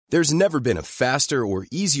There's never been a faster or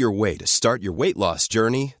easier way to start your weight loss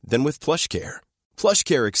journey than with PlushCare.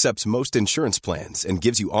 PlushCare accepts most insurance plans and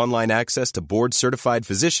gives you online access to board-certified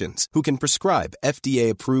physicians who can prescribe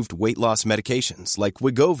FDA-approved weight loss medications like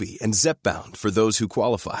Wegovy and Zepbound for those who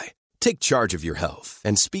qualify. Take charge of your health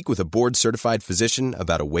and speak with a board-certified physician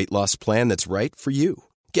about a weight loss plan that's right for you.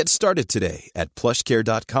 Get started today at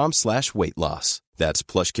plushcare.com/weight loss. That's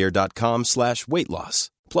plushcare.com/weight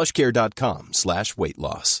loss. plushcare.com/weight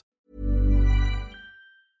loss.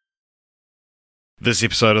 This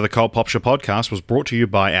episode of the Cult Popture podcast was brought to you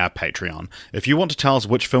by our Patreon. If you want to tell us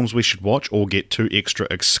which films we should watch or get 2 extra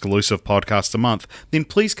exclusive podcasts a month, then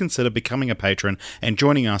please consider becoming a patron and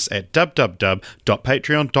joining us at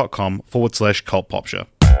www.patreon.com/cultpopture.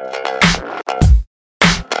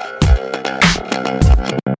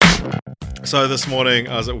 So this morning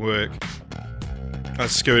I was at work. I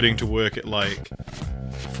was scooting to work at like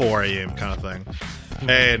 4 a.m. kind of thing.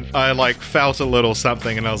 And I like felt a little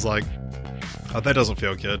something and I was like, oh, that doesn't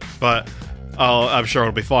feel good, but I'm sure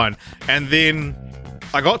it'll be fine. And then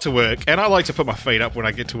I got to work, and I like to put my feet up when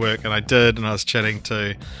I get to work, and I did, and I was chatting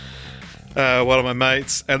to one of my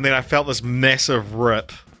mates, and then I felt this massive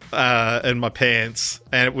rip in my pants,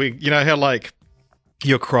 and you know how like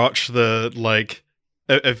your crotch, when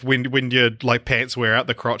your like pants wear out,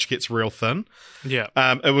 the crotch gets real thin. Yeah.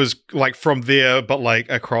 It was like from there, but like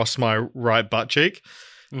across my right butt cheek,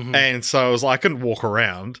 and so I was like, I couldn't walk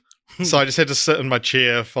around. So I just had to sit in my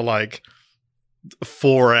chair for like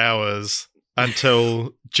 4 hours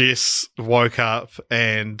until Jess woke up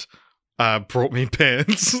and brought me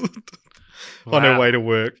pants on her way to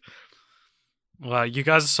work. Well, you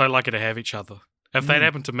guys are so lucky to have each other. If that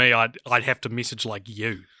happened to me, I'd have to message like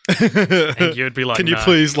you, and you'd be like, "Can you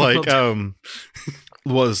please like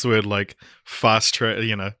what is the word, like fast track?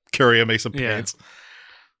 Courier me some pants?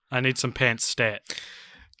 I need some pants stat."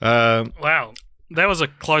 Wow. That was a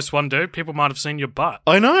close one, dude. People might have seen your butt.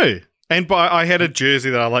 I know. And I had a jersey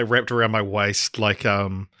that I like wrapped around my waist like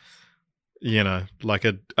like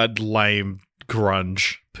a lame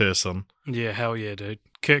grunge person. Yeah, hell yeah, dude.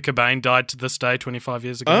 Kurt Cobain died to this day 25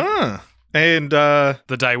 years ago. And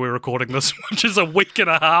the day we're recording this, which is a week and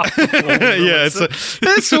a half before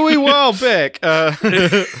it's a wee while back.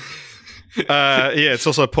 It's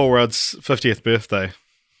also Paul Rudd's 50th birthday.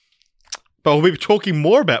 But we'll be talking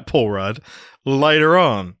more about Paul Rudd later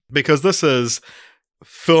on, because this is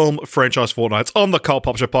Film Franchise Fortnights on the Cult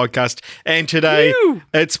Popture podcast, and today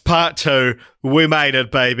it's part 2. We made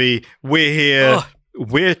it, baby. We're here.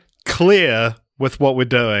 We're clear with what we're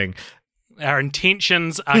doing. Our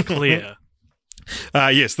intentions are clear.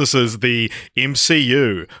 Yes, this is the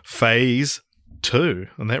MCU Phase 2,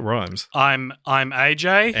 and that rhymes. I'm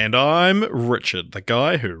AJ. And I'm Richard, the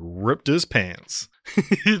guy who ripped his pants.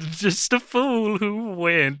 Just a fool who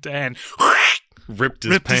went and ripped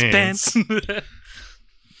his pants.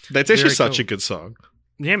 That's actually such a good song.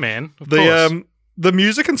 Yeah, man. Of course. The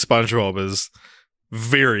music in SpongeBob is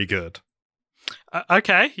very good.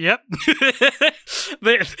 Okay, yep.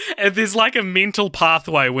 There's like a mental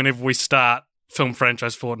pathway whenever we start Film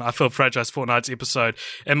Franchise Fortnight's episode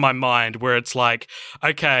in my mind where it's like,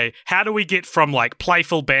 okay, how do we get from like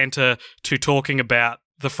playful banter to talking about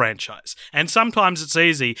the franchise? And sometimes it's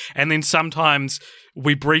easy, and then sometimes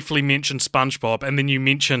we briefly mention SpongeBob, and then you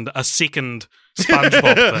mentioned a second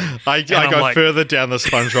SpongeBob thing. I go further down the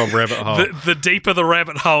SpongeBob rabbit hole. The deeper the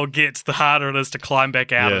rabbit hole gets, the harder it is to climb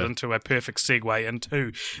back out it into a perfect segue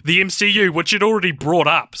into the MCU, which you'd already brought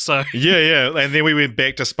up. So yeah, and then we went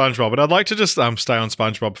back to SpongeBob, but I'd like to just stay on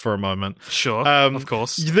SpongeBob for a moment. Sure, of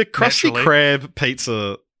course. The Krusty Krab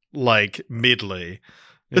pizza like medley.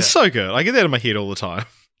 It's so good. I get that in my head all the time.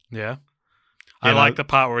 Yeah. I like the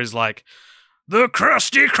part where he's like, the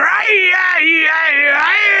Krusty Krab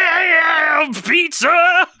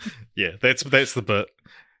pizza. Yeah, that's the bit.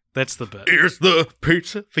 That's the bit. Here's the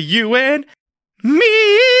pizza for you and me.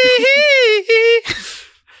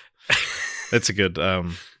 It's a good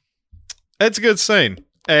scene.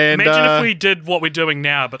 And imagine if we did what we're doing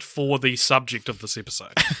now, but for the subject of this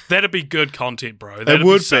episode. That'd be good content, bro. That'd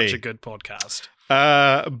be such a good podcast.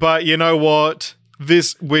 But you know what?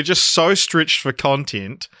 We're just so stretched for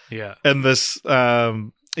content in this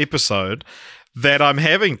episode that I'm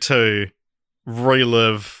having to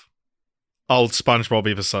relive old SpongeBob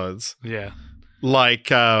episodes. Yeah. Like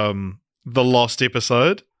the Lost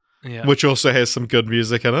episode, which also has some good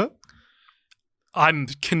music in it. I'm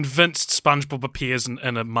convinced SpongeBob appears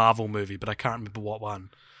in a Marvel movie, but I can't remember what one.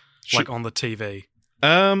 Like on the TV.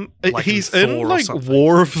 Like he's in like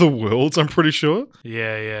War of the Worlds, I'm pretty sure.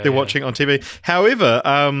 Yeah. They're watching on TV. However,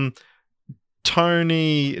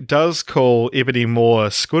 Tony does call Ebony Maw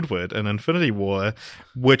Squidward in Infinity War,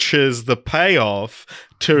 which is the payoff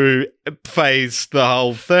to phase the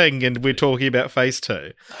whole thing, and we're talking about phase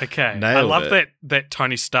 2. Okay. Nailed I love it. that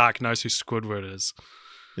Tony Stark knows who Squidward is.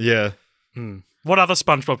 Yeah. What other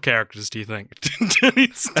SpongeBob characters do you think?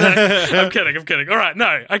 I'm kidding. All right,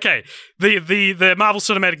 no. Okay. The Marvel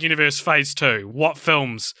Cinematic Universe Phase 2. What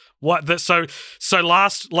films? So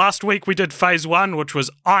last week we did Phase 1, which was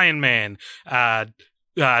Iron Man, The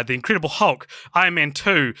Incredible Hulk, Iron Man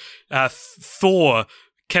 2, Thor,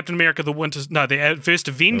 Captain America: the First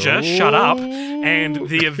Avenger, Shut Up, and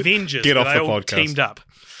the Avengers. Get off they the all podcast. teamed up.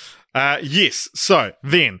 Yes, so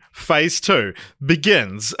then Phase 2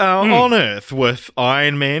 begins on Earth with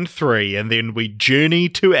Iron Man 3, and then we journey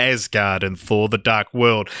to Asgard in Thor the Dark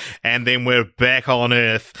World, and then we're back on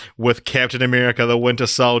Earth with Captain America the Winter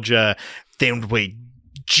Soldier, then we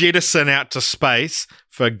jettison out to space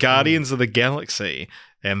for Guardians of the Galaxy,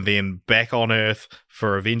 and then back on Earth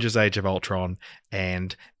for Avengers Age of Ultron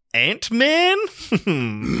and Ant-Man?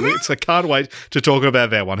 So I can't wait to talk about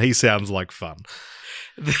that one. He sounds like fun.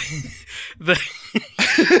 Does the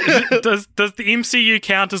MCU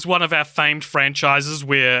count as one of our famed franchises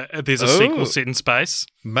where there's a sequel set in space?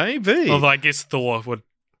 Maybe. Although I guess Thor would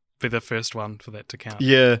be the first one for that to count.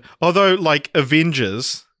 Yeah. Although, like,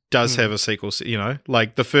 Avengers does have a sequel, you know?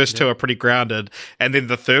 Like, the first two are pretty grounded, and then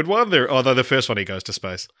the third one, although the first one he goes to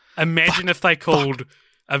space. Imagine if they called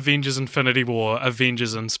Avengers Infinity War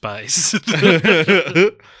Avengers in Space.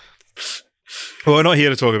 Well, we're not here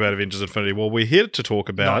to talk about Avengers Infinity War. We're here to talk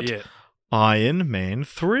about Not yet. Iron Man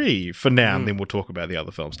 3 for now, and then we'll talk about the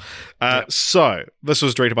other films. So, this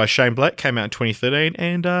was directed by Shane Black, came out in 2013,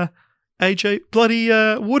 and AJ, what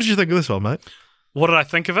did you think of this one, mate? What did I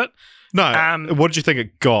think of it? No, what did you think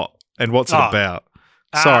it got, and what's it about?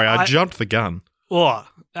 Sorry, I jumped the gun.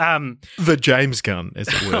 The James gun, as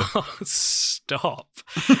it were. Stop.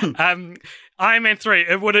 Iron Man 3,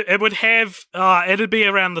 it'd be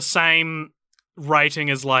around the same rating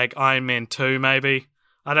as like Iron Man 2, maybe.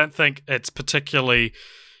 I don't think it's particularly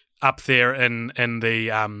up there in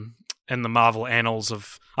the Marvel annals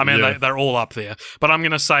of. I mean, they're all up there, but I'm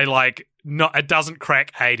gonna say like it doesn't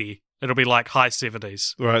crack 80. It'll be like high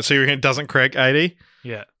 70s. Right, so you reckon it doesn't crack 80?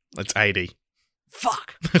 Yeah, it's 80.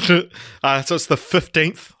 Fuck. So it's the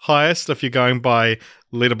 15th highest if you're going by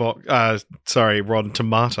Rotten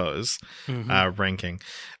Tomatoes ranking.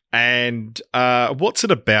 And what's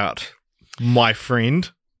it about, my friend?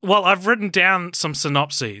 Well, I've written down some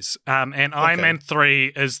synopses, and Iron Man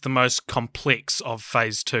 3 is the most complex of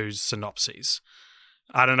Phase 2's synopses.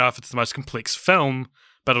 I don't know if it's the most complex film,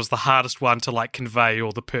 but it was the hardest one to like convey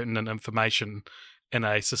all the pertinent information in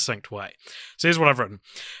a succinct way. So here's what I've written.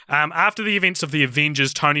 After the events of the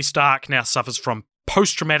Avengers, Tony Stark now suffers from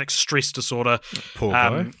post-traumatic stress disorder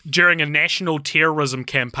during a national terrorism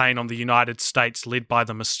campaign on the United States led by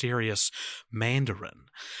the mysterious Mandarin.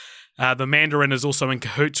 The Mandarin is also in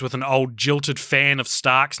cahoots with an old jilted fan of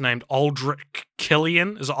Stark's named Aldrich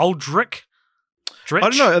Killian. Is it Aldrich? I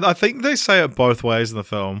don't know. I think they say it both ways in the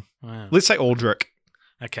film. Wow. Let's say Aldrich.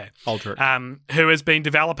 Okay. Aldrich. Who has been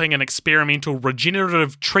developing an experimental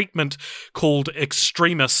regenerative treatment called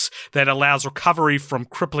Extremis that allows recovery from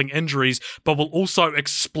crippling injuries, but will also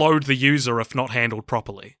explode the user if not handled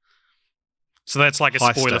properly. So that's like a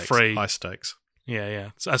spoiler-free. High stakes.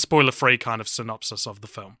 Yeah. It's a spoiler-free kind of synopsis of the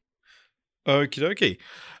film. Okie dokie.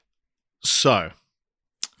 So,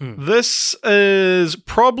 this is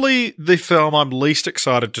probably the film I'm least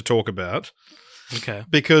excited to talk about. Okay.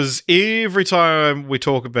 Because every time we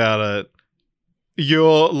talk about it,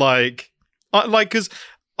 you're like, because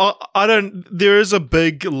I don't. There is a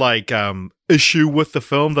big issue with the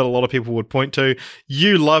film that a lot of people would point to.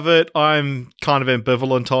 You love it. I'm kind of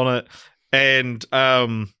ambivalent on it, and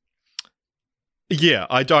yeah,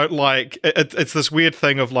 I don't like. It's this weird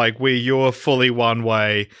thing of like where you're fully one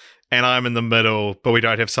way and I'm in the middle, but we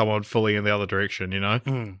don't have someone fully in the other direction. You know?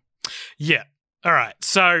 Yeah. All right.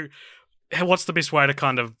 So, what's the best way to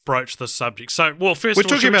kind of broach this subject? So, well, first we're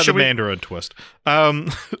of all, talking about the Mandarin twist. I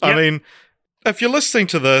mean, if you're listening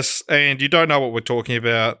to this and you don't know what we're talking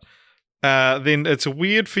about, then it's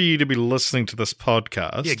weird for you to be listening to this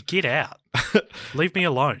podcast. Yeah, get out. Leave me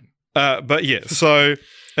alone. But yeah, so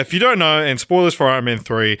if you don't know, and spoilers for Iron Man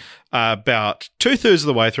 3, about 2/3 of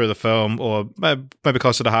the way through the film, or maybe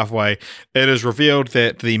closer to halfway, it is revealed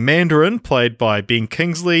that the Mandarin, played by Ben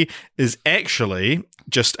Kingsley, is actually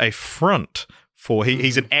just a front for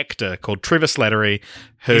he's an actor called Trevor Slattery.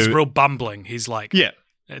 He's real bumbling. He's like,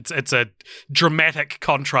 it's a dramatic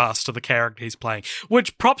contrast to the character he's playing.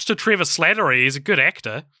 Which props to Trevor Slattery. He's a good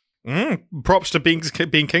actor. Props to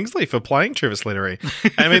Ben Kingsley for playing Trevor Slattery.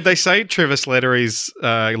 I mean, they say Trevor Slattery's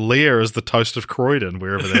lair is the toast of Croydon,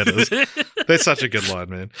 wherever that is. That's such a good line,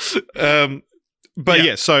 man. But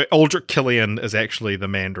yeah, so Aldrich Killian is actually the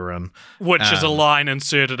Mandarin. Which is a line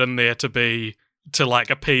inserted in there to like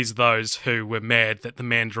appease those who were mad that the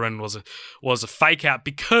Mandarin was a fake out,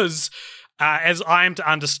 because as I am to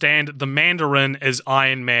understand, the Mandarin is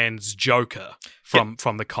Iron Man's Joker from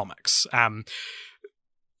the comics.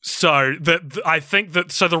 So I think that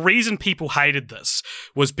the reason people hated this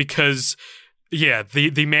was because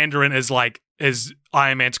the Mandarin is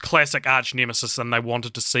Iron Man's classic arch nemesis, and they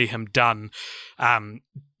wanted to see him done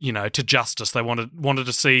to justice. They wanted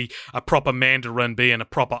to see a proper Mandarin be in a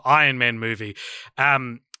proper Iron Man movie.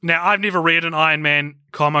 Now, I've never read an Iron Man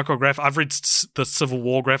comic or graphic. I've read the Civil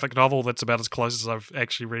War graphic novel. That's about as close as I've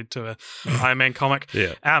actually read to an Iron Man comic.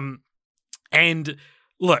 Yeah. And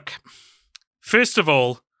look, first of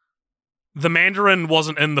all, the Mandarin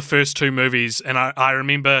wasn't in the first two movies, and I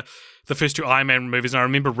remember the first two Iron Man movies, and I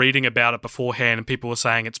remember reading about it beforehand, and people were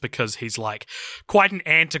saying it's because he's like quite an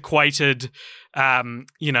antiquated,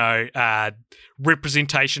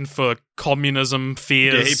 representation for communism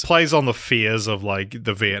fears. Yeah, he plays on the fears of like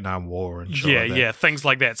the Vietnam War and shit like that. Things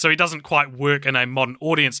like that. So he doesn't quite work in a modern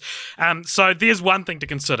audience. So there's one thing to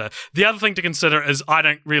consider. The other thing to consider is I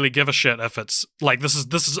don't really give a shit if it's like this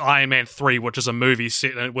is Iron Man 3, which is a movie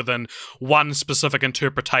set within one specific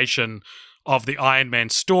interpretation of the Iron Man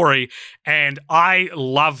story, and I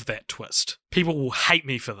love that twist. People will hate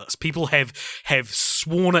me for this. People have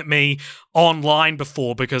sworn at me online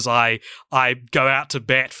before because I go out to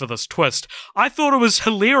bat for this twist. I thought it was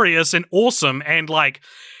hilarious and awesome, and like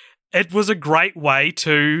it was a great way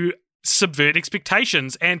to subvert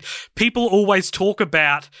expectations. And people always talk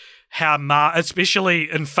about how, especially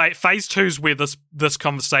in phase 2's where this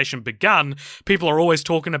conversation begun, people are always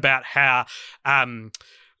talking about how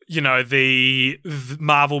the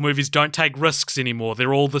Marvel movies don't take risks anymore.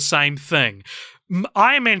 They're all the same thing.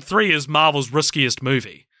 Iron Man 3 is Marvel's riskiest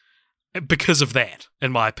movie because of that,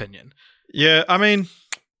 in my opinion. Yeah, I mean,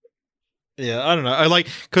 I don't know. I like,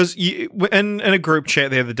 because in a group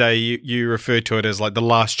chat the other day, you referred to it as like the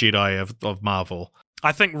Last Jedi of Marvel.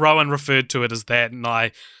 I think Rowan referred to it as that, and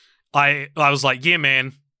I was like, yeah,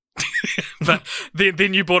 man. But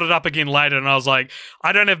then you brought it up again later, and I was like,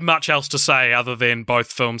 I don't have much else to say other than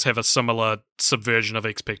both films have a similar subversion of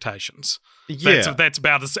expectations. Yeah. That's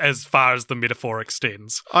about as far as the metaphor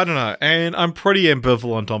extends. I don't know, and I'm pretty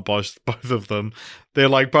ambivalent on both of them. They're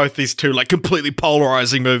like both these two like completely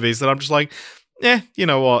polarizing movies that I'm just like, you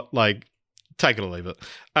know what, like take it or leave it.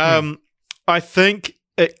 I think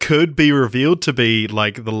it could be revealed to be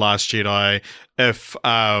like The Last Jedi if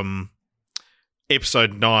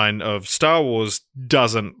Episode 9 of Star Wars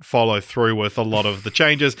doesn't follow through with a lot of the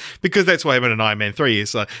changes, because that's what happened in Iron Man 3.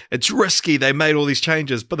 So it's risky. They made all these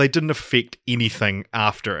changes, but they didn't affect anything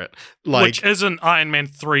after it. Which isn't Iron Man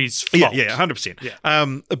 3's fault. Yeah, 100%. Yeah.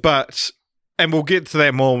 And we'll get to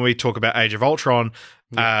that more when we talk about Age of Ultron,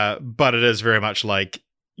 but it is very much like,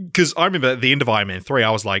 because I remember at the end of Iron Man 3,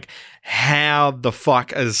 I was like, how the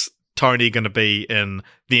fuck is Tony going to be in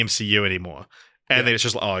the MCU anymore? And then it's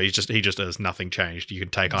just like, he just is, nothing changed. You can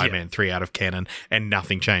take Iron Man 3 out of canon and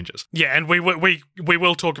nothing changes. Yeah, and we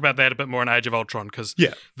will talk about that a bit more in Age of Ultron, because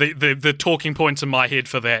the talking points in my head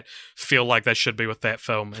for that feel like they should be with that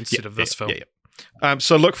film instead of this film. Yeah.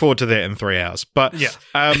 So look forward to that in 3 hours. But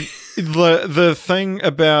the thing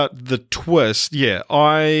about the twist,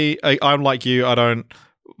 I'm like you, I don't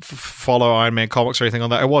follow Iron Man comics or anything like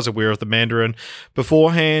that. I was aware of the Mandarin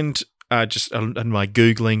beforehand, just in my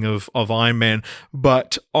Googling of Iron Man,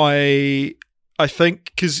 but I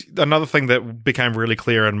think, because another thing that became really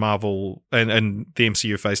clear in Marvel and the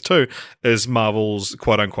MCU Phase 2 is Marvel's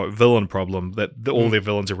quote-unquote villain problem, that all their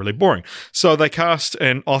villains are really boring. So they cast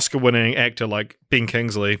an Oscar-winning actor like Ben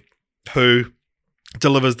Kingsley, who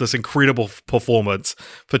delivers this incredible performance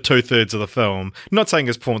for 2/3 of the film. Not saying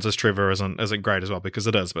his performance as Trevor isn't great as well, because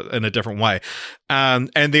it is, but in a different way. And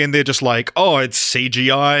then they're just like, oh, it's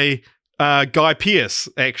CGI Guy Pearce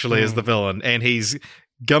actually is the villain, and he's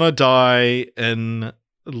gonna die in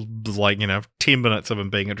 10 minutes of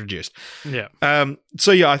him being introduced. Yeah.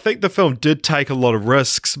 I think the film did take a lot of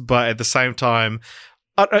risks, but at the same time,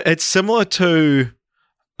 it's similar to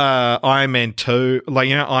Iron Man 2.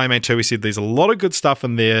 Iron Man 2, we said there's a lot of good stuff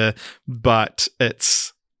in there, but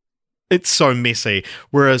it's so messy.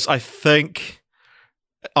 Whereas I think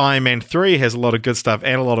Iron Man 3 has a lot of good stuff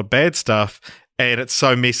and a lot of bad stuff, and it's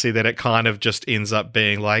so messy that it kind of just ends up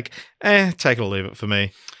being like, take it or leave it for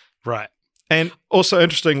me. Right. And also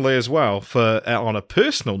interestingly as well, for on a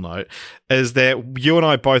personal note, is that you and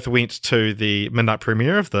I both went to the midnight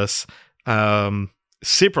premiere of this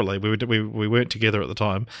separately. We weren't together at the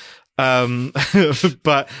time,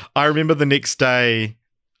 but I remember the next day.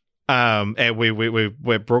 And we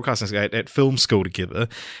were broadcasting at film school together,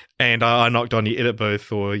 and I knocked on your edit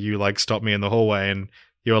booth, or you like stopped me in the hallway, and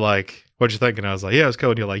you were like, "What'd you think?" And I was like, "Yeah, it was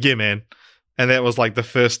cool." And you're like, "Yeah, man." And that was like the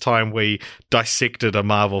first time we dissected a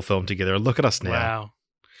Marvel film together. And look at us now.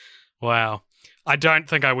 Wow. I don't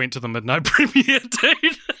think I went to the midnight premiere,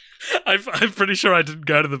 dude. I'm pretty sure I didn't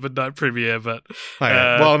go to the midnight premiere, but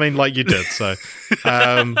well, I mean, like you did, so.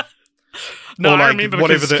 No, or like I remember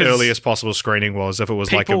whatever the because earliest possible screening was. If it was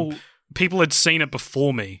people had seen it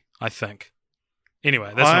before me, I think.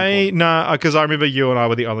 Anyway, that's because I remember you and I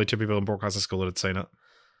were the only two people in broadcasting school that had seen it.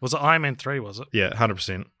 Was it Iron Man 3, was it? Yeah,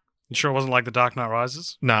 100%. You sure it wasn't like The Dark Knight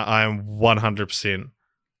Rises? No, I am 100%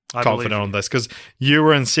 confident on this, because you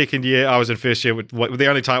were in second year, I was in first year.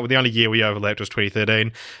 The only year we overlapped was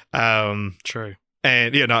 2013. True.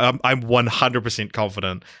 And I'm 100%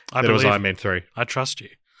 confident that it was Iron Man 3. I trust you.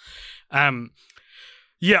 I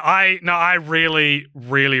really,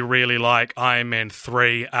 really, really like Iron Man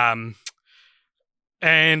 3.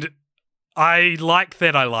 And I like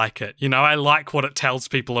that I like it. I like what it tells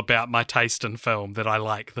people about my taste in film, that I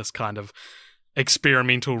like this kind of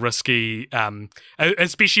experimental, risky,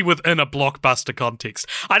 especially within a blockbuster context.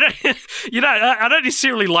 I don't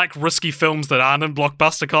necessarily like risky films that aren't in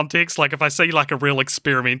blockbuster context. Like if I see like a real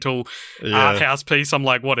experimental art house piece, I'm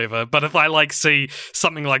like, whatever. But if I like see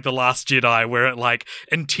something like The Last Jedi, where it like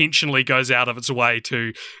intentionally goes out of its way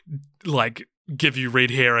to like give you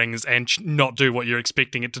red herrings and not do what you're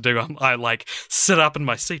expecting it to do, I like sit up in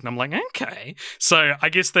my seat and I'm like, okay. So I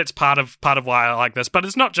guess that's part of why I like this. But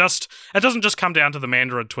it doesn't just come down to the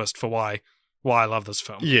Mandarin twist for why I love this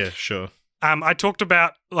film. Yeah, sure. I talked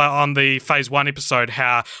about on the Phase 1 episode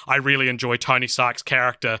how I really enjoy Tony Stark's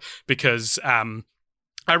character, because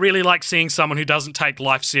I really like seeing someone who doesn't take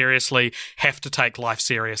life seriously have to take life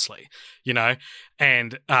seriously,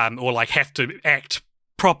 and or like have to act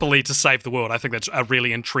properly to save the world. I think that's a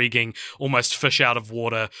really intriguing, almost fish out of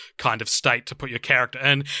water kind of state to put your character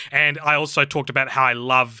in. And I also talked about how I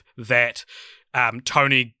love that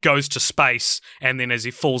Tony goes to space, and then as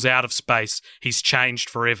he falls out of space, he's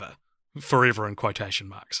changed forever in quotation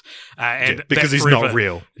marks. Because he's not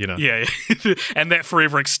real, Yeah. And that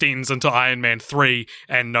forever extends into Iron Man 3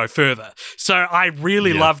 and no further. So I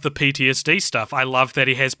really love the PTSD stuff. I love that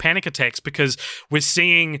he has panic attacks, because we're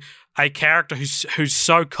seeing a character who's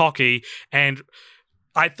so cocky, and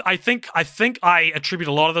I think I attribute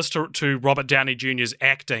a lot of this to Robert Downey Jr.'s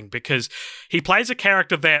acting, because he plays a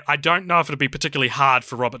character that I don't know if it'd be particularly hard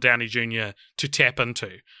for Robert Downey Jr. to tap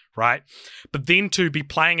into, right? But then to be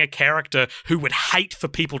playing a character who would hate for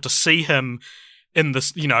people to see him in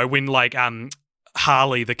this, when like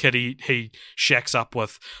Harley, the kid he shacks up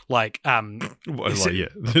with, like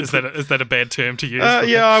is that a bad term to use?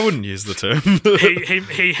 I wouldn't use the term.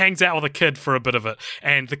 he hangs out with a kid for a bit of it,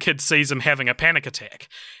 and the kid sees him having a panic attack,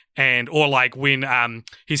 or like when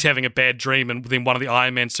he's having a bad dream, and then one of the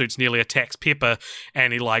Iron Man suits nearly attacks Pepper,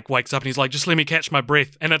 and he like wakes up and he's like, just let me catch my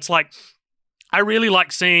breath. And it's like, I really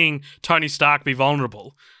like seeing Tony Stark be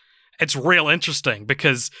vulnerable. It's real interesting,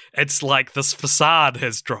 because it's like this facade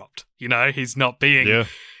has dropped. He's not being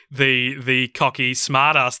the cocky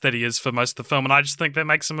smartass that he is for most of the film, and I just think that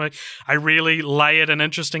makes him a really layered and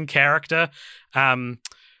interesting character.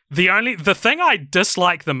 The thing I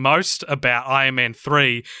dislike the most about Iron Man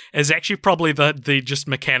 3 is actually probably the just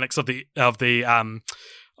mechanics of the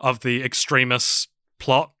extremist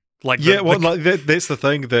plot. That's the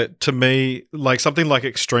thing that to me, like something like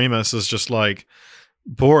Extremis is just like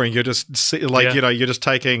boring. You're just you're just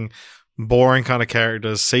taking boring kind of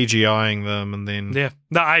characters, CGIing them, and then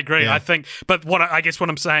I agree. I think, but what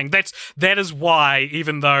I'm saying, that is why,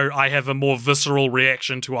 even though I have a more visceral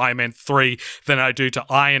reaction to Iron Man 3 than I do to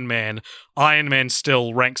Iron Man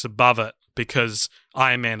still ranks above it, because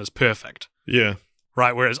Iron Man is perfect. Yeah.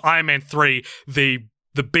 Right. Whereas Iron Man 3, the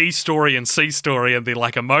B story and C story and the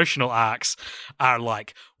like emotional arcs are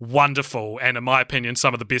like wonderful, and in my opinion,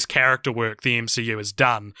 some of the best character work the MCU has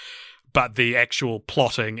done. But the actual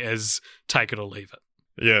plotting is take it or leave it.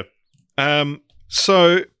 Yeah.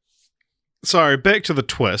 So, sorry, back to the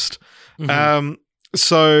twist. Mm-hmm.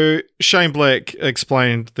 So Shane Black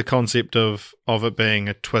explained the concept of it being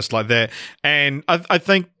a twist like that, and I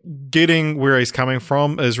think getting where he's coming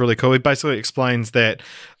from is really cool. He basically explains that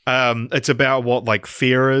it's about what like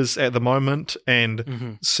fear is at the moment,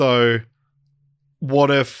 and so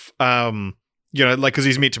what if you know, like, because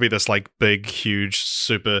he's meant to be this, like, big, huge,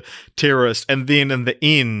 super terrorist. And then in the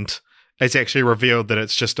end, it's actually revealed that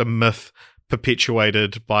it's just a myth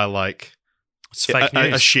perpetuated by, like, It's fake a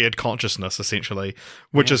news. shared consciousness, essentially,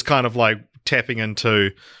 which is kind of like tapping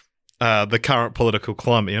into the current political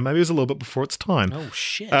climate. You know, maybe it was a little bit before its time. Oh,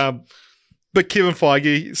 shit. But Kevin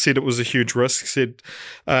Feige said it was a huge risk. He said,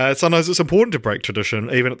 sometimes it's important to break tradition,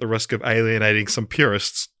 even at the risk of alienating some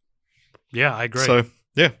purists. Yeah, I agree. So,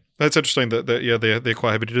 yeah, that's interesting that they're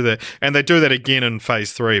quite happy to do that. And they do that again in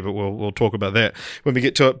Phase 3, but we'll talk about that when we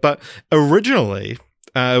get to it. But originally,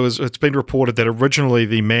 it's been reported that originally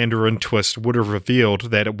the Mandarin twist would have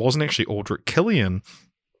revealed that it wasn't actually Aldrich Killian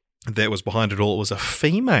that was behind it all. It was a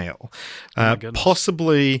female, my goodness.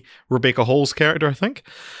 possibly Rebecca Hall's character, I think.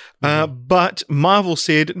 But Marvel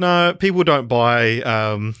said, no, people don't buy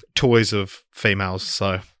toys of females,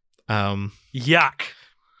 so... Yuck.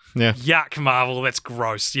 Yeah. Yuck, Marvel. That's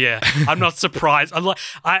gross. Yeah. I'm not surprised.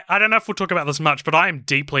 I don't know if we'll talk about this much, but I am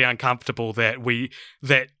deeply uncomfortable that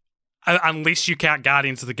unless you count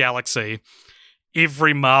Guardians of the Galaxy,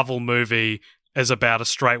 every Marvel movie is about a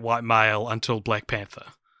straight white male until Black Panther.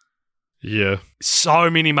 Yeah.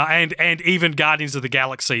 So many, and even Guardians of the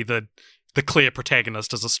Galaxy, the clear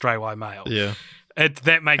protagonist is a straight white male. Yeah.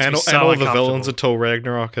 That makes me so and all the uncomfortable. villains until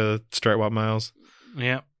Ragnarok are straight white males.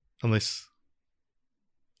 Yeah. Unless...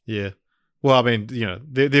 Yeah. Well, I mean, you know,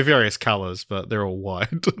 they're various colours, but they're all white.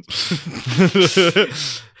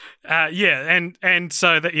 Yeah, and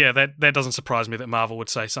so that doesn't surprise me that Marvel would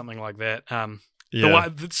say something like that.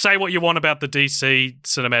 Say what you want about the DC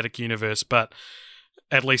cinematic universe, but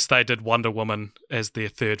at least they did Wonder Woman as their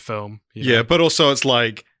third film. You know? But also it's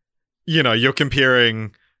like, you know, you're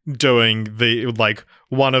comparing doing the, like,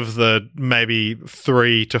 one of the maybe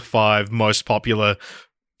 3 to 5 most popular,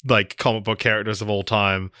 like, comic book characters of all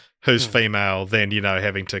time who's female, then, you know,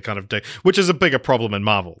 having to kind of do, which is a bigger problem in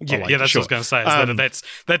Marvel. Yeah, that's what I was going to say. Is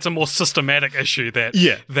that's a more systematic issue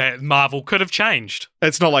that Marvel could have changed.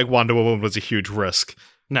 It's not like Wonder Woman was a huge risk.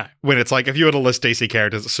 No. When it's like, if you were to list DC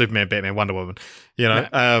characters, it's Superman, Batman, Wonder Woman, you know?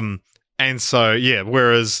 No. And so, yeah,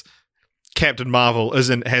 whereas Captain Marvel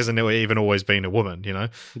hasn't even always been a woman, you know?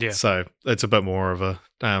 Yeah. So it's a bit more of a...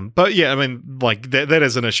 but yeah, I mean, like, that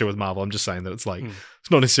is an issue with Marvel. I'm just saying that it's like,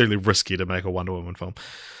 it's not necessarily risky to make a Wonder Woman film.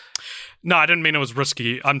 No, I didn't mean it was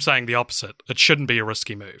risky. I'm saying the opposite. It shouldn't be a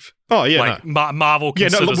risky move. Oh, yeah, like, no. Marvel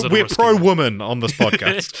considers it a we're risky pro-woman on this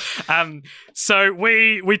podcast. So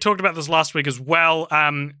we talked about this last week as well.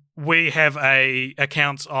 We have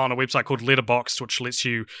accounts on a website called Letterboxd, which lets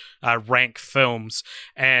you rank films.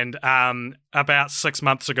 And about 6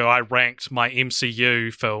 months ago, I ranked my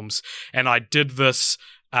MCU films, and I did this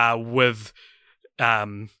with...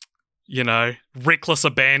 reckless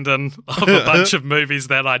abandon of a bunch of movies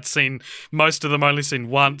that I'd seen, most of them only seen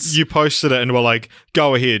once. You posted it and were like,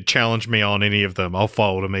 go ahead, challenge me on any of them. I'll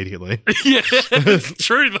fold immediately. Yeah, it's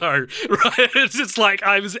true though, right? It's just like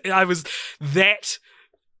I was that...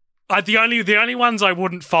 the only ones I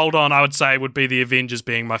wouldn't fold on, I would say, would be the Avengers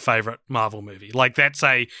being my favorite Marvel movie. Like,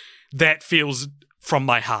 that feels from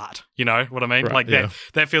my heart, you know what I mean? Right, like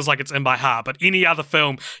that feels like it's in my heart. But any other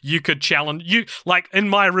film you could challenge, like in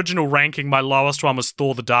my original ranking, my lowest one was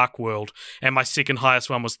Thor: The Dark World, and my second highest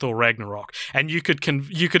one was Thor: Ragnarok. And you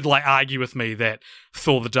could like argue with me that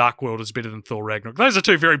Thor: The Dark World is better than Thor: Ragnarok. Those are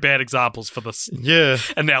two very bad examples for this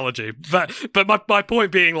analogy. But my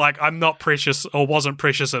point being, like, I'm not precious or wasn't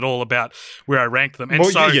precious at all about where I ranked them. And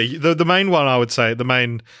the main one I would say, the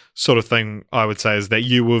main sort of thing I would say is that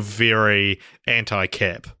you were very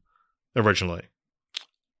anti-Cap originally.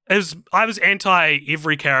 I was anti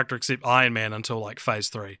every character except Iron Man until like Phase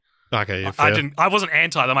 3. Okay, yeah, fair. I wasn't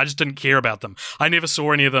anti them. I just didn't care about them. I never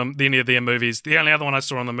saw any of their movies. The only other one I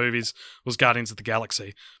saw in the movies was Guardians of the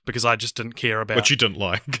Galaxy because I just didn't care about. Which you didn't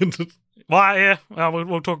like. Well, yeah,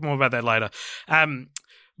 we'll talk more about that later.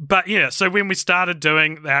 But yeah, so when we started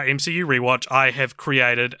doing our MCU rewatch, I have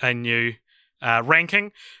created a new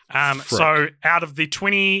ranking. So out of the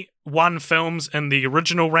 21 films in the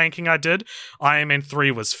original ranking I did, Iron Man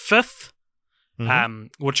 3 was 5th.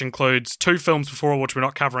 Which includes 2 films before, which we're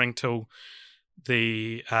not covering till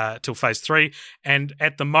Phase 3. And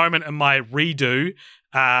at the moment in my redo,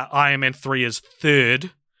 Iron Man 3 is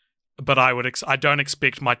 3rd, but I don't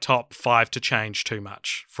expect my top 5 to change too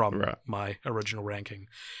much from my original ranking.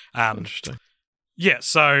 Interesting. Yeah,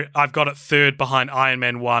 so I've got it 3rd behind Iron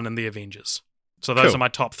Man 1 and The Avengers. So those are my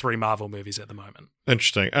top 3 Marvel movies at the moment.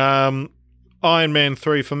 Interesting. Iron Man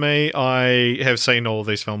 3 for me, I have seen all of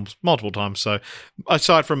these films multiple times, so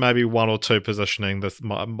aside from maybe 1 or 2 positioning,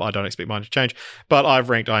 I don't expect mine to change, but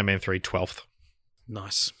I've ranked Iron Man 3 12th.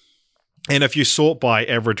 Nice. And if you sort by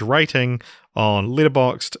average rating on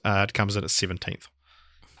Letterboxd, it comes in at 17th.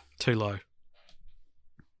 Too low.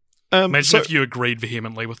 Imagine if you agreed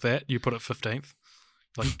vehemently with that. You put it 15th.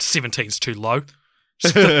 Like 17's too low.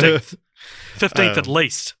 Just 15th. 15th at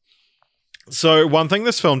least. So one thing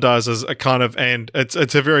this film does is a kind of, and it's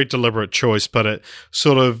a very deliberate choice, but it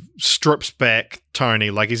sort of strips back Tony.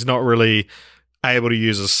 Like, he's not really able to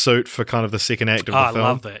use a suit for kind of the second act of the film. I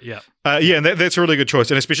love that, yeah. Yeah, and that's a really good choice.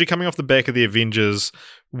 And especially coming off the back of the Avengers,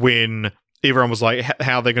 when everyone was like,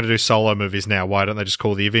 how are they going to do solo movies now? Why don't they just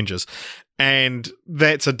call the Avengers? And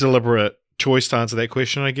that's a deliberate choice to answer that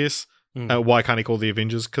question, I guess. Why can't he call the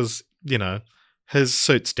Avengers? Because, you know, his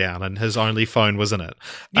suit's down and his only phone was in it.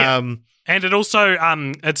 Yeah. And it also,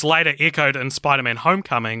 it's later echoed in Spider-Man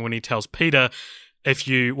Homecoming when he tells Peter, if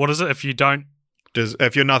you're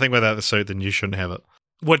nothing without the suit, then you shouldn't have it.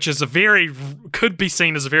 Which is could be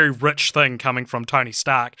seen as a very rich thing coming from Tony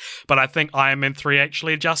Stark, but I think Iron Man 3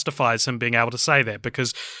 actually justifies him being able to say that,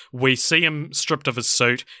 because we see him stripped of his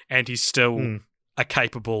suit and he's still a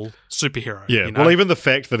capable superhero. Yeah, you know? Well, even the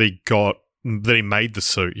fact that he made the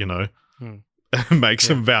suit, you know, makes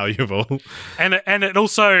him valuable. And it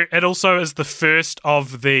also is the first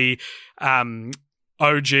of the OG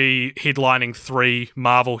headlining 3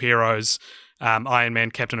 Marvel heroes, Iron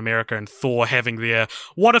Man, Captain America, and Thor, having their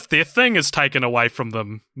 "what if their thing is taken away from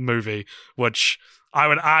them" movie, which I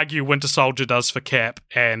would argue Winter Soldier does for Cap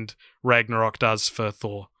and Ragnarok does for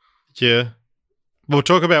Thor. Yeah. We'll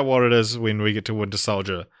talk about what it is when we get to Winter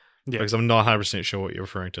Soldier, because I'm not 100% sure what you're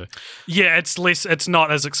referring to. Yeah, it's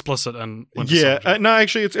not as explicit in Winter Soldier. No,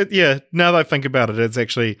 actually, now that I think about it, it's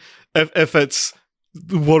actually, if it's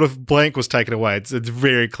what if blank was taken away, it's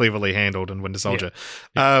very cleverly handled in Winter Soldier.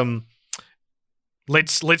 Yeah.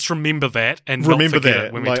 Let's remember that and remember not forget that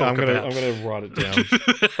it when we talk about it. I'm going to write it down.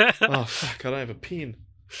 Oh, fuck, I don't have a pen.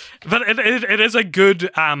 But it is a good,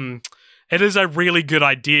 it is a really good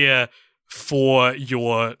idea for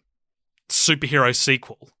your superhero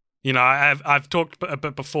sequel. You know, I've talked a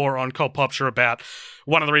bit before on Cold Popture about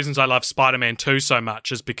one of the reasons I love Spider-Man 2 so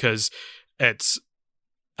much is because it's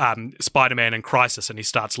Spider-Man in crisis and he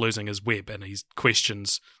starts losing his web and he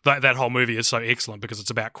questions that whole movie is so excellent because it's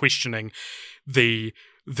about questioning the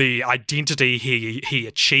identity he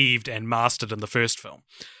achieved and mastered in the first film.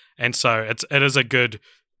 And so it is a good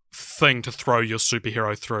thing to throw your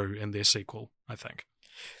superhero through in their sequel, I think.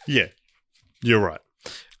 Yeah, you're right.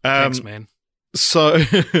 Thanks, man. So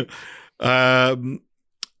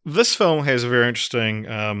this film has a very interesting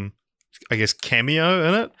I guess cameo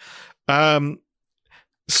in it.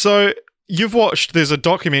 So you've watched, there's a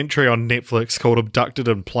documentary on Netflix called Abducted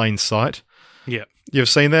in Plain Sight. Yeah. You've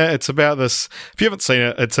seen that? It's about this, if you haven't seen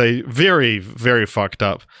it, it's a very, very fucked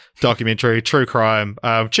up documentary, true crime.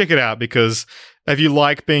 Check it out, because if you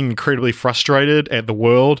like being incredibly frustrated at the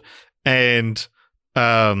world and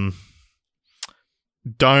don't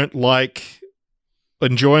like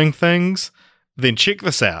enjoying things, then check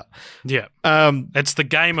this out. Yeah. It's the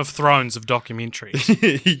Game of Thrones of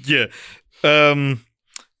documentaries. Yeah.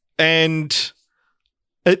 And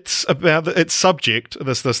it's about its subject,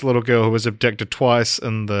 this little girl who was abducted twice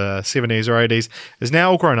in the 70s or 80s, is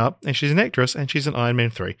now all grown up, and she's an actress, and she's in Iron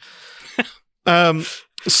Man 3.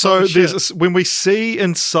 So there's when we see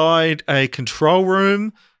inside a control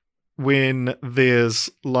room, when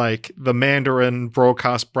there's like the Mandarin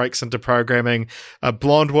broadcast breaks into programming, a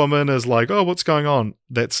blonde woman is like, "Oh, what's going on?"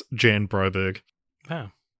 That's Jan Broberg.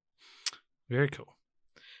 Wow. Very cool.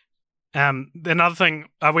 Another thing,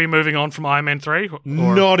 are we moving on from Iron Man 3?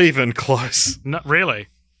 Not even close. Not really.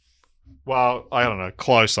 Well, I don't know.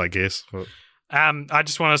 Close, I guess. But. I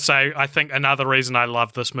just want to say, I think another reason I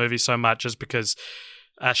love this movie so much is because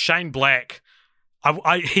Shane Black,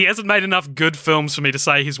 he hasn't made enough good films for me to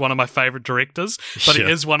say he's one of my favorite directors, but he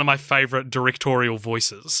is one of my favorite directorial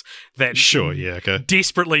voices that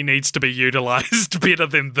desperately needs to be utilized better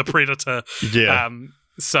than The Predator. Yeah.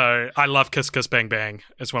 So I love Kiss Kiss Bang Bang.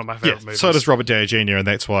 It's one of my favorite movies. So does Robert Downey Jr., and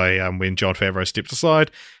that's why when Jon Favreau stepped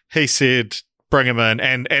aside, he said, bring him in,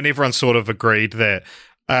 and everyone sort of agreed that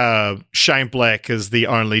Shane Black is the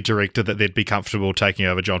only director that they'd be comfortable taking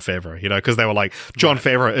over Jon Favreau, you know, because they were like, Jon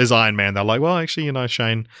Favreau is Iron Man. They're like, well, actually, you know,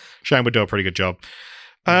 Shane would do a pretty good job.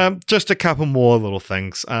 Just a couple more little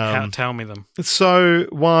things. Tell me them. So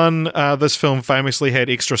one, this film famously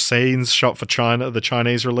had extra scenes shot for China, the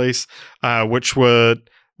Chinese release, which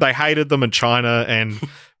they hated them in China, and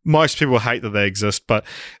most people hate that they exist. But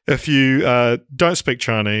if you don't speak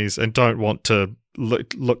Chinese and don't want to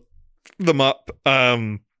look them up,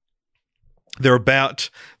 they're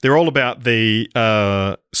all about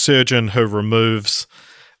the surgeon who removes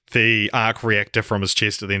the arc reactor from his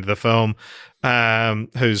chest at the end of the film,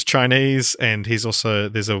 who's Chinese, and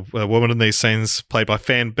there's a woman in these scenes played by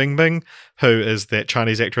Fan Bingbing, who is that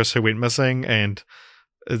Chinese actress who went missing, and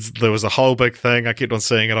there was a whole big thing. I kept on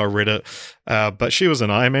seeing it. I read it, but she was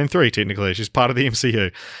in Iron Man 3. Technically, she's part of the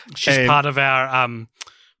MCU. She's part of our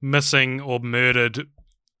missing or murdered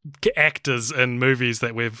actors in movies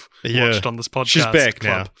that we've watched on this podcast. She's back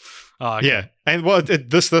club. now. Oh, okay. Yeah, and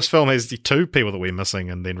this film has the two people that we're missing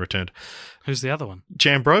and then returned. Who's the other one?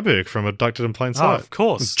 Jan Broberg from Abducted in Plain Sight. Oh, of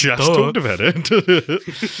course. Just talked about it.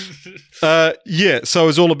 So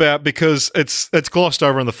it's all about, because it's glossed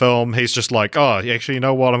over in the film. He's just like, oh, actually, you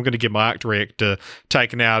know what? I'm going to get my arc reactor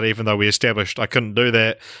taken out, even though we established I couldn't do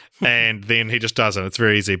that. And then he just does it. It's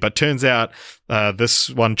very easy. But turns out this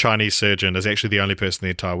one Chinese surgeon is actually the only person in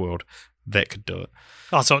the entire world that could do it.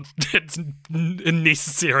 Oh, so it's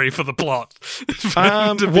necessary for the plot.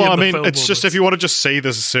 It's just if you want to just see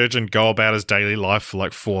this surgeon go about his daily life for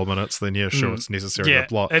like 4 minutes, then it's necessary in the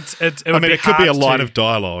plot. It could be a line of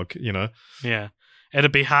dialogue, you know? Yeah.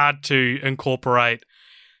 It'd be hard to incorporate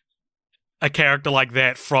a character like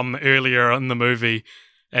that from earlier in the movie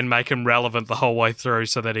and make him relevant the whole way through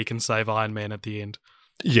so that he can save Iron Man at the end.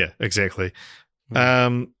 Yeah, exactly.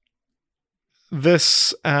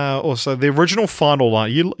 This also the original final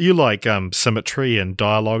line. You like symmetry and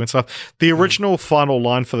dialogue and stuff. The original final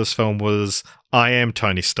line for this film was "I am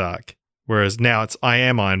Tony Stark," whereas now it's "I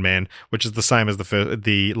am Iron Man," which is the same as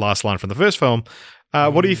the last line from the first film.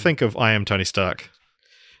 What do you think of "I am Tony Stark"?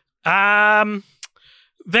 That's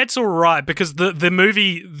all right, because the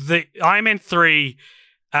movie, the Iron Man 3.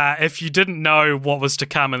 If you didn't know what was to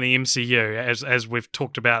come in the MCU, as we've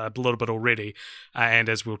talked about a little bit already, and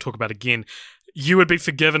as we'll talk about again, you would be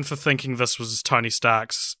forgiven for thinking this was Tony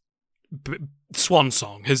Stark's swan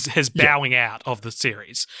song, his bowing out of the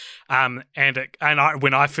series. When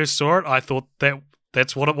I first saw it, I thought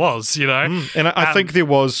that's what it was, you know. And I think there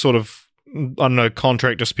was sort of, I don't know,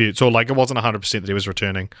 contract disputes, or like it wasn't 100% that he was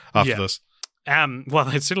returning after this. Well,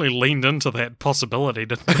 they certainly leaned into that possibility,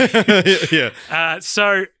 didn't they? I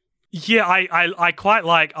quite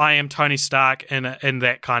like I am Tony Stark in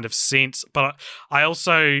that kind of sense, but I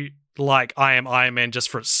also like I am Iron Man just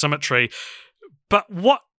for its symmetry. But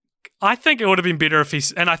what I think it would have been better if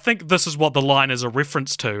and I think this is what the line is a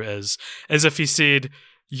reference to, is if he said,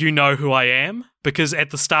 "You know who I am," because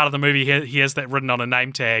at the start of the movie he has that written on a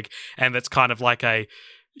name tag, and that's kind of like a,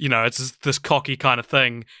 you know, it's this cocky kind of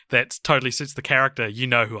thing that totally suits the character. You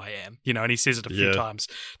know who I am, you know, and he says it a few times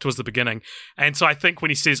towards the beginning. And so I think when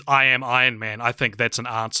he says I am Iron Man, I think that's an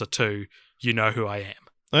answer to you know who I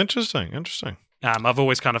am. Interesting. I've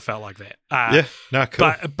always kind of felt like that.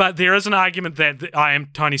 Cool. But there is an argument that I am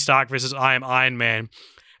Tony Stark versus I am Iron Man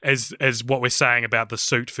is what we're saying about the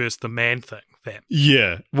suit versus the man thing.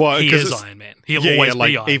 Well, he is Iron Man. He'll always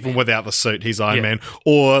be Iron even Man. without the suit, he's Iron Man.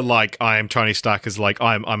 Or like I am Tony Stark is like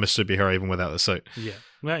I'm a superhero even without the suit. Yeah,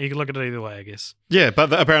 well, you can look at it either way, I guess. Yeah,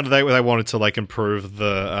 but apparently they wanted to like improve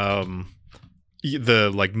the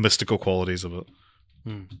like mystical qualities of it.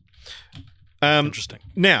 Interesting.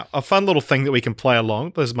 Now, a fun little thing that we can play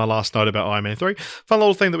along. This is my last note about Iron Man 3. Fun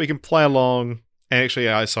little thing that we can play along. And actually,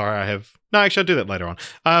 I'll do that later on.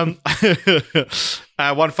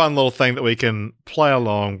 One fun little thing that we can play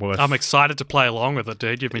along with. I'm excited to play along with it,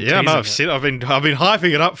 dude. You've been teasing it. I've been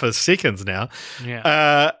hyping it up for seconds now.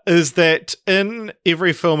 Yeah. Is that in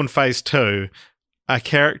every film in Phase 2, a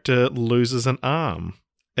character loses an arm.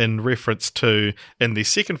 In reference to, in the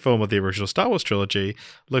second film of the original Star Wars trilogy,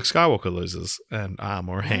 Luke Skywalker loses an arm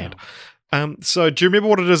or a hand. So do you remember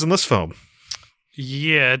what it is in this film?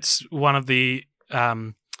 Yeah, it's one of the...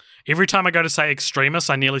 every time I go to say Extremis,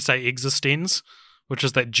 I nearly say Existenz, which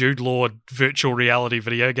is that Jude Law virtual reality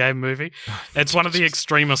video game movie. It's one of the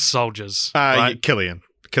Extremis soldiers. Right? Killian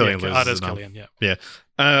loses it is his arm. Killian, Yeah.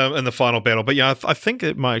 In the final battle. But yeah, I think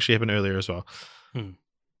it might actually happen earlier as well.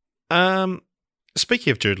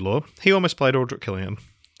 Speaking of Jude Law, he almost played Aldrich Killian.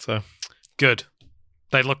 So good.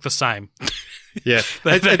 They look the same. Yeah.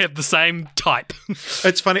 they have the same type.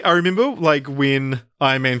 It's funny. I remember like when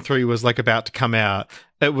Iron Man 3 was like about to come out,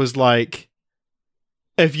 it was like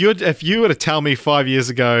if you were to tell me 5 years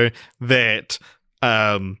ago that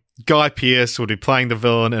Guy Pearce would be playing the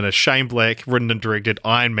villain in a Shane Black written and directed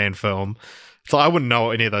Iron Man film, so I wouldn't know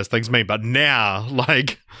what any of those things mean. But now,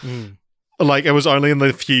 like it was only in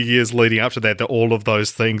the few years leading up to that all of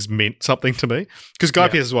those things meant something to me. Because Guy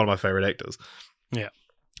Pearce is one of my favorite actors. Yeah.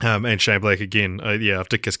 And Shane Black again,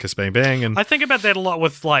 after Kiss Kiss Bang Bang. And I think about that a lot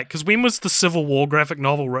with because when was the Civil War graphic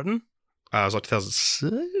novel written? It was like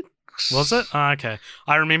 2006. Was it? Okay.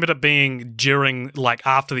 I remembered it being during,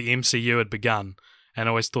 after the MCU had begun. and I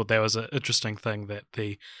always thought that was an interesting thing that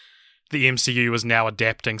the MCU was now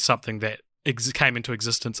adapting something that came into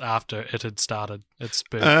existence after it had started its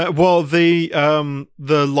birth. Well, the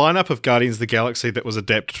lineup of Guardians of the Galaxy that was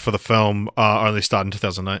adapted for the film only started in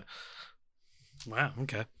 2008. Wow,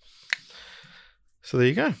 okay. So there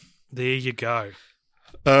you go. There you go.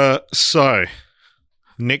 So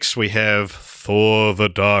next we have Thor: The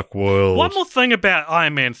Dark World. One more thing about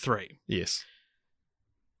Iron Man 3. Yes.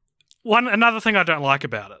 Another thing I don't like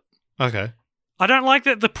about it. Okay. I don't like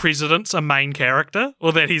that the president's a main character,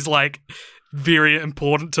 or that he's like very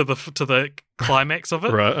important to the climax of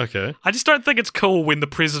it. Right, okay. I just don't think it's cool when the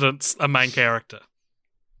president's a main character.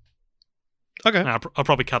 Okay. No, I'll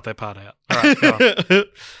probably cut that part out. All right, go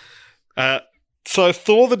on. So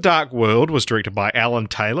Thor: The Dark World was directed by Alan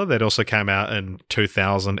Taylor. That also came out in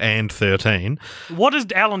 2013. What has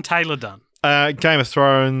Alan Taylor done? Game of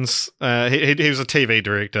Thrones. He was a TV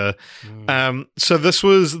director. So this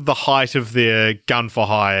was the height of their gun for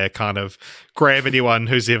hire kind of grab anyone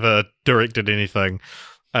who's ever directed anything.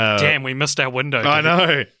 Damn, we missed our window. I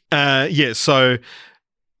know. Yeah, so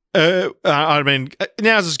I mean,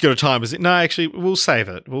 now's as good a time as it. No, actually, we'll save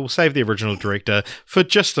it. We'll save the original director for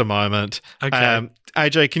just a moment. Okay.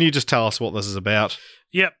 AJ, can you just tell us what this is about?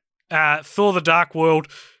 Yep. Thor: The Dark World.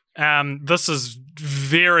 This is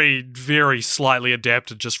very, very slightly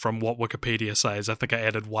adapted just from what Wikipedia says. I think I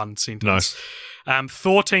added one sentence. Nice.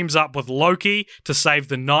 Thor teams up with Loki to save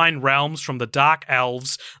the 9 realms from the Dark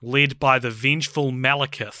Elves, led by the vengeful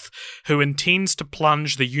Malekith, who intends to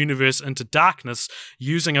plunge the universe into darkness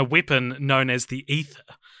using a weapon known as the Ether.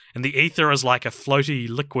 And the Ether is like a floaty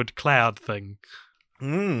liquid cloud thing.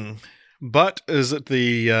 But is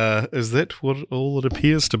that what all it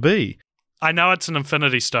appears to be? I know it's an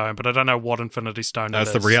Infinity Stone, but I don't know what Infinity Stone it is.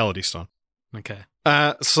 It's the Reality Stone. Okay.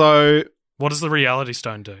 So what does the Reality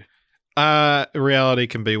Stone do? Reality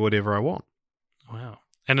can be whatever I want. Wow.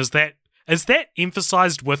 And is that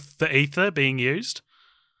emphasized with the ether being used?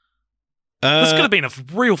 This could have been a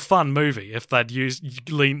real fun movie if they'd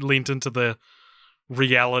leaned into the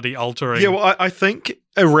reality altering. Yeah, well, I think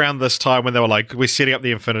around this time when they were like, we're setting up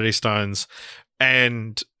the Infinity Stones,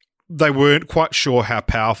 and they weren't quite sure how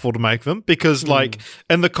powerful to make them, because like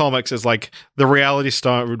in the comics is like the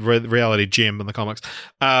reality gem in the comics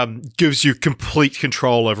gives you complete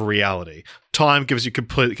control over reality. Time gives you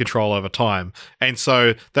complete control over time. And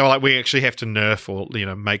so they were like, we actually have to nerf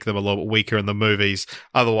or make them a little bit weaker in the movies,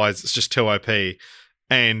 otherwise it's just too OP.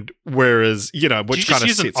 And whereas which kind of sets up. Did you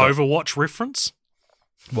just use an up Overwatch reference?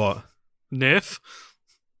 What? Nerf?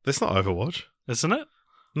 That's not Overwatch, isn't it?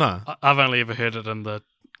 No, I've only ever heard it in the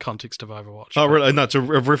context of Overwatch. Oh, really? No, it's a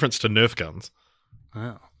reference to Nerf guns.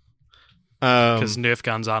 Oh. Because Nerf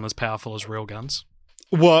guns aren't as powerful as real guns.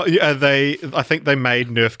 Well, yeah, I think they made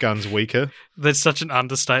Nerf guns weaker. That's such an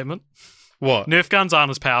understatement. What? Nerf guns aren't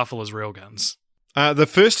as powerful as real guns. The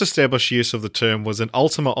first established use of the term was in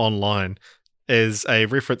Ultima Online, as a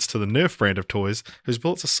reference to the Nerf brand of toys, whose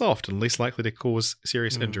bullets are soft and least likely to cause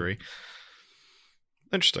serious injury.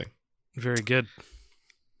 Interesting. Very good.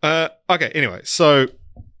 Okay, anyway, so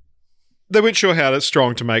they weren't sure how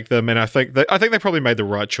strong to make them, and I think they probably made the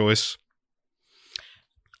right choice.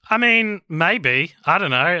 I mean, maybe. I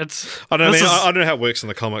don't know. I don't know how it works in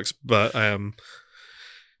the comics, but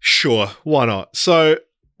sure, why not? So,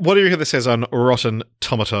 what do you reckon this has on Rotten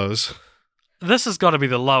Tomatoes? This has got to be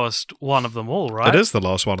the lowest one of them all, right? It is the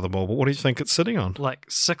lowest one of them all, but what do you think it's sitting on? Like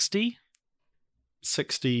 60?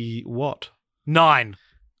 60 what? 9.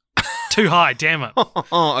 Too high, damn it.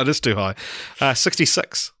 Oh, it is too high.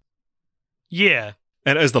 66. Yeah.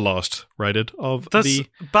 And it is the lowest rated of the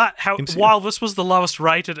MCU. While this was the lowest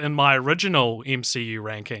rated in my original MCU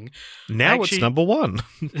ranking, now it's number 1.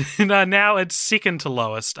 No, now it's second to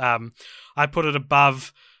lowest. I put it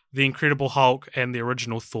above The Incredible Hulk and the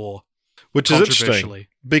original Thor. Which is interesting,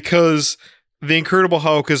 because The Incredible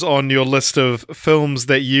Hulk is on your list of films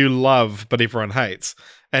that you love but everyone hates,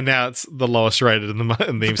 and now it's the lowest rated in the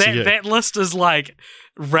MCU. That list is like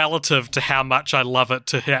relative to how much I love it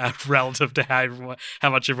to relative to how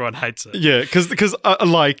much everyone hates it. Yeah, because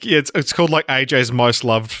it's called like AJ's most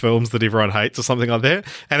loved films that everyone hates or something like that,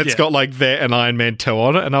 and it's got like that and Iron Man 2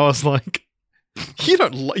 on it, and I was like,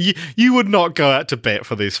 you would not go out to bat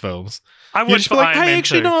for these films. I would for Iron Man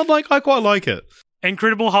 2. No, I quite like it.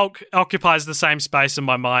 Incredible Hulk occupies the same space in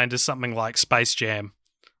my mind as something like Space Jam.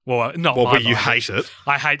 Well, not my but you mind. hate it.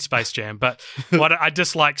 I hate Space Jam, but I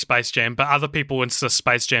dislike Space Jam, but other people insist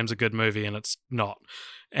Space Jam's a good movie and it's not.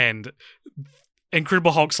 And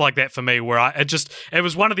Incredible Hulk's like that for me, where it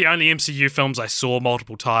was one of the only MCU films I saw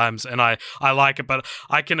multiple times, and I like it, but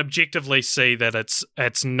I can objectively see that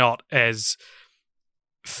it's not as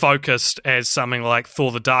focused as something like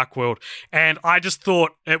Thor: The Dark World, and I just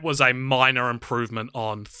thought it was a minor improvement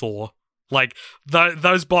on Thor. Like,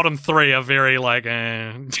 those bottom three are very, like,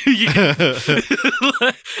 I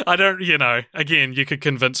don't, again, you could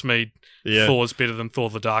convince me Thor's better than Thor: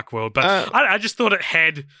 The Dark World, but I just thought it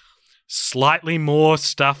had slightly more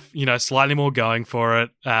stuff, slightly more going for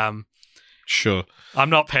it. Sure. I'm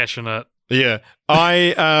not passionate. Yeah.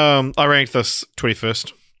 I ranked this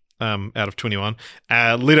 21st out of 21.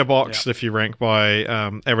 Letterboxd, if you rank by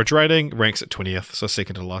average rating, ranks at 20th, so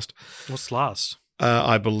second to last. What's last?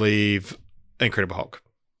 I believe Incredible Hulk.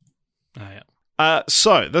 Oh, yeah.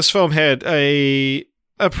 So this film had a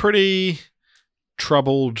pretty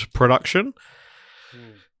troubled production.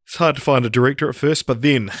 It's hard to find a director at first, but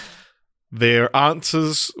then their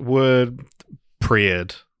answers were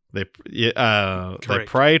prayed. They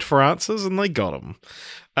prayed for answers and they got them.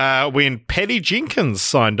 When Patty Jenkins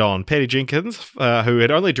signed on, Patty Jenkins, who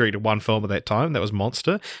had only directed one film at that time, that was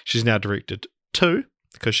Monster. She's now directed two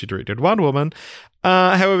because she directed Wonder Woman.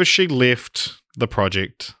 However, she left the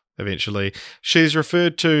project eventually. She's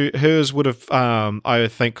referred to, hers would have, I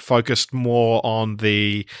think, focused more on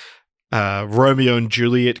the Romeo and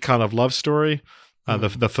Juliet kind of love story,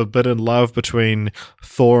 the forbidden love between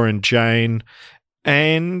Thor and Jane,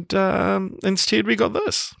 and instead we got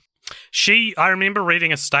this. I remember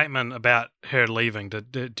reading a statement about her leaving.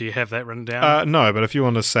 Do you have that written down? No, but if you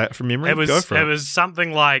want to say it from memory, go for it. It was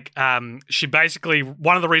something like she basically,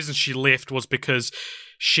 one of the reasons she left was because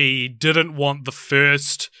she didn't want the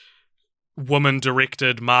first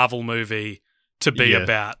woman-directed Marvel movie to be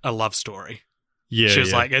about a love story. Yeah, she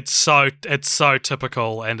was like, it's so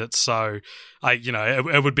typical, and it's so,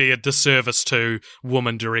 it would be a disservice to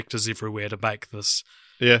woman directors everywhere to make this.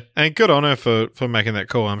 Yeah, and good on her for making that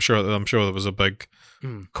call. I'm sure it was a big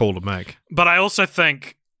call to make. But I also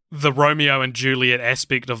think the Romeo and Juliet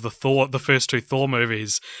aspect of the first two Thor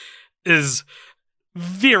movies is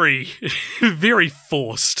very, very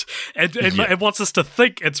forced. And it wants us to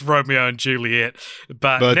think it's Romeo and Juliet,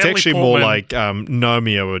 but it's Natalie actually Portman, more like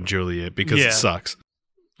Nomeo and Juliet because it sucks.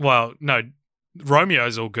 Well, no,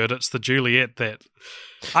 Romeo's all good. It's the Juliet that...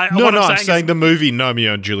 I'm saying the movie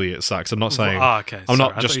Nomeo and Juliet sucks. I'm not saying... Oh, okay. I'm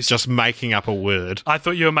not just making up a word. I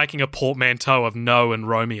thought you were making a portmanteau of No and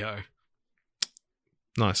Romeo.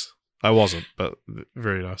 Nice. I wasn't, but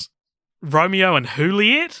very nice. Romeo and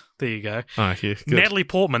Juliet? There you go. Oh, yeah, good. Natalie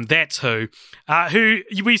Portman, that's who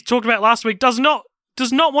we talked about last week, does not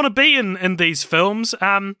want to be in these films.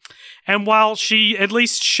 And while she at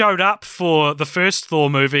least showed up for the first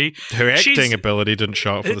Thor movie, her acting ability didn't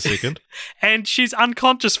show up for the second. And she's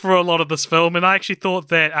unconscious for a lot of this film. And I actually thought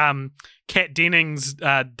that Kat Dennings'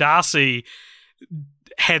 Darcy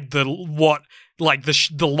had the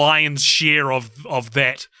lion's share of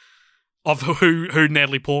that. Of what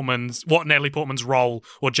Natalie Portman's role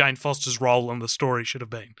or Jane Foster's role in the story should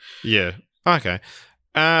have been. Yeah. Okay.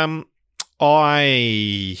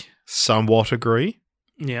 I somewhat agree.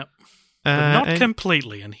 Yeah. But not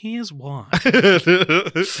completely, and here's why.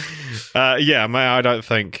 I don't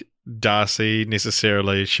think Darcy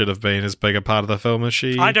necessarily should have been as big a part of the film as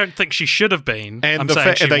she... I don't think she should have been. And the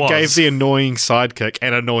fact that they gave the annoying sidekick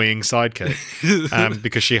an annoying sidekick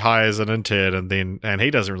because she hires an intern and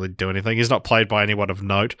he doesn't really do anything. He's not played by anyone of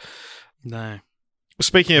note. No.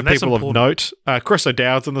 Speaking of people of note, Chris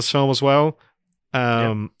O'Dowd's in this film as well.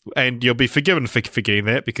 And you'll be forgiven for forgetting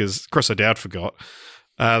that because Chris O'Dowd forgot.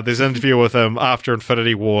 There's an interview with him after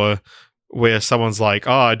Infinity War where someone's like,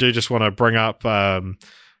 "Oh, I do just want to bring up the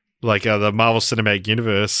Marvel Cinematic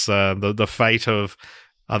Universe, the fate of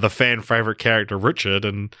the fan favorite character Richard,"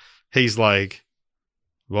 and he's like,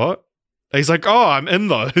 "What?" He's like, "Oh, I'm in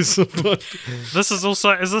those." Is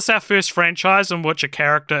this our first franchise in which a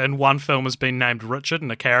character in one film has been named Richard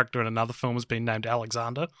and a character in another film has been named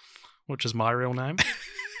Alexander, which is my real name?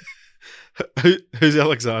 Who's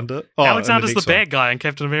Alexander? Oh, Alexander's the bad guy in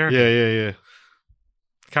Captain America. Yeah.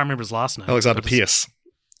 I can't remember his last name. Alexander Pierce.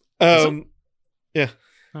 Yeah.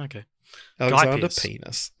 Okay. Alexander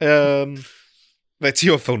Penis. That's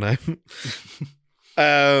your full name.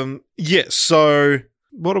 So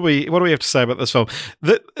what do we have to say about this film?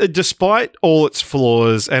 Despite all its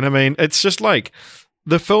flaws, and I mean, it's just like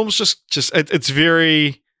the film's just it's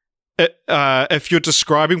very. If you're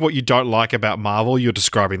describing what you don't like about Marvel, you're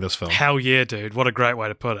describing this film. Hell yeah, dude! What a great way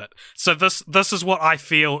to put it. So this is what I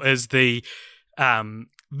feel is the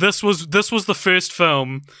this was the first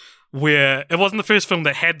film where it wasn't the first film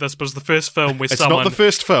that had this, but it was the first film where it's not the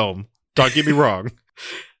first film. Don't get me wrong.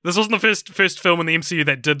 This wasn't the first film in the MCU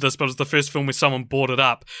that did this, but it was the first film where someone brought it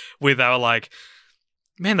up, where they were like,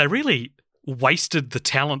 "Man, they really wasted the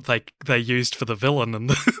talent they used for the villain in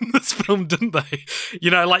this film, didn't they?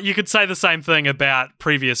 Like you could say the same thing about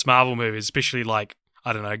previous Marvel movies, especially like,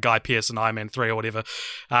 I don't know, Guy Pearce in Iron Man 3 or whatever.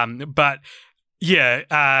 But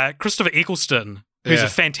yeah, Christopher Eccleston, who's a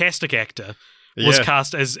fantastic actor, was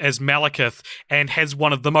cast as Malekith and has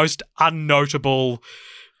one of the most unnotable,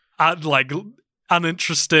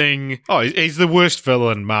 uninteresting. Oh, he's the worst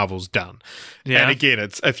villain Marvel's done. Yeah. And again,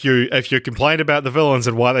 it's if you complain about the villains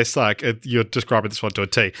and why they suck, you're describing this one to a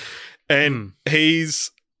T. And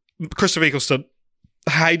Christopher Eccleston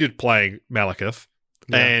hated playing Malekith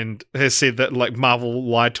and has said that like Marvel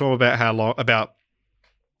lied to him about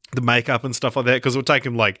the makeup and stuff like that, because it would take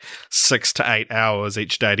him like 6 to 8 hours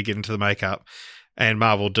each day to get into the makeup, and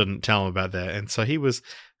Marvel didn't tell him about that, and so he was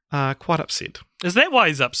quite upset. Is that why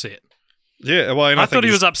he's upset? Yeah, well, I thought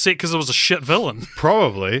he was upset because it was a shit villain.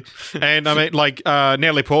 Probably. And I mean, like,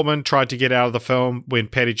 Natalie Portman tried to get out of the film when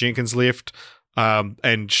Patty Jenkins left,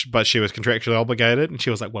 but she was contractually obligated, and she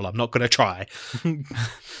was like, well, I'm not going to try.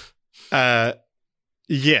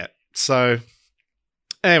 Yeah, so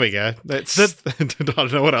there we go. I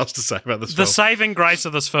don't know what else to say about this film. The saving grace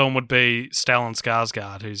of this film would be Stellan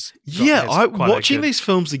Skarsgård, who's watching these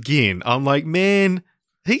films again, I'm like, man,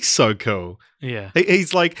 he's so cool. Yeah.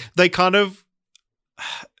 He's like, they kind of,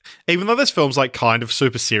 even though this film's like kind of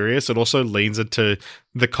super serious, it also leans into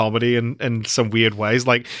the comedy in some weird ways,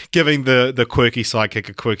 like giving the quirky sidekick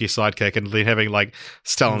a quirky sidekick, and then having like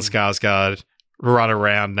Stellan Skarsgård run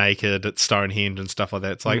around naked at Stonehenge and stuff like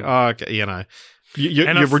that. It's like, okay,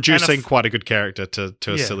 you're reducing quite a good character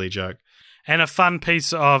to a silly joke. And a fun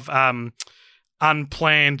piece of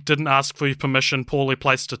unplanned, didn't ask for your permission, poorly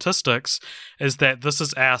placed statistics is that this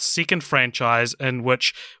is our second franchise in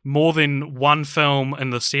which more than one film in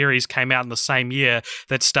the series came out in the same year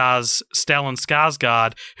that stars Stellan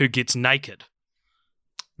Skarsgård, who gets naked.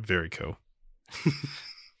 Very cool.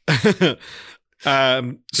 He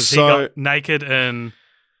got naked in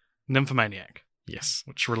Nymphomaniac. Yes.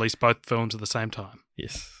 Which released both films at the same time.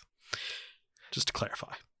 Yes. Just to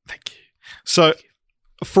clarify. Thank you. So,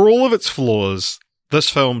 for all of its flaws, this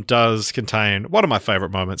film does contain one of my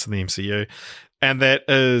favorite moments in the MCU, and that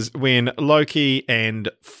is when Loki and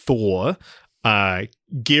Thor are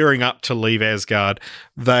gearing up to leave Asgard.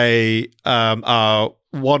 They are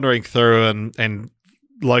wandering through, and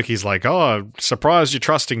Loki's like, oh, surprised you're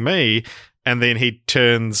trusting me. And then he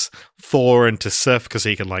turns Thor into Sif because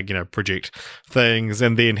he can, project things.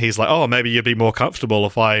 And then he's like, oh, maybe you'd be more comfortable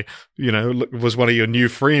if I, was one of your new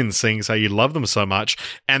friends, seeing as how you love them so much.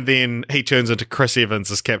 And then he turns into Chris Evans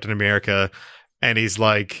as Captain America. And he's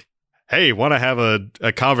like, hey, want to have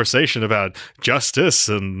a conversation about justice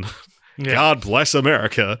and God bless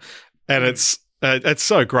America. And it's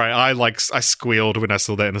so great. I squealed when I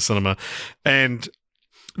saw that in the cinema. And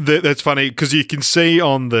that's funny because you can see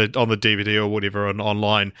on the DVD or whatever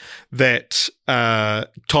online that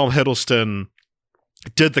Tom Hiddleston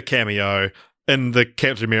did the cameo in the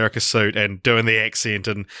Captain America suit and doing the accent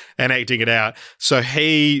and acting it out. So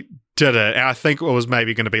he did it. And I think it was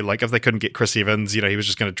maybe going to be like if they couldn't get Chris Evans, he was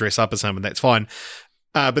just going to dress up as him and that's fine.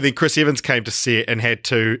 But then Chris Evans came to set and had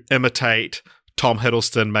to imitate Tom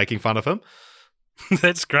Hiddleston making fun of him.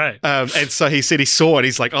 That's great. And so he said he saw it.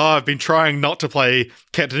 He's like, oh, I've been trying not to play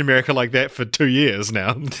Captain America like that for 2 years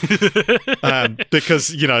now.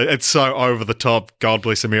 Because, it's so over the top, God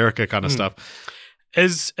bless America kind of stuff.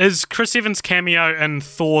 Is Chris Evans' cameo in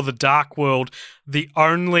Thor the Dark World the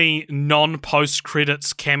only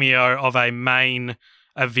non-post-credits cameo of a main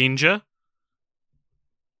Avenger?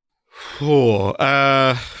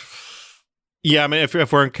 Yeah, I mean,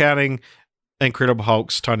 if we're counting Incredible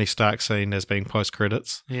Hulk's Tony Stark scene as being post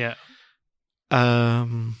credits. Yeah.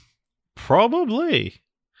 Probably.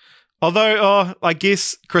 Although, I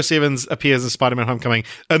guess Chris Evans appears in Spider-Man Homecoming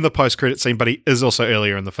in the post credit scene, but he is also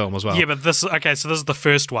earlier in the film as well. Yeah, but so this is the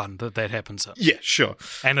first one that happens in. Yeah, sure.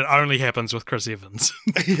 And it only happens with Chris Evans.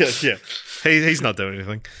 yeah. He's not doing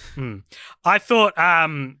anything. I thought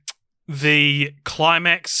the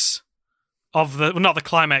climax of not the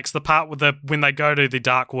climax, the part with when they go to the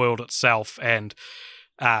Dark World itself and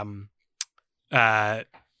they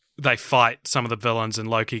fight some of the villains and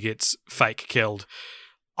Loki gets fake killed.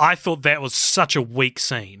 I thought that was such a weak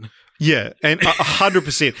scene. Yeah, and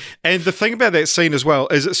 100%. And the thing about that scene as well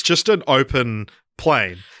is it's just an open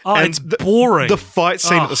plain. Oh, and it's boring. The fight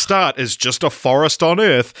scene at the start is just a forest on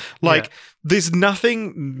Earth. There's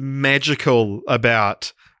nothing magical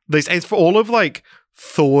about these. And for all of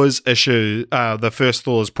Thor's issue, the first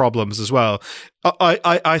Thor's problems as well.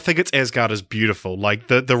 I think it's Asgard is beautiful. Like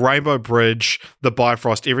the Rainbow Bridge, the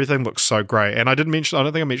Bifrost, everything looks so great. And I don't think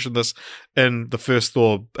I mentioned this in the first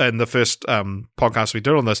Thor, in the first podcast we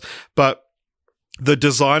did on this, but the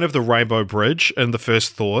design of the Rainbow Bridge in the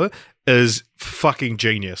first Thor is fucking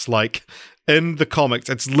genius. Like, in the comics,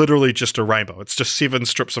 it's literally just a rainbow. It's just 7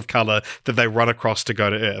 strips of color that they run across to go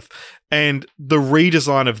to Earth. And the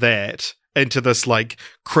redesign of that into this, like,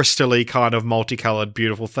 crystally kind of multicolored,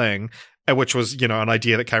 beautiful thing, which was, you know, an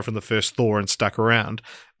idea that came from the first Thor and stuck around,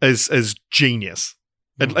 is genius.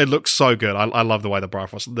 It looks so good. I love the way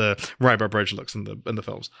the Rainbow Bridge looks in the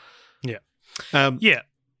films. Yeah. Yeah.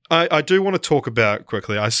 I do want to talk about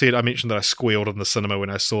quickly. I mentioned that I squealed in the cinema when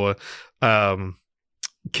I saw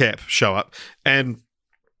Cap show up, and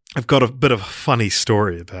I've got a bit of a funny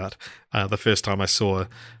story about the first time I saw For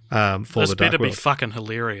the Dark World. This better be fucking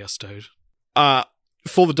hilarious, dude.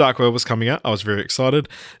 For the Dark World was coming out. I was very excited,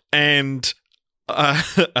 and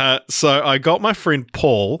so I got my friend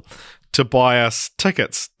Paul to buy us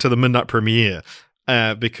tickets to the midnight premiere.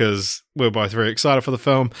 Because we were both very excited for the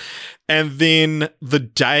film. And then the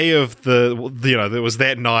day of it was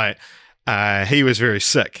that night, he was very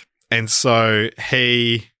sick. And so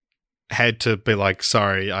he had to be like,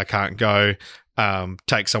 sorry, I can't go,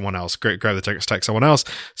 take someone else, grab the tickets, take someone else.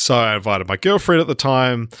 So I invited my girlfriend at the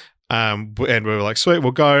time, and we were like, sweet,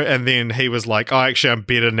 we'll go. And then he was like, I'm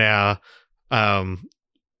better now,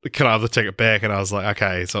 can I have the ticket back? And I was like,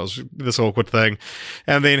 okay. So it was this awkward thing.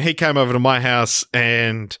 And then he came over to my house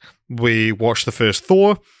and we watched the first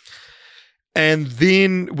Thor. And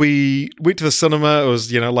then we went to the cinema. It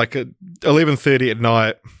was, like at 11:30 at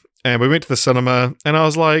night. And we went to the cinema and I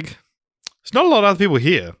was like, there's not a lot of other people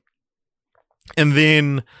here. And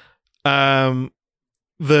then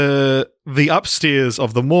the upstairs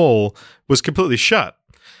of the mall was completely shut.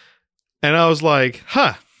 And I was like,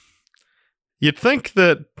 you'd think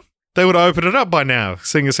that they would open it up by now,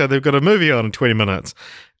 seeing as how they've got a movie on in 20 minutes.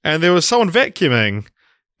 And there was someone vacuuming,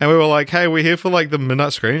 and we were like, hey, we're here for like the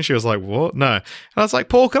midnight screen. She was like, what? No. And I was like,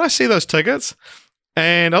 Paul, can I see those tickets?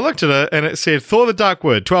 And I looked at it, and it said, Thor the Dark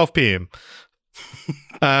World, 12 p.m.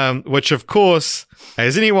 Which, of course,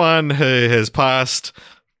 as anyone who has passed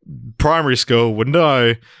primary school would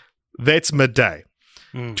know, that's midday.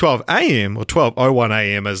 12 a.m. or 12:01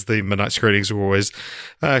 a.m. as the midnight screenings were always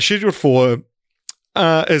scheduled for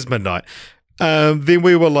is midnight. Then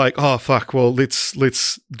we were like, oh fuck, well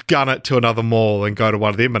let's gun it to another mall and go to one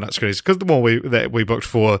of their midnight screenings, because the mall that we booked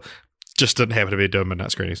for just didn't happen to be doing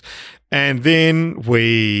midnight screenings. And then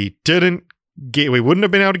we wouldn't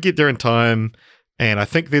have been able to get there in time, and I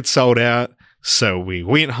think they'd sold out, so we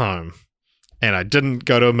went home. And I didn't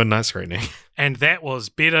go to a midnight screening. And that was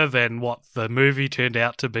better than what the movie turned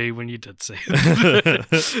out to be when you did see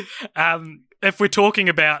it. If we're talking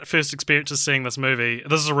about first experiences seeing this movie,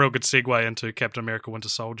 this is a real good segue into Captain America Winter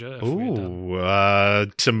Soldier.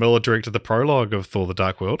 Tim Miller directed the prologue of Thor the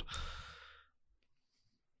Dark World.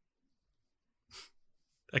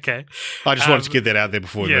 Okay. I just wanted to get that out there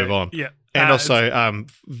before we move on. Yeah. And also,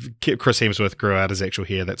 Chris Hemsworth grew out his actual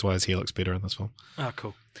hair. That's why his hair looks better in this film. Oh,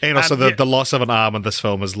 cool. And also, the loss of an arm in this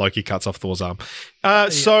film is Loki cuts off Thor's arm.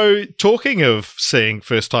 So, talking of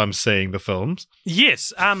first time seeing the films.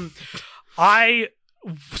 Yes. I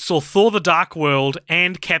saw Thor the Dark World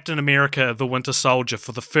and Captain America the Winter Soldier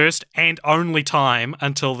for the first and only time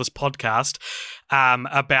until this podcast,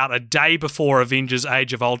 about a day before Avengers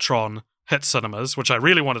Age of Ultron hit cinemas, which I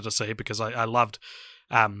really wanted to see because I loved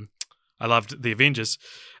the Avengers.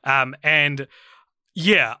 And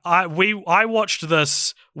yeah, I watched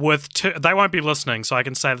this with two. They won't be listening, so I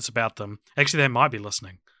can say this about them. Actually, they might be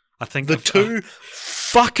listening. I think the two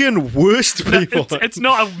fucking worst people. It's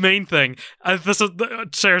not a mean thing. This is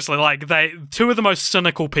seriously like two of the most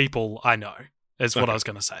cynical people I know is what I was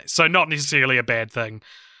going to say. So not necessarily a bad thing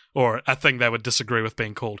or a thing they would disagree with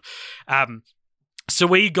being called. So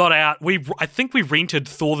we got out, I think we rented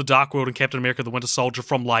Thor the Dark World and Captain America the Winter Soldier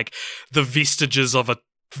from like the vestiges of a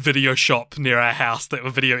video shop near our house that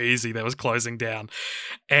were Video Easy that was closing down.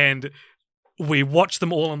 And we watched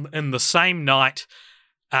them all in the same night.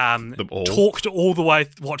 Talked all the way,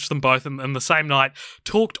 watched them both in the same night,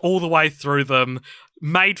 talked all the way through them,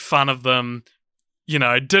 made fun of them,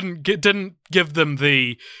 didn't give them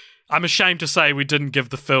the... I'm ashamed to say we didn't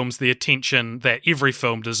give the films the attention that every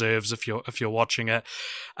film deserves if you're watching it.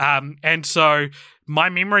 And so my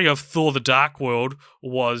memory of Thor the Dark World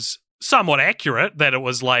was somewhat accurate that it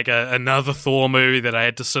was like another Thor movie that I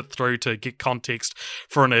had to sit through to get context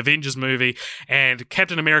for an Avengers movie, and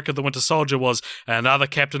Captain America the Winter Soldier was another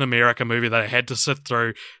Captain America movie that I had to sit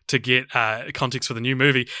through to get context for the new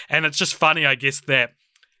movie. And it's just funny, I guess, that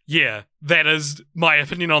that is my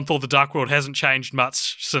opinion on Thor the Dark World hasn't changed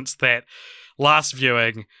much since that last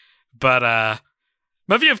viewing, but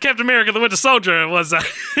my view of Captain America the Winter Soldier was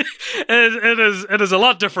it is a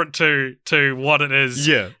lot different to what it is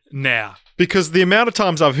now. Because the amount of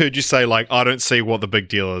times I've heard you say, like, I don't see what the big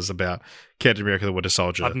deal is about Captain America the Winter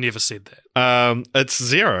Soldier. I've never said that. It's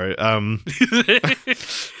zero.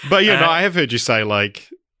 But no, I have heard you say, like,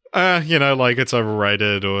 like it's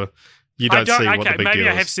overrated, or you don't see what the big deal is. Maybe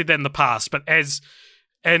I have said that in the past, but as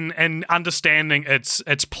and understanding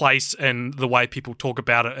its place in the way people talk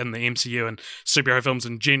about it in the MCU and superhero films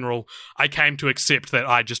in general, I came to accept that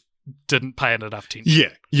I just didn't pay it enough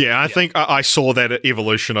attention. I think I saw that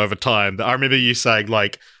evolution over time. I remember you saying,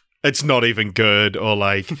 like, it's not even good, or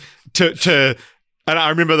like to and I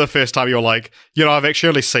remember the first time you were like, I've actually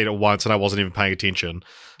only seen it once and I wasn't even paying attention.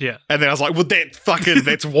 Yeah. And then I was like, well, that's why.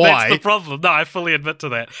 That's the problem. No, I fully admit to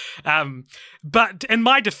that. But in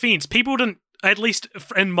my defense, people didn't, at least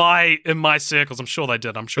in my circles, I'm sure they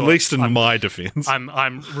did. I'm sure. At least in my defense,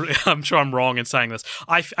 I'm sure I'm wrong in saying this.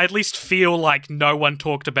 I at least feel like no one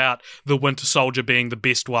talked about the Winter Soldier being the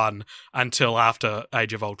best one until after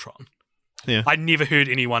Age of Ultron. Yeah, I never heard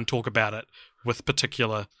anyone talk about it with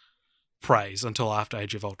particular praise until after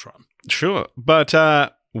Age of Ultron. Sure, but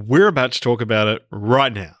we're about to talk about it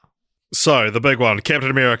right now. So the big one,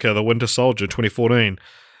 Captain America: The Winter Soldier, 2014.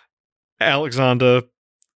 Alexander,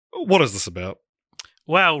 what is this about?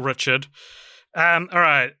 Well, Richard, all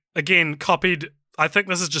right, again, copied. I think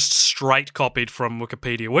this is just straight copied from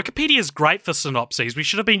Wikipedia. Wikipedia is great for synopses. We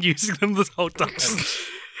should have been using them this whole time.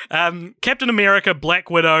 Captain America, Black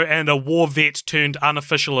Widow, and a war vet turned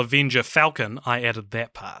unofficial Avenger, Falcon. I added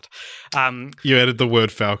that part. You added the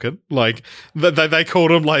word Falcon. Like, they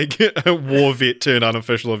called him, like, a war vet turned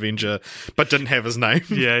unofficial Avenger, but didn't have his name.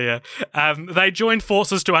 Yeah. They joined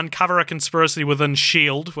forces to uncover a conspiracy within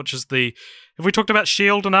S.H.I.E.L.D., which is the... Have we talked about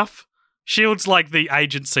S.H.I.E.L.D. enough? S.H.I.E.L.D.'s like the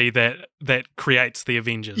agency that creates the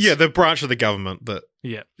Avengers. Yeah, the branch of the government that...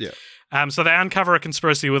 Yeah. Yeah. So they uncover a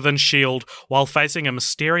conspiracy within S.H.I.E.L.D. while facing a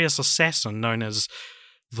mysterious assassin known as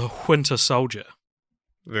the Winter Soldier.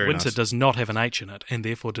 Very Winter nice. does not have an H in it, and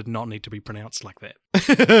therefore did not need to be pronounced like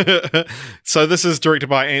that. So this is directed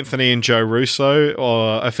by Anthony and Joe Russo,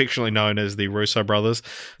 or affectionately known as the Russo brothers.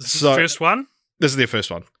 This is the first one? This is their first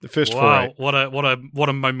one. The first wow, foray. what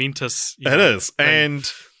a momentous... It is. thing.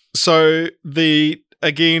 And so the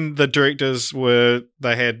directors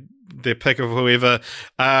they had their pick of whoever.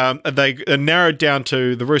 They narrowed down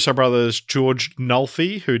to the Russo brothers, George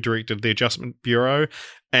Nolfi, who directed The Adjustment Bureau,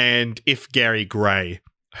 and F. Gary Gray,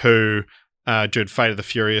 who did Fate of the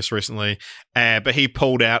Furious recently, but he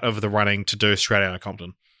pulled out of the running to do Straight Outta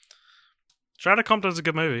Compton. Straight Outta Compton's a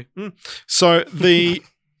good movie. So the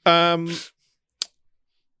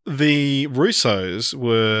Russos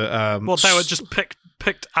were... well, they were just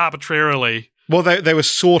picked arbitrarily. Well, they were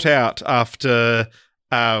sought out after...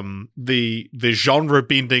 the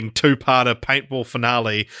genre-bending two-parter paintball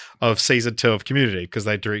finale of season 2 of Community, because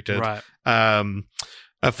they directed A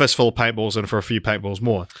Fistful of Paintballs and For a Few Paintballs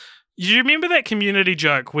More. You remember that Community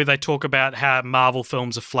joke where they talk about how Marvel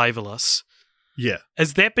films are flavorless? Yeah.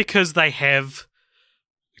 Is that because they have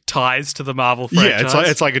ties to the Marvel franchise? Yeah,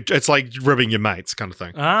 it's like ribbing your mates kind of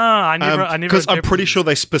thing. I never. Because I'm pretty sure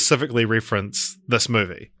they specifically reference this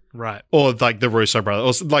movie. Right. Or like the Russo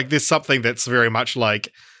brothers. Or like there's something that's very much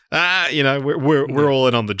like, we're all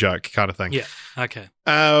in on the joke kind of thing. Yeah. Okay.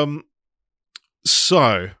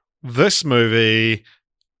 So this movie,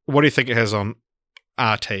 what do you think it has on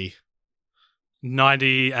RT?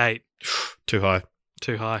 98. Too high.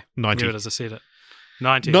 90. Knew it as I said it.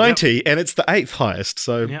 90. 90, yep. and it's the 8th highest.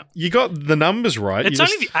 So you got the numbers right. It's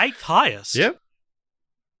only the 8th highest. Yep.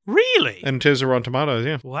 Really? In terms of Rotten Tomatoes,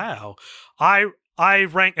 yeah. Wow. I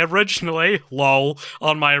ranked originally,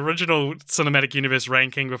 on my original Cinematic Universe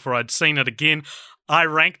ranking before I'd seen it again, I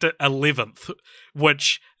ranked it 11th,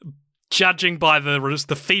 which, judging by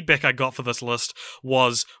the feedback I got for this list,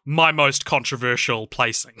 was my most controversial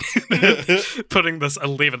placing, putting this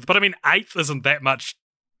 11th. But I mean, 8th isn't that much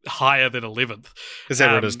higher than 11th. Is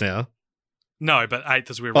that what it is now? No, but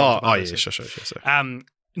 8th is where Oh, yeah, sure.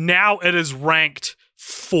 Now it is ranked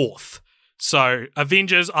 4th. So,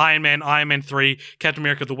 Avengers, Iron Man 3, Captain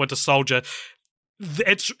America, The Winter Soldier.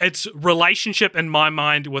 Its relationship in my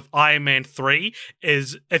mind with Iron Man 3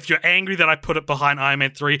 is, if you're angry that I put it behind Iron Man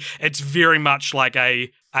 3, it's very much like a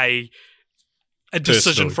a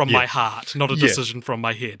decision Personally, from yeah. my heart, not a Yeah. decision from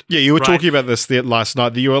my head. Yeah, you were Right? talking about this last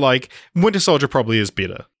night, that you were like, Winter Soldier probably is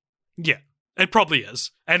better. Yeah, it probably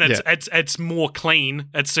is, and it's more clean.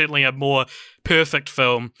 It's certainly a more perfect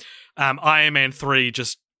film. Iron Man 3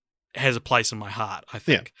 just has a place in my heart, I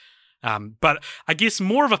think. But I guess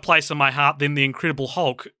more of a place in my heart than the Incredible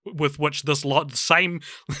Hulk, with which this same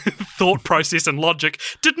thought process and logic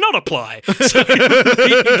did not apply.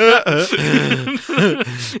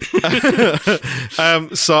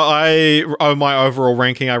 So, my overall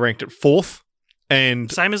ranking, I ranked it fourth,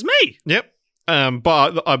 and same as me. yep.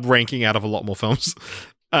 But I'm ranking out of a lot more films.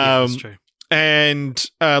 Yeah, that's true. And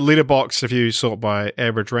Letterboxd, if you sort by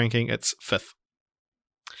average ranking, it's fifth.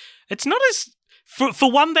 It's not as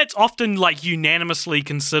for one that's often like unanimously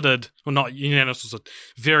considered. Well, not unanimous was a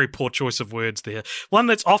very poor choice of words there. One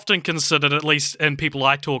that's often considered, at least in people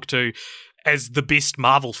I talk to, as the best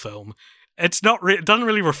Marvel film. It's not. It doesn't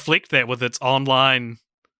really reflect that with its online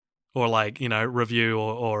or review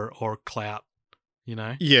or clout.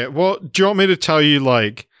 Yeah. Well, do you want me to tell you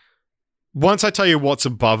once I tell you what's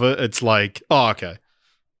above it, it's like, oh, okay.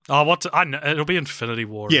 Oh, I know, it'll be Infinity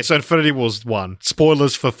War. Yeah, so Infinity War's 1.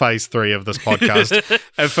 Spoilers for Phase 3 of this podcast.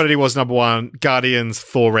 Infinity War's number 1, Guardians,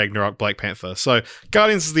 Thor, Ragnarok, Black Panther. So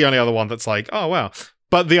Guardians is the only other one that's like, oh, wow.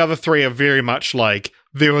 But the other 3 are very much like,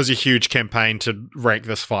 there was a huge campaign to rank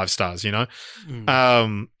this 5 stars, you know?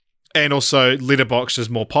 And also, Letterboxd is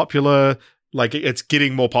more popular. Like, it's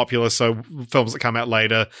getting more popular, so films that come out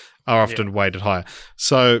later are often weighted higher.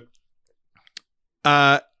 So,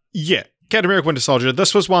 yeah. Captain America Winter Soldier,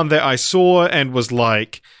 this was one that I saw and was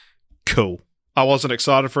like, cool. I wasn't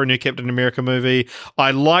excited for a new Captain America movie.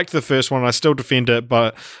 I liked the first one, I still defend it,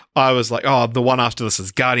 but I was like, oh, the one after this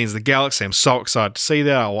is Guardians of the Galaxy. I'm so excited to see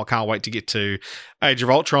that. I can't wait to get to Age of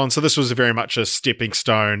Ultron. So this was very much a stepping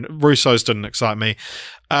stone. Russo's didn't excite me.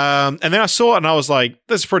 And then I saw it and I was like,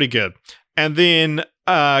 this is pretty good. And then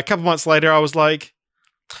a couple months later, I was like,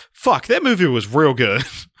 fuck, that movie was real good.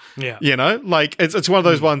 Yeah. You know, like it's one of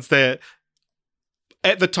those ones that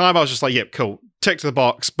at the time I was just like, yep, cool, tick to the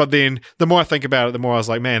box. But then the more I think about it, the more I was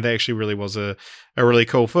like, man, that actually really was a really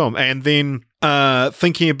cool film. And then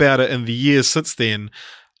thinking about it in the years since then,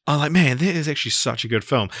 I'm like, man, that is actually such a good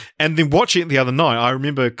film. And then watching it the other night, I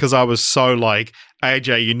remember because I was so like,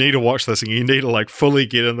 AJ, you need to watch this and you need to like fully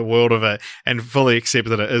get in the world of it and fully accept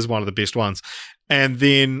that it is one of the best ones. And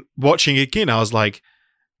then watching it again, I was like,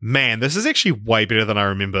 man, this is actually way better than I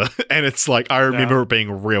remember. And it's like, I remember it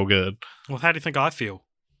being real good. Well, how do you think I feel?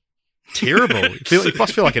 Terrible. You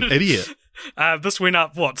must feel like an idiot. This went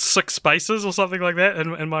up, 6 spaces or something like that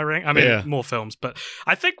in my rank? I mean, more films. But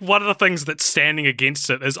I think one of the things that's standing against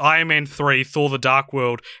it is Iron Man 3, Thor the Dark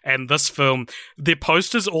World, and this film. Their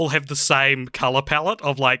posters all have the same colour palette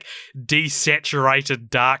of like desaturated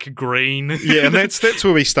dark green. Yeah, and that's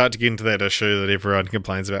where we start to get into that issue that everyone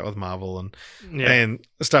complains about with Marvel and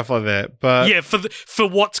stuff like that. But yeah, for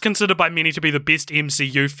what's considered by many to be the best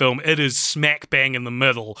MCU film, it is smack bang in the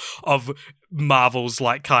middle of Marvel's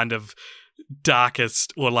like kind of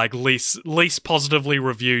darkest or like least positively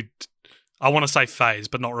reviewed, I want to say phase,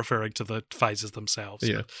 but not referring to the phases themselves.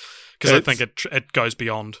 Yeah, because I think it goes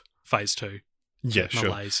beyond phase 2. Yeah, sure.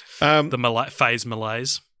 Malaise. The malaise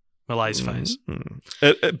phase.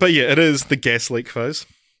 But yeah, it is the gas leak phase.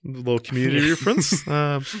 The little community reference.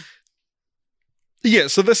 Yeah,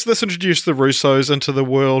 so this introduced the Russos into the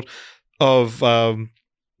world of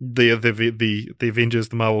the Avengers,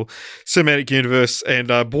 the Marvel Cinematic Universe,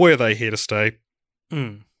 and boy, are they here to stay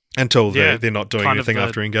until they're not doing anything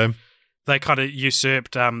after Endgame. They kind of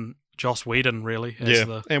usurped Joss Whedon, really.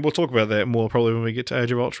 And we'll talk about that more probably when we get to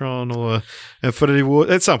Age of Ultron or Infinity War.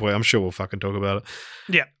 At some point, I'm sure we'll fucking talk about it.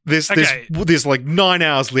 Yeah. There's like 9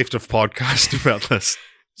 hours left of podcast about this.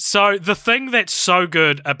 So the thing that's so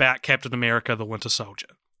good about Captain America, the Winter Soldier,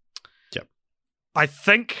 I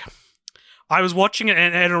think I was watching it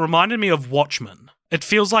and it reminded me of Watchmen. It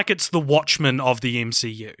feels like it's the Watchmen of the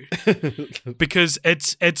MCU because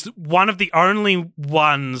it's one of the only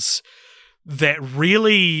ones that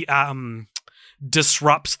really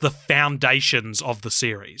disrupts the foundations of the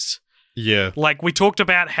series. Yeah. Like we talked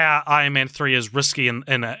about how Iron Man 3 is risky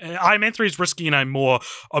Iron Man 3 is risky in a more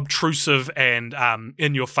obtrusive and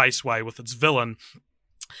in your face way with its villain.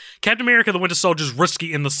 Captain America the Winter Soldier is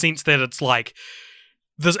risky in the sense that it's like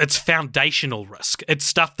it's foundational risk. It's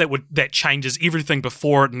stuff that changes everything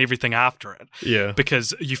before it and everything after it. Yeah.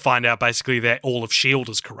 Because you find out basically that all of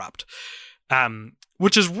S.H.I.E.L.D. is corrupt.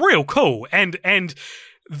 Which is real cool. And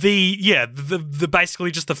the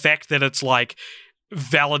basically just the fact that it's like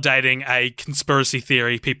validating a conspiracy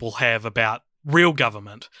theory people have about real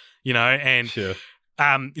government, you know, and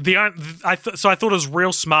I thought it was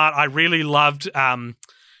real smart. I really loved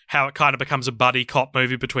how it kind of becomes a buddy cop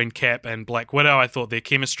movie between Cap and Black Widow. I thought their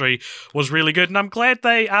chemistry was really good, and I'm glad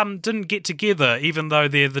they didn't get together, even though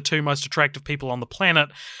they're the two most attractive people on the planet,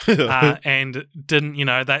 and didn't,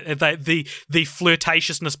 the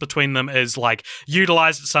flirtatiousness between them is like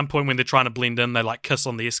utilized at some point when they're trying to blend in. They like kiss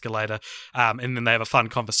on the escalator, and then they have a fun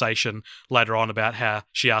conversation later on about how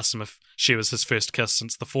she asked him if she was his first kiss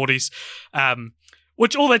since the 40s,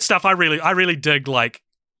 which all that stuff I really dig, like,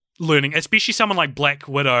 learning, especially someone like Black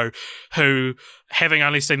Widow, who, having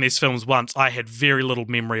only seen these films once, I had very little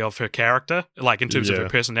memory of her character, like in terms of her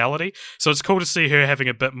personality. So it's cool to see her having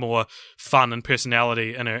a bit more fun and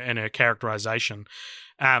personality in her characterization.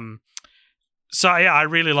 So yeah, I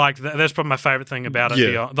really liked that. That's probably my favorite thing about it.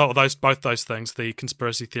 Yeah. Both those things, the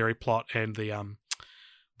conspiracy theory plot and the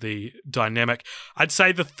dynamic. I'd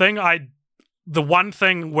say the one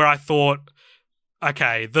thing where I thought,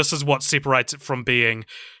 okay, this is what separates it from being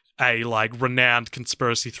a like renowned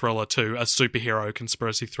conspiracy thriller to a superhero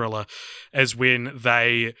conspiracy thriller, is when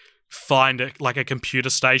they find it like a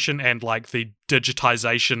computer station and like the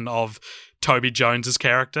digitization of Toby Jones's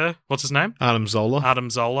character. What's his name? Adam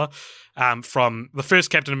Zola. From the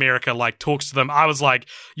first Captain America, like talks to them. I was like,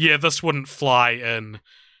 yeah, this wouldn't fly in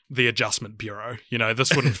the Adjustment Bureau.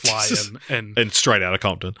 This wouldn't fly in Straight Outta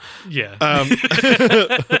Compton. Yeah.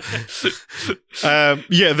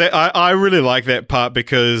 I really like that part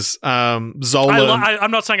because Zola.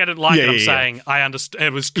 I'm not saying I didn't like it. I'm saying I understand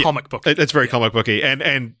it was comic book. It's very comic booky,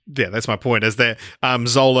 and yeah, that's my point. Is that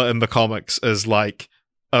Zola in the comics is like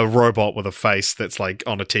a robot with a face that's like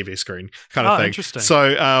on a TV screen kind of thing. Interesting.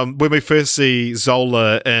 So when we first see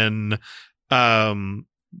Zola in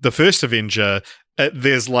the first Avenger,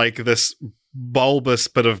 there's like this bulbous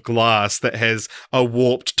bit of glass that has a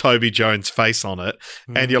warped Toby Jones face on it,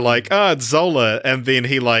 and you're like, it's Zola, and then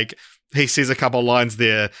he says a couple of lines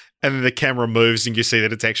there, and then the camera moves and you see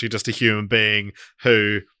that it's actually just a human being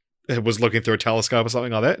who was looking through a telescope or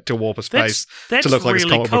something like that to warp his face to look like his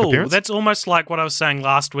comic book appearance. That's almost like what I was saying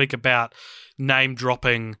last week about name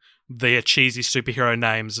dropping their cheesy superhero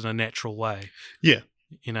names in a natural way. Yeah.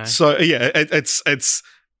 So yeah, it's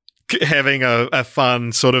having a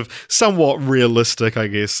fun, sort of somewhat realistic, I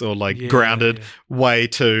guess, or like grounded way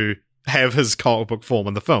to have his comic book form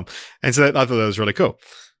in the film. And so I thought that was really cool.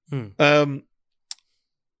 But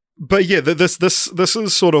yeah, this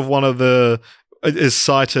is sort of one of is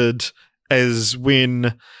cited as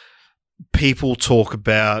when people talk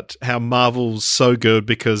about how Marvel's so good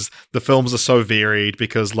because the films are so varied,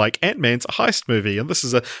 because like Ant-Man's a heist movie and this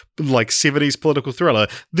is a like 70s political thriller.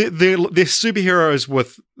 They're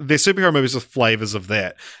superhero movies with flavors of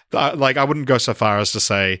that. Like I wouldn't go so far as to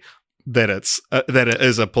say that it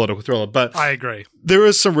is a political thriller, but I agree. There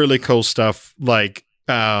is some really cool stuff like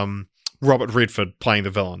Robert Redford playing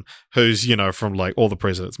the villain, who's, from like All the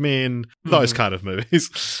President's Men, those kind of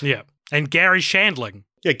movies. Yeah. And Gary Shandling.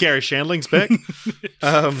 Yeah, Gary Shandling's back.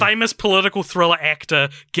 Famous political thriller actor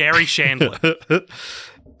Gary Shandling.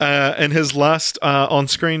 In his last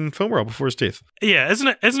on-screen film role before his death. Yeah,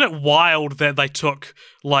 isn't it wild that they took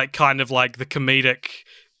like kind of like the comedic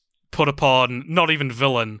put upon, not even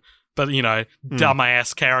villain, but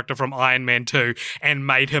dumbass character from Iron Man 2 and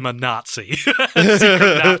made him a Nazi, a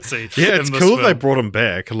secret Nazi. Yeah, it's cool that they brought him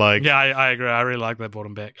back. Like, yeah, I agree. I really like they brought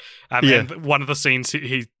him back. And one of the scenes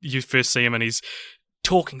you first see him and he's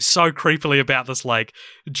talking so creepily about this like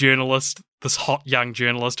journalist, this hot young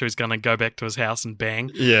journalist who's going to go back to his house and bang.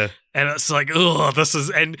 Yeah. And it's like,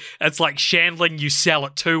 and it's like, Shandling, you sell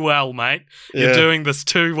it too well, mate. You're doing this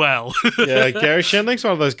too well. Yeah, Gary Shandling's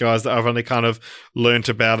one of those guys that I've only kind of learnt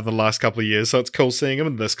about in the last couple of years. So it's cool seeing him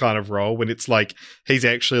in this kind of role when it's like he's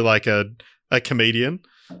actually like a comedian.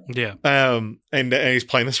 Yeah. And he's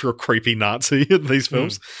playing this real creepy Nazi in these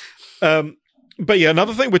films. But yeah,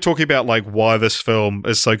 another thing we're talking about, like why this film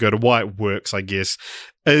is so good and why it works, I guess,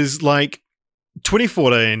 is like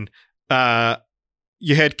 2014,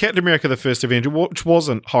 you had Captain America: The First Avenger, which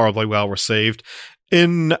wasn't horribly well received.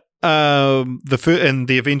 In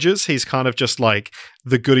the Avengers, he's kind of just like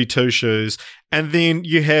the goody two shoes, and then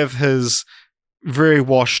you have his very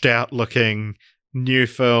washed out looking new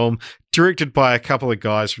film directed by a couple of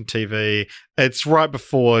guys from TV. It's right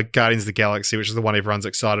before Guardians of the Galaxy, which is the one everyone's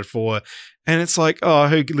excited for. And it's like,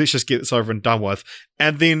 let's just get this over and done with.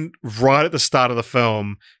 And then right at the start of the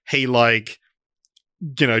film, he he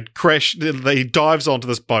dives onto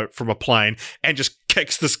this boat from a plane and just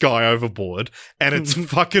kicks this guy overboard. And it's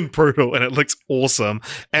fucking brutal and it looks awesome.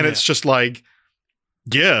 And it's just like,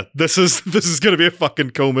 yeah, this is going to be a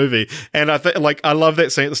fucking cool movie. And I think, like, I love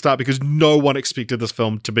that scene at the start because no one expected this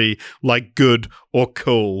film to be like good or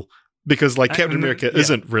cool. Because like Captain America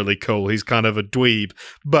isn't really cool. He's kind of a dweeb.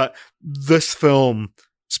 But this film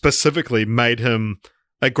specifically made him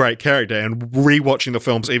a great character. And rewatching the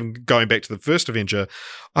films, even going back to the first Avenger,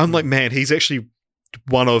 I'm like, man, he's actually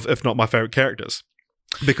one of, if not my favorite characters.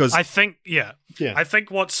 Because I think, I think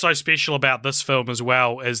what's so special about this film as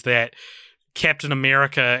well is that Captain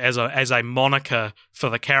America as a moniker for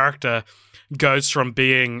the character goes from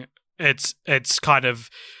being its kind of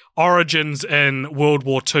origins in World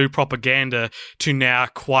War II propaganda to now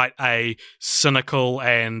quite a cynical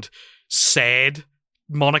and sad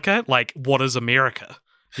moniker. Like, what is America?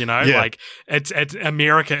 You know, like it's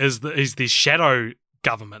America is these shadow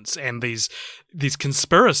governments and these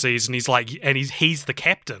conspiracies, and he's the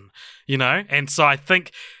captain. You know, and so I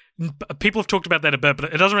think people have talked about that a bit,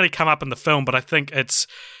 but it doesn't really come up in the film. But I think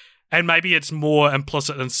and maybe it's more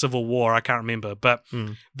implicit in Civil War, I can't remember, but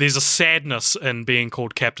there's a sadness in being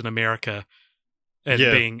called Captain America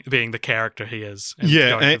and being the character he is. And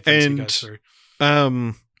he goes through.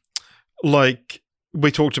 Like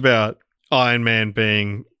we talked about Iron Man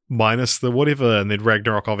being minus the whatever, and then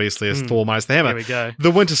Ragnarok obviously is Thor minus the hammer. There we go.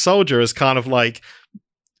 The Winter Soldier is kind of like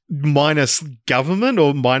minus government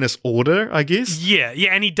or minus order, I guess. Yeah,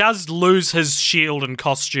 and he does lose his shield and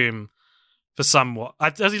costume for somewhat.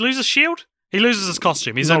 Does he lose his shield? He loses his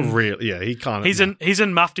costume. He's not really. Yeah, he can't. He's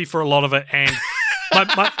in mufti for a lot of it, and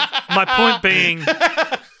my point being,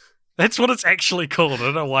 that's what it's actually called. I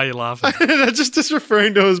don't know why you're laughing. just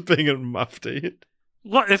referring to as being in mufti.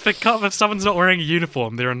 What if someone's not wearing a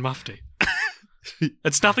uniform? They're in mufti.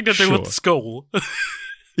 It's nothing to do with the school.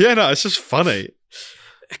 Yeah, no, it's just funny.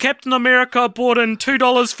 Captain America bought in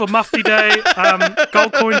 $2 for Mufti Day,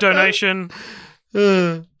 gold coin donation.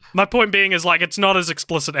 My point being is, like, it's not as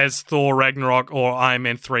explicit as Thor Ragnarok or Iron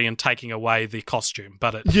Man 3 in taking away the costume,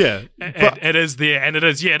 but it is there, and it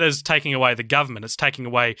is taking away the government. It's taking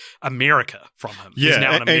away America from him. He's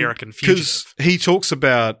now an American fugitive. Because he talks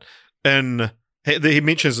about, he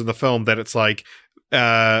mentions in the film that it's like,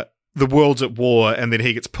 the world's at war, and then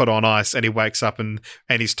he gets put on ice, and he wakes up and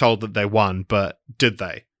he's told that they won, but did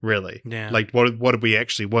they really? Yeah. Like, what did we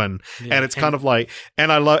actually win? Yeah. And it's kind of like,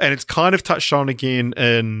 and it's kind of touched on again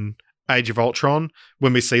in Age of Ultron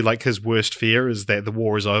when we see like his worst fear is that the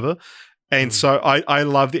war is over. And so I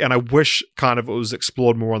love and I wish kind of it was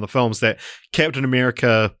explored more on the films that Captain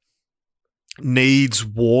America needs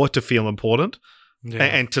war to feel important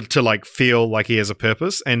and to like feel like he has a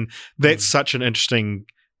purpose. And that's such an interesting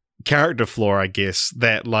character flaw, I guess,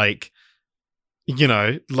 that like, you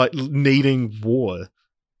know, like needing war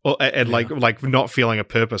and like not feeling a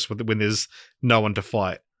purpose when there's no one to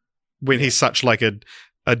fight, when he's such like a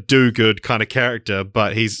do-good kind of character,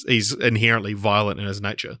 but he's inherently violent in his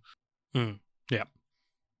nature. We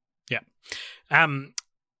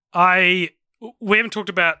haven't talked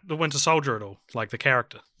about the Winter Soldier at all, like the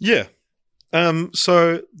character.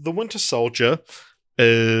 So the Winter Soldier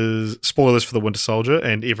is spoilers for the Winter Soldier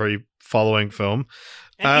and every following film.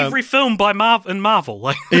 And every film by Marvel.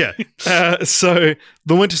 Like so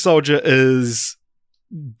the Winter Soldier is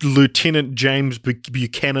Lieutenant James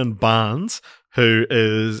Buchanan Barnes, who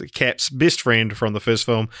is Cap's best friend from the first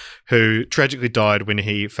film, who tragically died when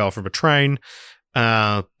he fell from a train.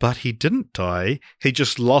 But he didn't die. He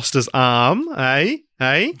just lost his arm, Hey,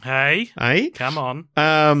 come on.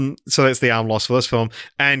 So that's the arm loss for this film,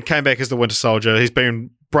 and came back as the Winter Soldier. He's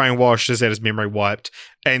been brainwashed, has had his memory wiped,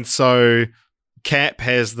 and so Cap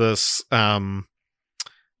has this kind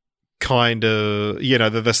of, you know,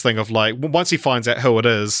 this thing of like, once he finds out who it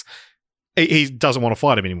is, he doesn't want to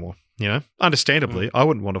fight him anymore. You know, understandably, I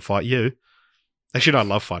wouldn't want to fight you. Actually, no, I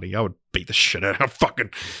love fighting. I would beat the shit out of fucking.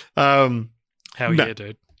 Hell yeah,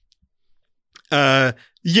 dude.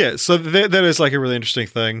 So that is like a really interesting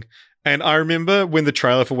thing. And I remember when the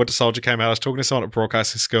trailer for Winter Soldier came out, I was talking to someone at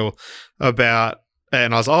broadcasting school about,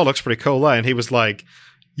 and I was like, oh, it looks pretty cool, eh? And he was like,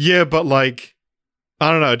 yeah, but like,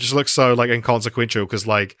 I don't know, it just looks so like inconsequential because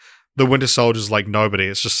like the Winter Soldier's like nobody,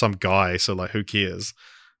 it's just some guy, so like who cares?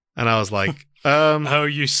 And I was like, oh,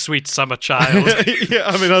 you sweet summer child. Yeah,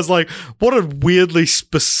 I mean, I was like, what a weirdly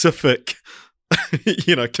specific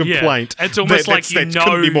you know, complaint. Yeah, it's almost like you know,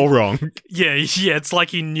 couldn't be more wrong. Yeah, it's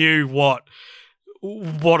like he knew what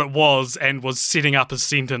it was and was setting up a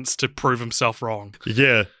sentence to prove himself wrong.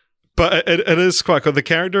 Yeah, but it is quite cool. The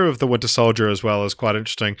character of the Winter Soldier as well is quite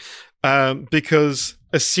interesting because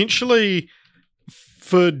essentially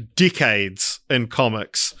for decades in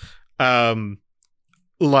comics,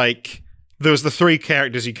 like there was the three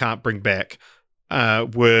characters you can't bring back.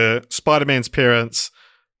 were Spider-Man's parents,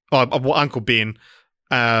 Uncle Ben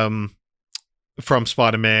from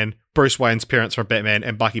Spider-Man, Bruce Wayne's parents from Batman,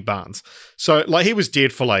 and Bucky Barnes. So, like, he was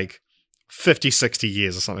dead for, like, 50, 60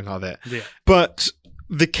 years or something like that. Yeah. But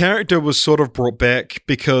the character was sort of brought back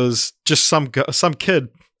because just some kid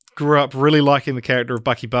grew up really liking the character of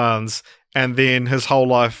Bucky Barnes, and then his whole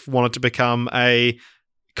life wanted to become a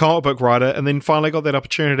comic book writer, and then finally got that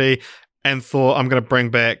opportunity and thought, I'm going to bring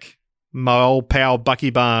back my old pal Bucky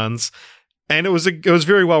Barnes. And it was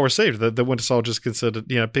very well received. The Winter Soldier's considered,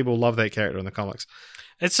 people love that character in the comics.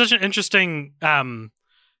 It's such an interesting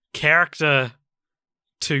character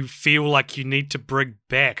to feel like you need to bring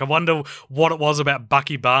back. I wonder what it was about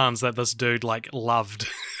Bucky Barnes that this dude loved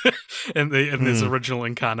in this original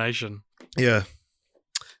incarnation. Yeah.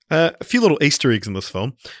 A few little Easter eggs in this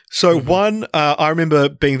film. So one, I remember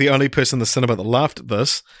being the only person in the cinema that laughed at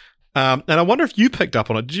this. And I wonder if you picked up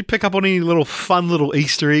on it. Did you pick up on any little fun little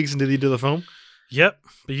Easter eggs into the film? Yep,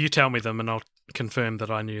 but you tell me them and I'll confirm that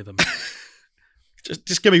I knew them.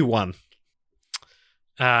 just give me one.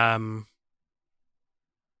 A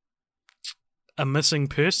missing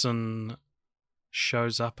person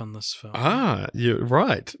shows up in this film. Ah, you're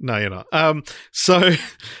right. No, you're not. So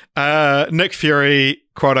Nick Fury,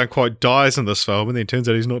 quote unquote, dies in this film, and then turns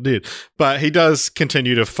out he's not dead. But he does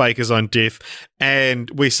continue to fake his own death, and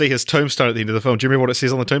we see his tombstone at the end of the film. Do you remember what it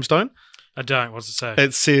says on the tombstone? I don't. What's it say?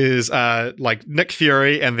 It says, Nick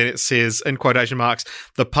Fury, and then it says, in quotation marks,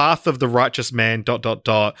 the path of the righteous man, ...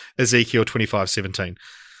 Ezekiel 25:17.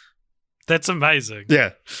 That's amazing.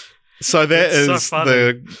 Yeah. So that is so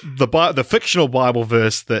the fictional Bible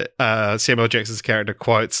verse that Samuel Jackson's character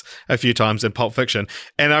quotes a few times in Pulp Fiction,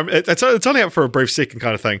 and it's only up for a brief second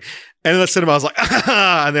kind of thing. And in the cinema, I was like,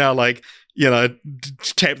 and then I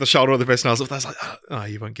tap the shoulder of the person. I was like, oh,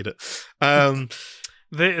 you won't get it. I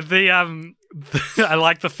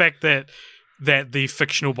like the fact that the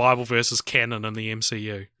fictional Bible verse is canon in the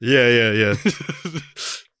MCU. Yeah.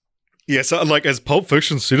 Yeah, so as Pulp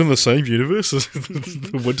Fiction set in the same universe as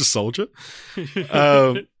the Winter Soldier.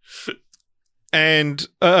 And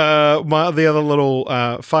the other little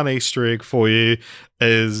fun Easter egg for you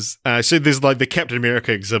is, so there's the Captain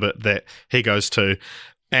America exhibit that he goes to,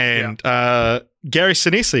 and Gary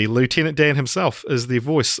Sinise, Lieutenant Dan himself, is the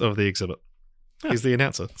voice of the exhibit. He's the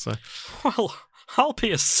announcer. So, well, I'll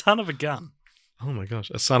be a son of a gun. Oh my gosh,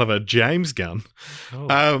 a son of a James Gunn.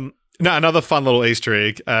 Oh. No, another fun little Easter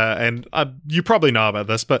egg, and you probably know about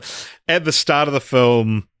this, but at the start of the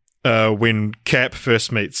film, when Cap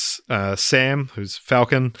first meets Sam, who's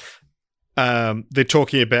Falcon, they're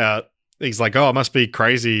talking about, he's like, oh, it must be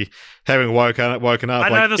crazy having woken up. I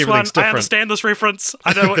know this one. Different. I understand this reference.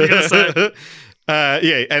 I know what you're going to say.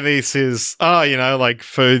 Yeah, and he says, oh,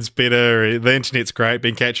 food's better, the internet's great,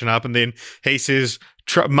 been catching up, and then he says,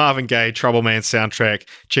 Marvin Gaye, Trouble Man soundtrack,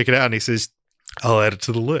 check it out, and he says, I'll add it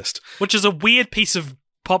to the list. Which is a weird piece of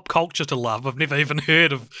pop culture to love. I've never even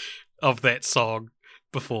heard of that song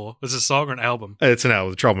before. Is it a song or an album? It's an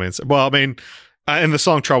album, Trouble Man. Well, I mean, and the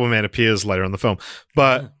song Trouble Man appears later in the film.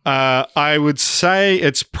 But I would say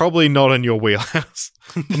it's probably not in your wheelhouse.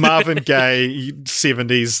 Marvin Gaye,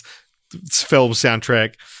 70s film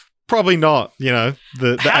soundtrack, probably not, the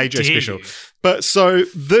AJ special. You? But so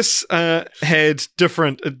this had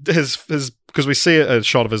different, his because we see a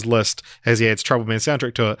shot of his list as he adds Trouble Man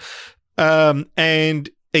soundtrack to it. And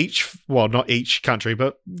not each country,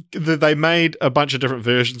 but they made a bunch of different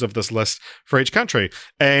versions of this list for each country.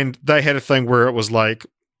 And they had a thing where it was like,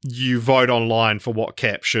 you vote online for what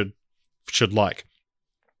Cap should write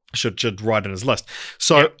in his list.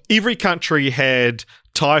 So every country had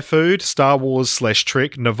Thai food, Star Wars /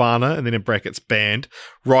 Trek, Nirvana, and then in brackets band,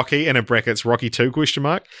 Rocky, and in brackets Rocky 2 ?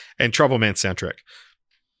 And Trouble Man soundtrack.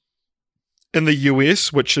 In the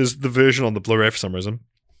US, which is the version on the Blu-ray for some reason,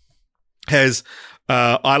 has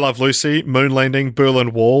I Love Lucy, Moon Landing,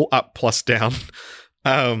 Berlin Wall, Up + Down.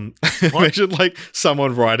 Imagine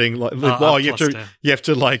someone writing you have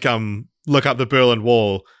to look up the Berlin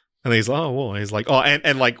Wall, and he's like, oh, well, he's like, oh,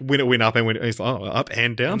 and when it went up and he's like, oh, up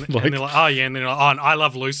and down, and they're like, oh yeah, and then and I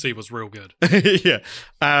Love Lucy was real good.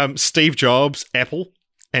 Yeah, Steve Jobs, Apple,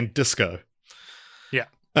 and disco. Yeah.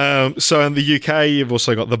 So in the UK, you've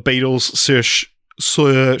also got the Beatles,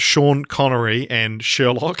 Sir Sean Connery, and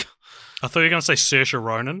Sherlock. I thought you were going to say Saoirse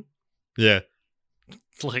Ronan. Yeah.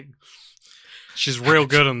 She's real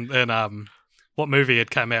good in what movie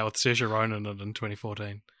had come out with Saoirse Ronan in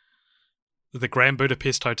 2014? The Grand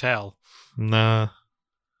Budapest Hotel. Nah.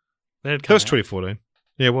 That was 2014.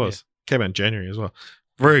 Yeah, it was. Yeah. Came out in January as well.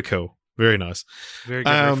 Very cool. Very nice. Very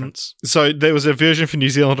good reference. So there was a version for New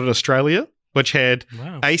Zealand and Australia. which had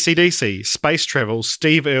Wow. AC/DC, Space Travel,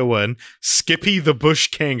 Steve Irwin, Skippy the Bush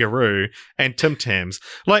Kangaroo, and Tim Tams.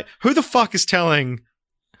 Like, who the fuck is telling,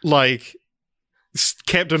 like,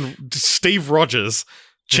 Captain Steve Rogers,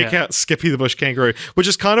 check out Skippy the Bush Kangaroo? Which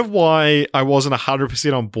is kind of why I wasn't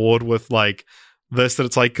 100% on board with, like, this, that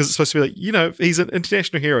it's like, because it's supposed to be like, you know, he's an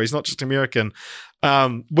international hero, he's not just American,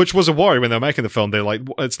 which was a worry when they were making the film. They're like,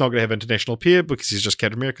 it's not going to have international appeal because he's just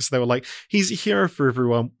Captain America. So they were like, he's a hero for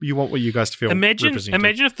everyone. You want you guys to feel represented.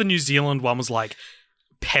 Imagine if the New Zealand one was like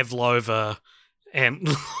Pavlova and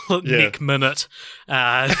Nick Minute,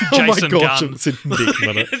 Jason Gunn. It's Nick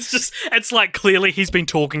Minute. It's like clearly he's been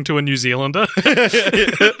talking to a New Zealander.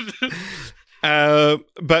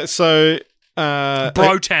 But so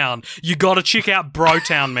Brotown. You got to check out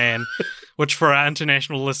Brotown, man. Which for our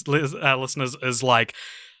international listeners is like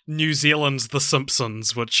New Zealand's The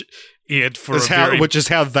Simpsons, which aired for which is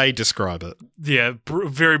how they describe it. Yeah,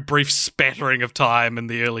 very brief spattering of time in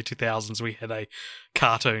the early 2000s. We had a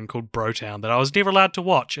cartoon called Brotown that I was never allowed to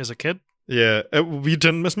watch as a kid. Yeah, you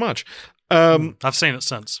didn't miss much. I've seen it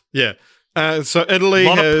since. Yeah. So Italy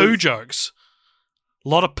has... of poo jokes. A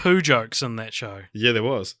lot of poo jokes in that show. Yeah, there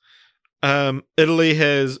was. Italy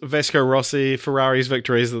has Vasco Rossi, Ferrari's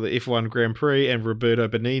victories at the F1 Grand Prix, and Roberto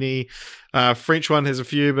Benigni. French one has a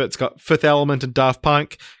few, but it's got Fifth Element and Daft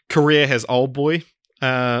Punk. Korea has Old Boy.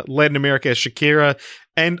 Latin America has Shakira.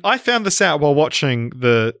 And I found this out while watching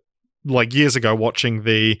years ago, watching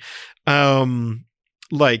the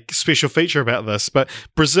special feature about this. But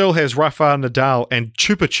Brazil has Rafael Nadal and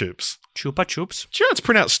Chupa Chups. Chupa Chups? Do you know it's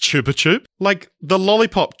pronounced Chupa Chup? Like the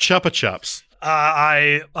lollipop Chupa Chups.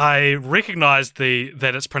 I recognise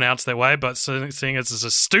that it's pronounced that way, but seeing as it's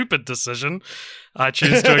a stupid decision, I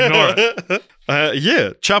choose to ignore it.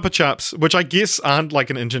 Yeah, Chupa Chups, which I guess aren't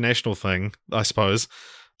like an international thing, I suppose.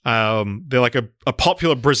 They're like a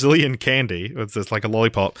popular Brazilian candy. It's like a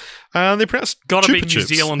lollipop. They're pronounced Gotta Chupa be New Chups,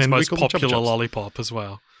 Zealand's and we most call them Chupa popular Chups. lollipop as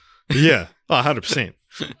well. Yeah, 100%.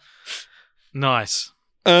 Nice.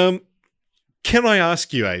 Can I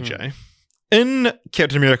ask you, AJ, in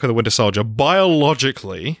Captain America: The Winter Soldier,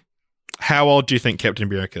 biologically, how old do you think Captain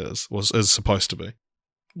America is supposed to be?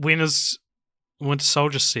 When is Winter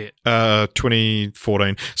Soldier set?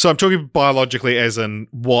 2014. So I'm talking biologically as in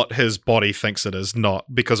what his body thinks it is, not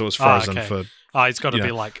because it was frozen for... he's got to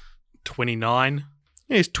be like 29.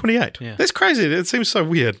 Yeah, he's 28. Yeah. That's crazy. It seems so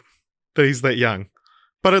weird that he's that young.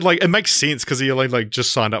 But it makes sense because he only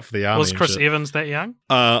just signed up for the army. Was Chris Evans that young?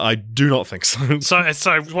 I do not think so.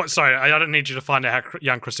 Sorry, I don't need you to find out how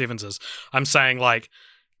young Chris Evans is. I'm saying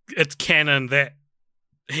it's canon that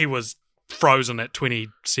he was frozen at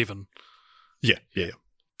 27. Yeah.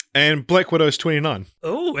 And Black Widow's 29.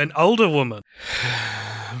 Oh, an older woman.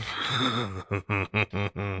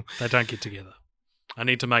 They don't get together. I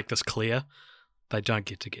need to make this clear. They don't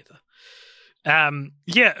get together.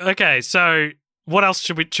 Yeah. Okay. So. What else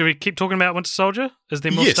should we keep talking about Winter Soldier? Is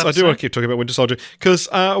there more stuff? Yes, I do want to keep talking about Winter Soldier because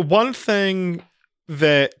one thing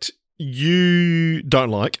that you don't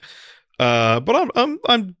like, but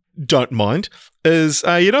I don't mind, is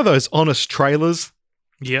those honest trailers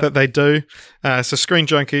that they do. So Screen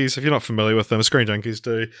Junkies, if you're not familiar with them, Screen Junkies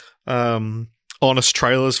do honest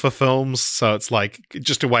trailers for films. So it's like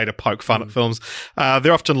just a way to poke fun at films.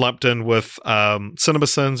 They're often lumped in with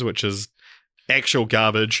CinemaSins, which is actual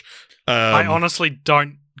garbage. I honestly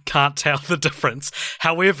can't tell the difference.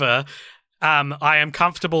 However, I am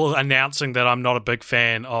comfortable announcing that I'm not a big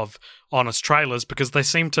fan of honest trailers because they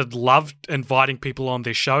seem to love inviting people on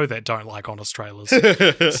their show that don't like honest trailers.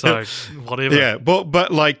 So whatever. Yeah,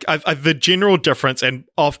 but like the general difference, and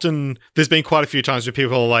often there's been quite a few times where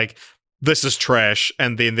people are like, "This is trash,"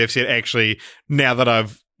 and then they've said, "Actually, now that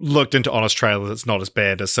I've looked into honest trailers, it's not as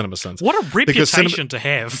bad as CinemaSins." What a reputation to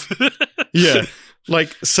have. Yeah. Like,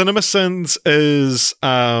 CinemaSins is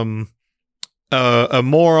a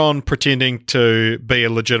moron pretending to be a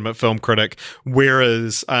legitimate film critic,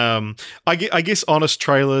 whereas I guess Honest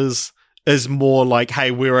Trailers is more like,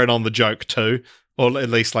 hey, we're in on the joke too, or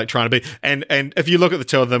at least like trying to be. And if you look at the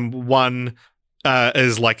two of them, one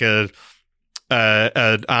is like an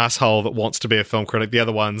asshole that wants to be a film critic. The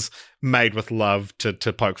other one's made with love to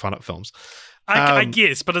poke fun at films. I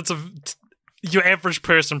guess, but your average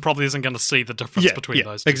person probably isn't going to see the difference between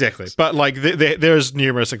those two. Exactly. But like there's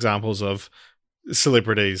numerous examples of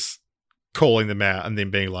celebrities calling them out and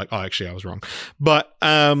then being like, oh, actually, I was wrong. But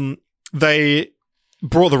they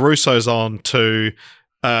brought the Russos on to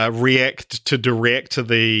direct to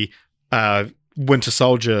the Winter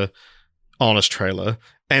Soldier honest trailer.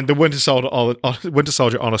 And the Winter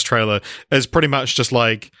Soldier honest trailer is pretty much just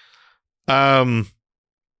like,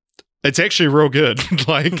 it's actually real good.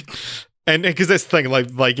 Like, And because that's the thing,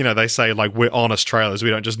 like you know, they say like we're honest trailers, we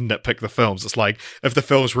don't just nitpick the films. It's like if the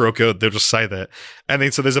film's real good, they'll just say that. And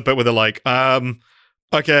then so there's a bit where they're like,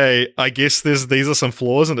 okay, I guess these are some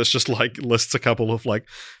flaws, and it's just like lists a couple of like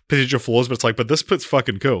potential flaws, but it's like, but this bit's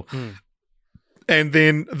fucking cool. And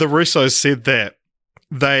then the Russos said that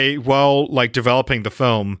they, while like developing the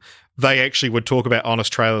film, they actually would talk about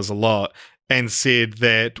honest trailers a lot, and said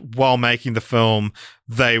that while making the film,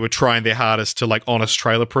 they were trying their hardest to like honest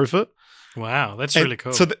trailer proof it. Wow, that's really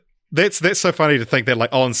cool. So that's so funny to think that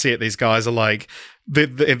like on set these guys are like,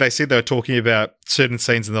 and they said they were talking about certain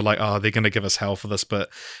scenes and they're like, oh, they're going to give us hell for this bit.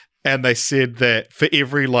 And they said that for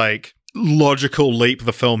every like logical leap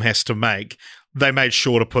the film has to make, they made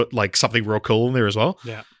sure to put like something real cool in there as well.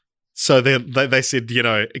 Yeah. So they said, you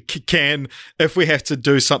know, if we have to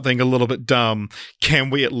do something a little bit dumb, can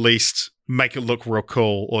we at least make it look real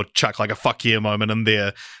cool or chuck like a fuck yeah moment in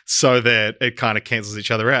there so that it kind of cancels each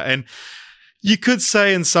other out? And you could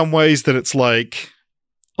say in some ways that it's like,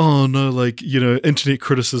 oh no, like, you know, internet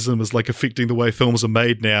criticism is like affecting the way films are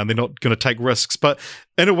made now and they're not going to take risks. But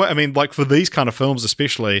in a way, I mean, like for these kind of films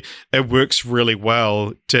especially, it works really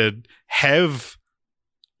well to have,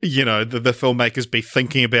 you know, the filmmakers be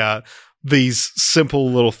thinking about these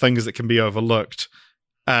simple little things that can be overlooked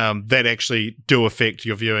that actually do affect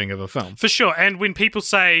your viewing of a film. For sure. And when people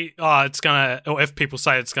say, or if people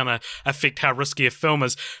say it's going to affect how risky a film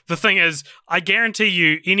is, the thing is, I guarantee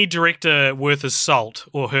you any director worth his salt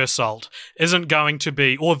or her salt isn't going to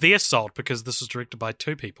be, or their salt, because this was directed by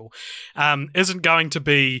two people, isn't going to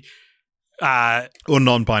be... or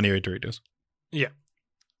non-binary directors. Yeah.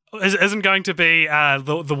 Isn't going to be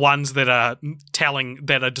the ones that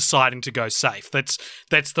are deciding to go safe. That's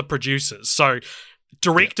the producers. So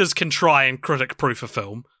directors can try and critic proof a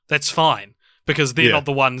film. That's fine because they're not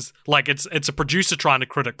the ones. Like it's a producer trying to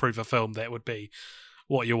critic proof a film. That would be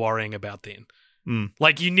what you're worrying about then.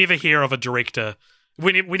 Like you never hear of a director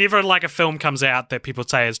whenever like a film comes out that people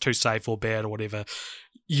say is too safe or bad or whatever.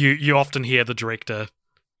 You often hear the director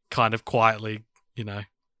kind of quietly, you know,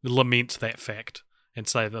 lament that fact. And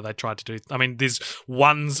say that they tried to do... I mean, there's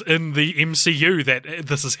ones in the MCU that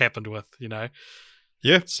this has happened with, you know?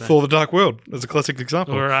 Yeah, so. Thor: The Dark World is a classic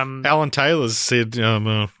example. Or Alan Taylor's said,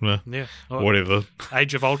 whatever.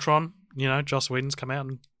 Age of Ultron, you know, Joss Whedon's come out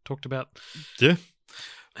and talked about... Yeah.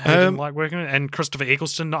 How he didn't like working with it. And Christopher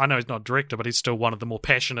Eccleston, I know he's not a director, but he's still one of the more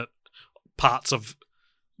passionate parts of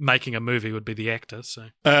making a movie would be the actor. So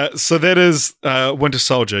that is Winter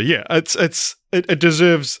Soldier. Yeah, it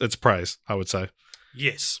deserves its praise, I would say.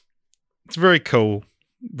 Yes. It's a very cool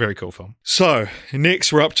film. So,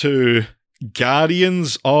 next we're up to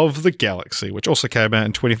Guardians of the Galaxy, which also came out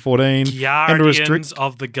in 2014. Guardians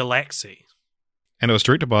of the Galaxy. And it was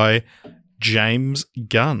directed by James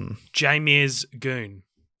Gunn. James Gunn.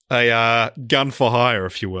 A gun for hire,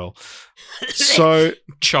 if you will. So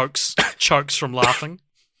Chokes from laughing.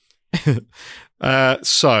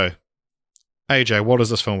 So, AJ, what is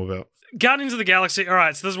this film about? Guardians of the Galaxy. All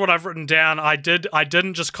right, so this is what I've written down. I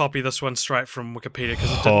didn't just copy this one straight from Wikipedia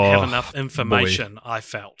because it didn't have enough information, I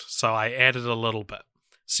felt. So I added a little bit.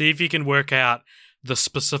 See if you can work out the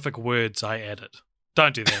specific words I added.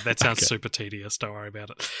 Don't do that. That sounds super tedious. Don't worry about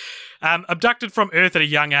it. Abducted from Earth at a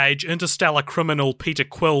young age, interstellar criminal Peter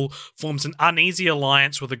Quill forms an uneasy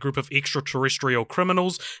alliance with a group of extraterrestrial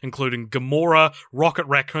criminals, including Gamora, Rocket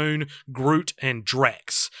Raccoon, Groot, and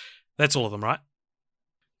Drax. That's all of them, right?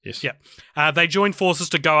 Yes. Yeah. They join forces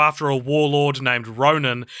to go after a warlord named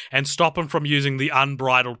Ronan and stop him from using the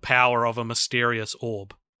unbridled power of a mysterious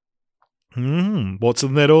orb. What's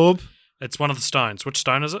in that orb? It's one of the stones. Which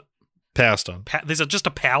stone is it? Power Stone. There's just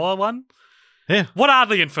a power one? Yeah. What are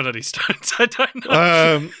the Infinity Stones? I don't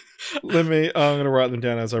know. I'm going to write them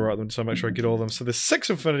down as I write them so I make sure I get all of them. So there's 6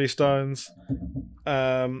 Infinity Stones.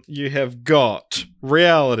 You have got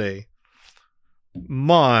reality,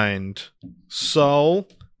 mind, soul,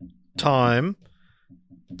 time,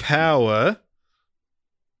 power,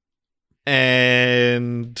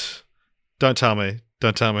 and don't tell me.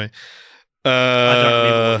 I don't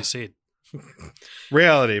remember what you said.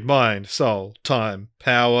 Reality, mind, soul, time,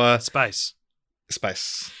 power, space.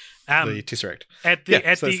 The Tesseract.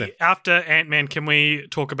 After Ant-Man, can we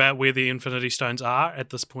talk about where the Infinity Stones are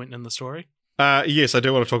at this point in the story? Yes, I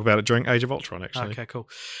do want to talk about it during Age of Ultron, actually. Okay, cool.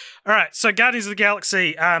 All right, so Guardians of the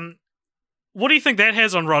Galaxy. What do you think that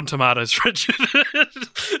has on Rotten Tomatoes, Richard?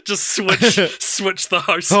 Just switch the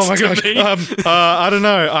host. Oh my to gosh! me. I don't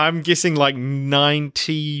know. I'm guessing like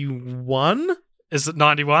 91. Is it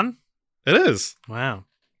 91? It is. Wow.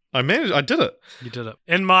 I did it. You did it.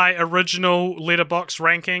 In my original Letterboxd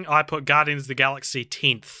ranking, I put Guardians of the Galaxy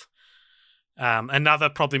 10th. Another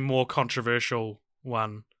probably more controversial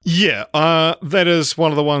one. Yeah, that is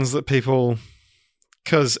one of the ones that people,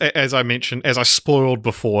 because as I mentioned, as I spoiled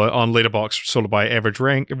before on Letterboxd, sort of by average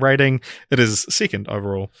rating, it is second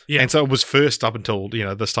overall. Yeah. And so it was first up until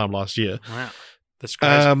this time last year. Wow, that's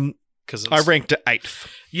crazy. I ranked it 8th.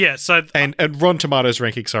 Yeah, so and Rotten Tomatoes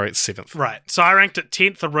ranking, it's 7th. Right. So I ranked it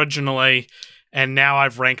 10th originally, and now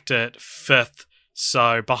I've ranked it 5th.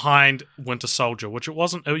 So behind Winter Soldier, which it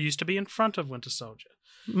wasn't. It used to be in front of Winter Soldier.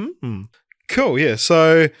 Mm-hmm. Cool. Yeah.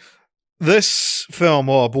 So this film,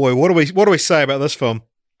 oh boy, what do we say about this film?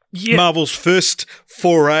 Yeah. Marvel's first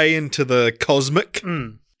foray into the cosmic.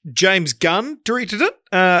 Mm. James Gunn directed it,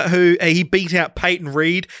 who he beat out Peyton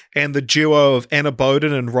Reed and the duo of Anna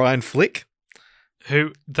Boden and Ryan Fleck.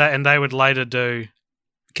 They would later do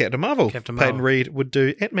Captain Marvel. Peyton Reed would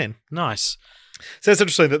do Ant-Man. Nice. So it's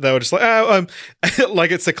interesting that they were just like, like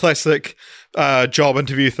it's a classic job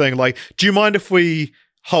interview thing. Like, do you mind if we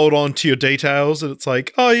hold on to your details? And it's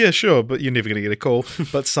like, oh yeah, sure, but you're never going to get a call.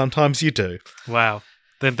 But sometimes you do. Wow.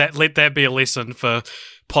 Then let that be a lesson for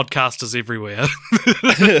podcasters everywhere.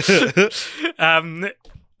 That's I'm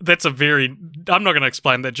not going to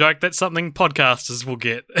explain that joke. That's something podcasters will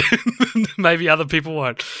get. Maybe other people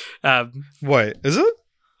won't. Wait, is it?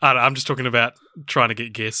 I don't know, I'm just talking about trying to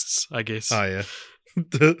get guests, I guess. Oh, yeah.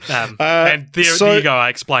 And there you go. I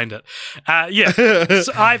explained it. Yeah.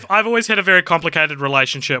 So I've always had a very complicated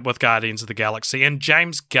relationship with Guardians of the Galaxy and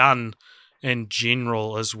James Gunn in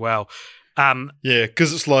general as well. Yeah,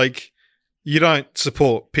 because it's like you don't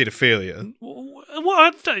support pedophilia.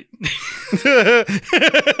 What?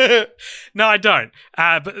 No, I don't.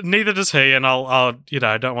 But neither does he, and I'll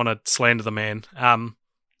don't want to slander the man.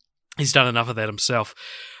 He's done enough of that himself.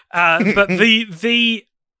 But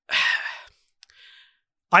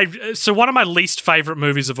so one of my least favorite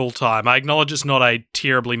movies of all time, I acknowledge it's not a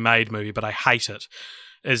terribly made movie, but I hate it,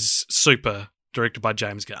 is Super, directed by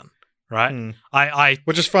James Gunn, right?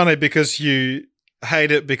 Which is funny because you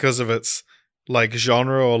hate it because of its like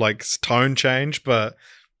genre or like tone change, but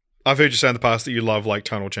I've heard you say in the past that you love like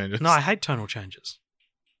tonal changes. No, I hate tonal changes.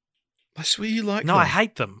 I swear you like them. No, I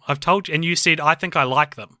hate them. I've told you, and you said I think I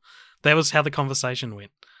like them. That was how the conversation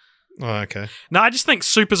went. Oh, okay. No, I just think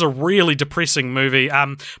Super's a really depressing movie.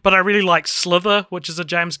 But I really like Slither, which is a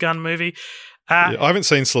James Gunn movie. I haven't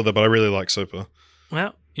seen Slither, but I really like Super.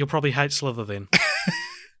 Well, you'll probably hate Slither then.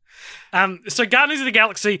 So Guardians of the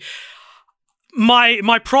Galaxy,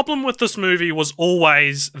 my problem with this movie was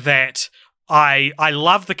always that I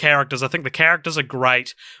love the characters. I think the characters are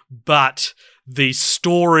great, but the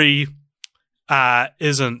story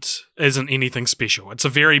isn't anything special. It's a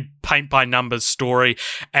very paint by numbers story,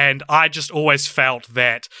 and I just always felt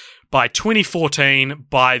that by 2014,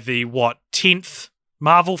 by the 10th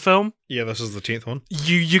Marvel film, yeah, this is the 10th one.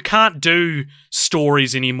 You can't do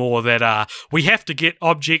stories anymore that are we have to get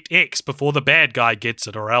Object X before the bad guy gets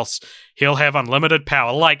it, or else he'll have unlimited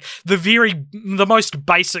power. Like the most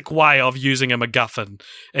basic way of using a MacGuffin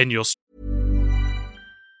in your.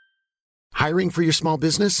 Hiring for your small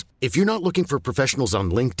business? If you're not looking for professionals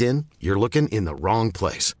on LinkedIn, you're looking in the wrong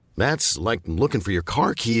place. That's like looking for your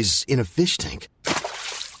car keys in a fish tank.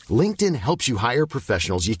 LinkedIn helps you hire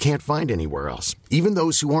professionals you can't find anywhere else, even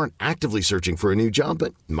those who aren't actively searching for a new job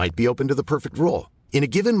but might be open to the perfect role. In a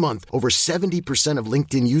given month, over 70% of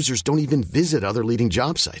LinkedIn users don't even visit other leading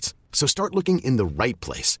job sites. So start looking in the right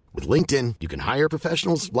place. With LinkedIn, you can hire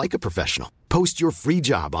professionals like a professional. Post your free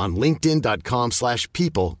job on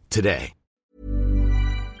linkedin.com/people today.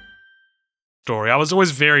 Story. I was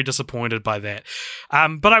always very disappointed by that.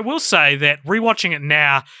 But I will say that rewatching it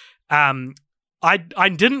now, I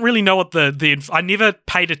didn't really know what I never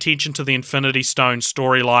paid attention to the Infinity Stone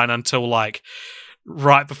storyline until like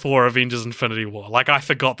right before Avengers Infinity War. Like I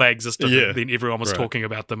forgot they existed. Yeah. Then everyone was talking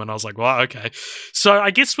about them, and I was like, well, okay. So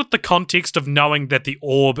I guess with the context of knowing that the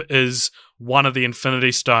orb is one of the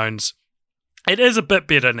Infinity Stones, it is a bit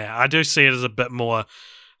better now. I do see it as a bit more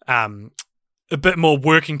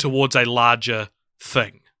working towards a larger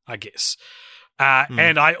thing, I guess.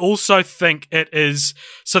 And I also think it is...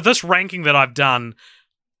 So this ranking that I've done,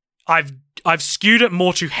 I've skewed it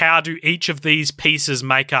more to how do each of these pieces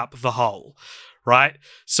make up the whole, right?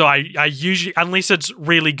 So I usually, unless it's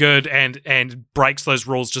really good and breaks those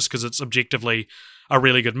rules just because it's objectively a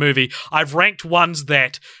really good movie, I've ranked ones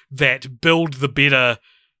that build the better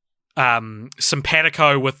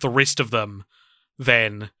simpatico with the rest of them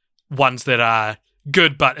than ones that are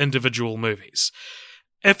good but individual movies.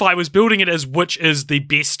 If I was building it as which is the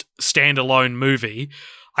best standalone movie,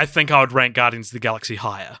 I think I would rank Guardians of the Galaxy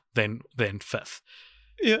higher than 5th.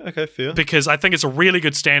 Yeah, okay, fair. because I think it's a really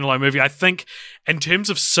good standalone movie. I think in terms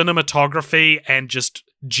of cinematography and just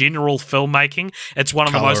general filmmaking, it's one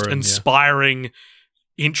of the most inspiring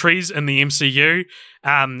entries in the MCU.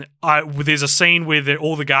 There's a scene where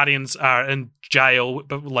all the Guardians are in jail,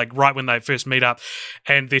 but like right when they first meet up,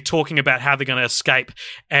 and they're talking about how they're going to escape.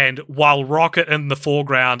 And while Rocket in the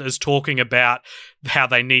foreground is talking about how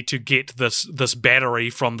they need to get this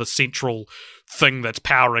battery from the central thing that's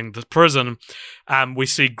powering the prison, we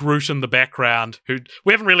see Groot in the background, who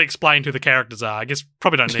we haven't really explained who the characters are. I guess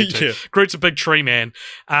probably don't need to. Groot's a big tree man.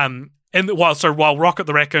 While Rocket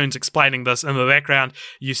the Raccoon's explaining this, in the background,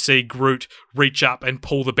 you see Groot reach up and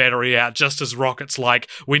pull the battery out just as Rocket's like,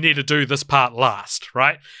 we need to do this part last,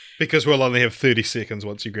 right? Because we'll only have 30 seconds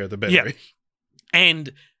once you grab the battery. Yeah.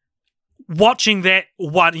 And watching that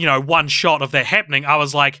one shot of that happening, I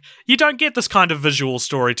was like, you don't get this kind of visual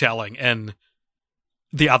storytelling in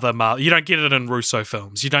the other you don't get it in Russo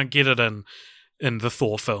films. You don't get it in the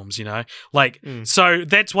Thor films, So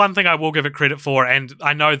that's one thing I will give it credit for, and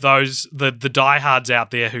I know the diehards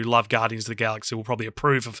out there who love Guardians of the Galaxy will probably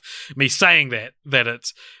approve of me saying that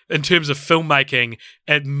it's, in terms of filmmaking,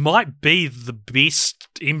 it might be the best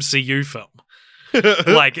MCU film.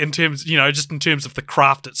 Like in terms, just in terms of the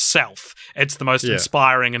craft itself, it's the most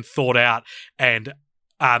inspiring and thought out, and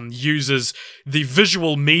uses the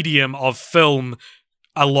visual medium of film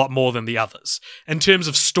a lot more than the others. In terms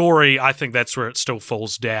of story, I think that's where it still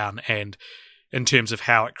falls down, and in terms of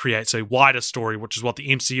how it creates a wider story, which is what the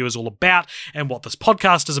MCU is all about and what this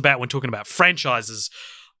podcast is about when talking about franchises,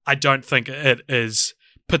 I don't think it is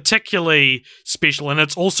particularly special. And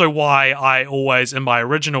it's also why I always, in my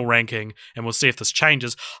original ranking, and we'll see if this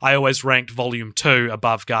changes, I always ranked Volume 2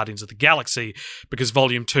 above Guardians of the Galaxy, because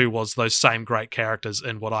Volume 2 was those same great characters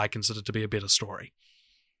in what I consider to be a better story.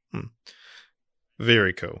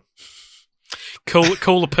 Very cool.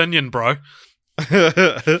 Cool opinion, bro.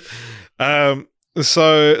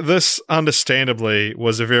 So this, understandably,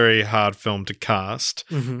 was a very hard film to cast,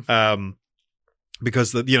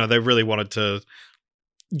 because they really wanted to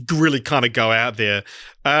really kind of go out there.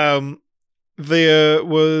 There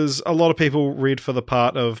was a lot of people read for the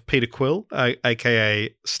part of Peter Quill,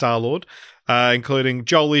 aka Star-Lord, including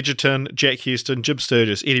Joel Edgerton, Jack Houston, Jim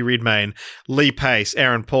Sturgis, Eddie Redmayne, Lee Pace,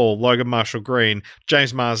 Aaron Paul, Logan Marshall Green,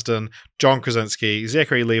 James Marsden, John Krasinski,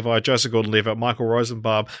 Zachary Levi, Joseph Gordon-Levitt, Michael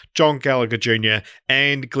Rosenbaum, John Gallagher Jr.,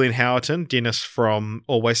 and Glenn Howerton, Dennis from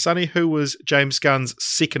Always Sunny, who was James Gunn's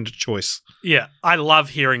second choice. Yeah, I love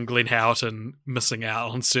hearing Glenn Howerton missing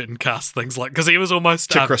out on certain cast things, because he was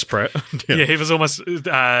almost... to Chris Pratt. Yeah, he was almost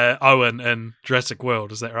Owen in Jurassic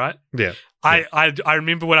World, is that right? Yeah. I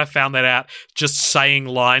remember when I found that out, just saying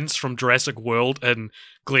lines from Jurassic World in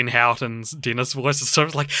Glenn Howerton's Dennis voice. So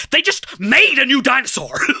it's like, they just made a new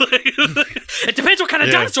dinosaur. It depends what kind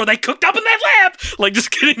of dinosaur they cooked up in that lab. Like,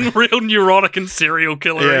 just getting real neurotic and serial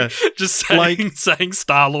killer. Yeah. Just saying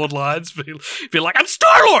Star-Lord lines. Be like, I'm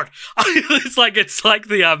Star-Lord! It's like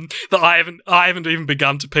the I haven't even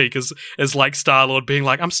begun to peak as like Star-Lord being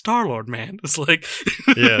like, I'm Star-Lord, man. It's like,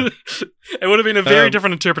 yeah. It would have been a very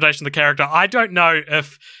different interpretation of the character. I don't know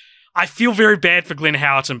if... I feel very bad for Glenn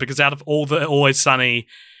Howerton, because out of all the Always Sunny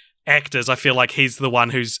actors, I feel like he's the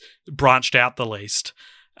one who's branched out the least.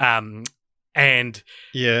 And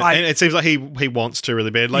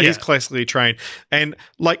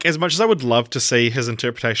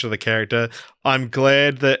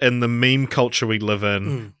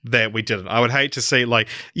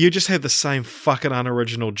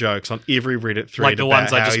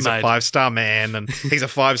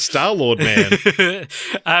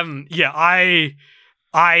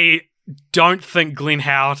I don't think Glenn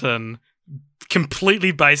Howerton,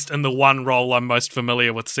 completely based in the one role I'm most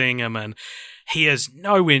familiar with seeing him in, he is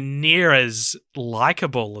nowhere near as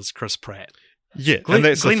likable as Chris Pratt. Yeah, and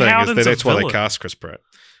that's the thing, that's why they cast Chris Pratt.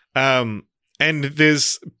 And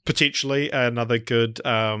there's potentially another good,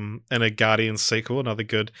 in a Guardians sequel, another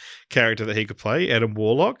good character that he could play, Adam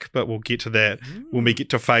Warlock, but we'll get to that when we get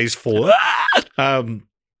to Phase 4.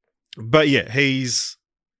 But yeah, he's...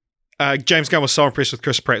 James Gunn was so impressed with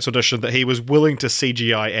Chris Pratt's audition that he was willing to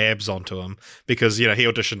CGI abs onto him, because, he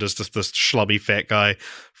auditioned as just this schlubby fat guy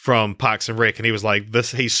from Parks and Rec, and he was like,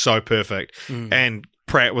 he's so perfect. And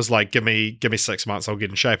Pratt was like, give me 6 months, I'll get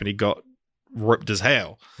in shape, and he got ripped as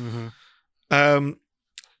hell.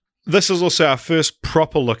 This is also our first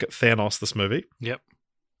proper look at Thanos, this movie. Yep.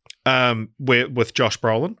 With Josh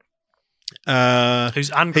Brolin. Who's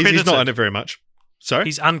uncredited. He's not in it very much. Sorry?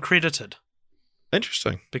 He's uncredited.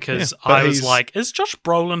 Interesting. Because I was like, is Josh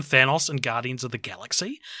Brolin Thanos in Guardians of the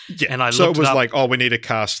Galaxy? Yeah. And I so looked it was up, like, we need to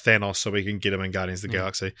cast Thanos so we can get him in Guardians of the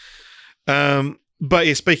Galaxy. But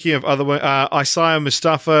yeah, speaking of other Isaiah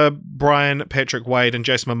Mustafa, Brian Patrick Wade, and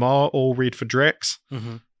Jason Momoa all read for Drax.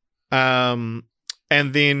 And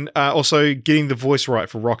then also getting the voice right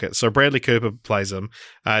for Rocket. So Bradley Cooper plays him,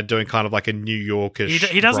 doing kind of like a New Yorkish.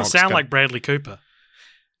 He doesn't Bronx sound like Bradley Cooper.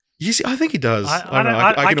 Yes, I think he does.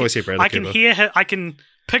 I can always hear Bradley Cooper. I can hear. I can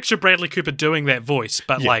picture Bradley Cooper doing that voice,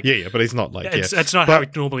 but but he's not like it's not how he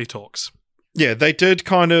normally talks. Yeah, they did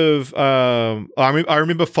kind of. I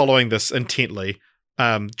remember following this intently,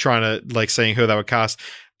 trying to like seeing who they would cast.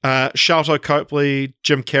 Sharlto Copley,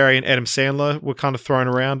 Jim Carrey, and Adam Sandler were kind of thrown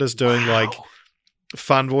around as doing like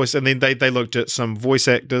fun voice, and then they looked at some voice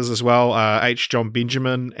actors as well. H. John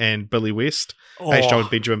Benjamin and Billy West. H. John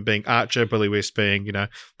Benjamin being Archer, Billy West being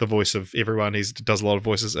the voice of everyone. He does a lot of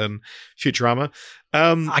voices in Futurama.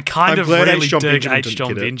 I kind of really dig H.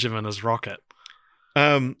 John Benjamin as Rocket.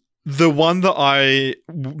 The one that I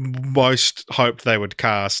most hoped they would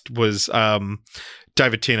cast was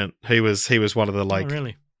David Tennant. He was one of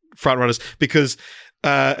the front runners because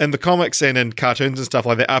in the comics and in cartoons and stuff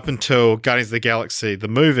like that, up until Guardians of the Galaxy, the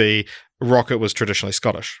movie, Rocket was traditionally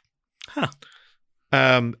Scottish. Huh.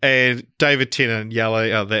 And David Tennant, I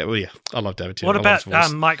love David Tennant. What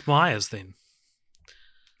about Mike Myers then?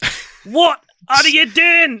 What are you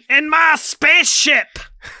doing in my spaceship?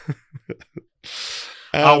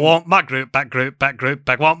 I want my group, back group, back group,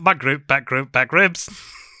 back. Want my group, back ribs.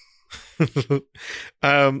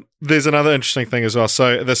 There's another interesting thing as well.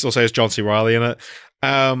 So this also has John C. Reilly in it.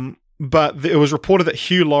 But it was reported that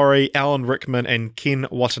Hugh Laurie, Alan Rickman, and Ken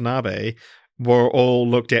Watanabe were all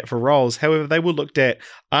looked at for roles. However, they were looked at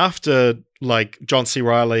after like John C.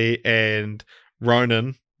 Reilly and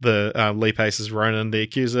Ronan, the Lee Pace's Ronan, the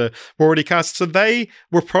Accuser, were already cast. So they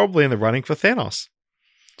were probably in the running for Thanos.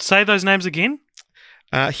 Say those names again.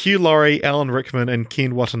 Hugh Laurie, Alan Rickman, and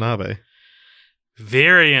Ken Watanabe.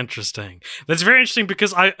 Very interesting. That's very interesting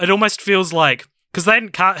because it almost feels like because they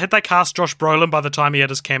had they cast Josh Brolin by the time he had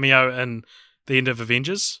his cameo in the end of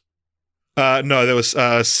Avengers. No, there was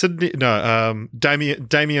Sydney. No,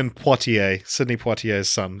 Damien Poitier, Sidney Poitier's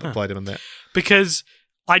son, that played him in that. Because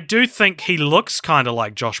I do think he looks kind of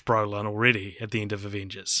like Josh Brolin already at the end of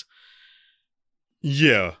Avengers.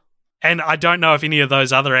 Yeah. And I don't know if any of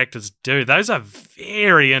those other actors do. Those are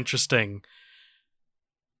very interesting.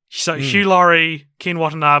 So Hugh Laurie, Ken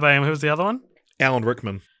Watanabe, and who was the other one? Alan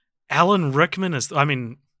Rickman. Alan Rickman is, but,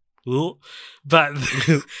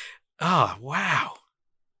 oh, wow.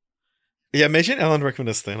 Yeah, imagine Alan Rickman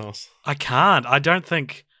as Thanos. I can't. I don't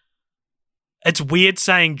think. It's weird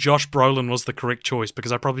saying Josh Brolin was the correct choice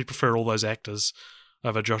because I probably prefer all those actors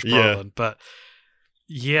over Josh Brolin. Yeah. But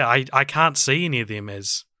yeah, I can't see any of them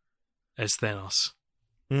as Thanos.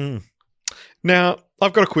 Now,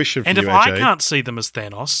 I've got a question for you, AJ. And if I can't see them as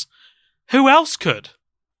Thanos, who else could?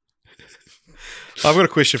 I've got a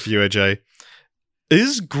question for you, AJ.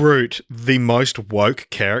 Is Groot the most woke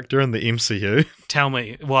character in the MCU? Tell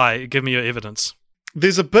me why. Give me your evidence.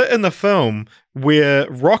 There's a bit in the film where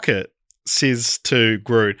Rocket says to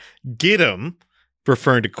Groot, "Get him,"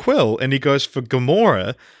 referring to Quill, and he goes for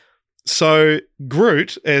Gamora. So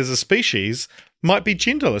Groot, as a species, might be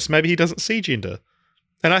genderless. Maybe he doesn't see gender.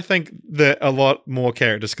 And I think that a lot more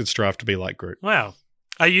characters could strive to be like Groot. Wow.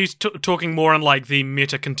 Are you talking more on like the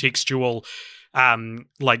meta-contextual,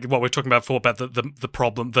 like what we were talking about before, about the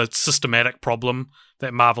problem, the systematic problem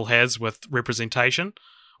that Marvel has with representation?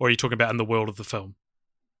 Or are you talking about in the world of the film?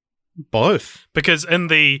 Both. Because in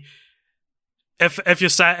the... If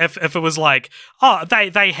it was like, oh,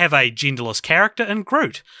 they have a genderless character in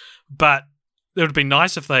Groot, but it would be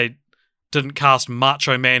nice if they didn't cast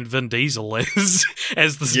Macho Man Vin Diesel as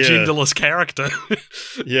this genderless character.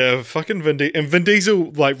 Yeah, fucking Vin Diesel. And Vin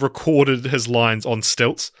Diesel like recorded his lines on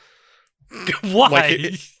stilts. Why?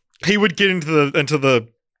 Like, he would get into the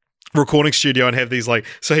recording studio and have these like,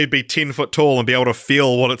 so he'd be 10 foot tall and be able to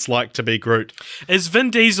feel what it's like to be Groot. Is Vin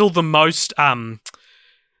Diesel the most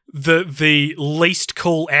the least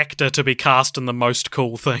cool actor to be cast in the most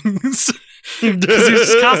cool things? Because he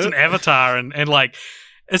was cast in Avatar and like,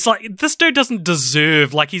 it's like this dude doesn't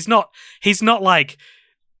deserve, like he almost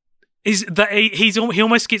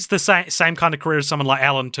gets the same kind of career as someone like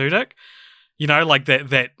Alan Tudyk, you know, like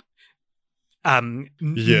that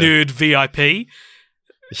nerd VIP.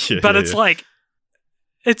 But it's like,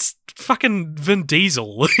 it's fucking Vin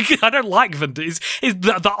Diesel. Like, I don't like Vin Diesel. He's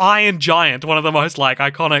the Iron Giant, one of the most like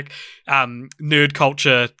iconic nerd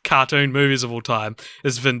culture cartoon movies of all time,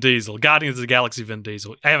 is Vin Diesel. Guardians of the Galaxy, Vin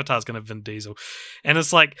Diesel. Avatar's gonna have Vin Diesel. And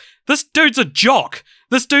it's like, this dude's a jock.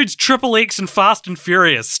 This dude's Triple X and Fast and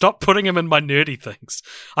Furious. Stop putting him in my nerdy things.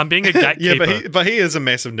 I'm being a gatekeeper. Yeah, but he is a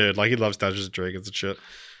massive nerd. Like, he loves Dungeons and Dragons and shit.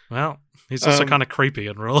 Well, he's also kind of creepy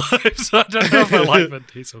in real life, so I don't know if I like Vin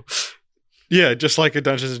Diesel. Yeah, just like a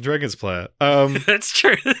Dungeons and Dragons player. That's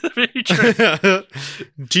true. Very true.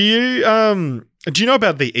 Do you know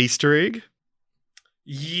about the Easter egg?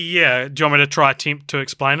 Yeah. Do you want me to attempt to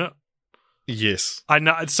explain it? Yes. I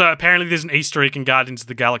know. So apparently there's an Easter egg in Guardians of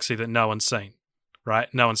the Galaxy that no one's seen,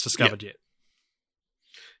 right? No one's discovered yet.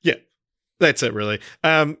 Yeah. That's it, really.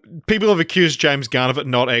 People have accused James Gunn of it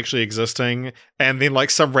not actually existing, and then like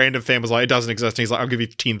some random fan was like, it doesn't exist, and he's like, I'll give you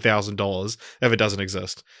 $10,000 if it doesn't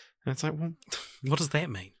exist. And it's like, well, what does that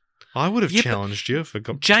mean? I would have challenged you if it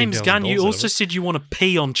got James Gunn, you also said you want to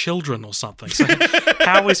pee on children or something. So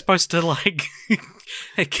how are we supposed to like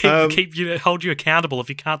keep you hold you accountable if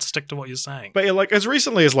you can't stick to what you're saying? But yeah, like as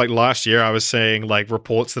recently as like last year, I was seeing like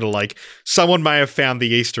reports that are like someone may have found the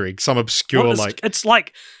Easter egg, some obscure it's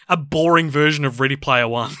like a boring version of Ready Player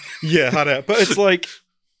One. Yeah, I know. But it's like,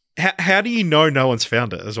 how do you know no one's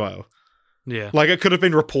found it as well? Yeah. Like, it could have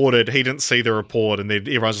been reported, he didn't see the report, and then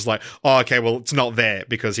everyone's just like, oh, okay, well, it's not that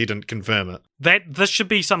because he didn't confirm it. This should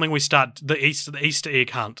be something we start the Easter egg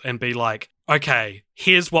hunt and be like, okay,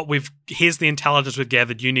 here's the intelligence we've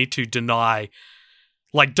gathered, you need to deny,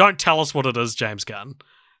 like, don't tell us what it is, James Gunn,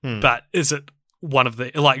 but is it one of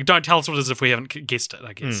the, like, don't tell us what it is if we haven't guessed it,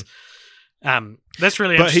 I guess. That's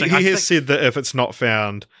really interesting. But he has said that if it's not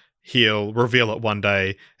found, he'll reveal it one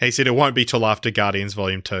day. He said it won't be till after Guardians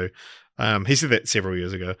Volume 2. He said that several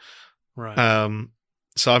years ago. Right.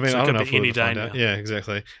 So, I mean, I don't know if we'll find out. Yeah,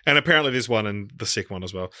 exactly. And apparently there's one in the second one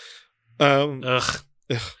as well. Ugh.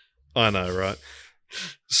 I know, right?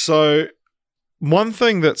 So, one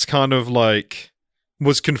thing that's kind of like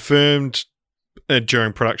was confirmed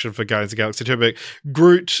during production for Guardians of the Galaxy 2, but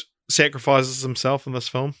Groot sacrifices himself in this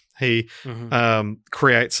film. He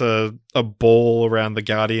creates a ball around the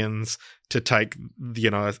Guardians to take,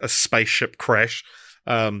 a spaceship crash.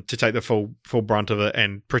 To take the full brunt of it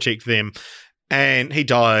and protect them. And he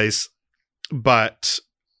dies, but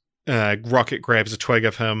Rocket grabs a twig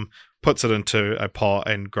of him, puts it into a pot,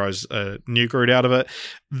 and grows a new Groot out of it.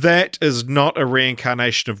 That is not a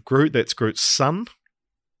reincarnation of Groot. That's Groot's son.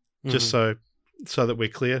 Just so that we're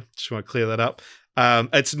clear. Just want to clear that up.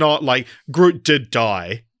 It's not like Groot did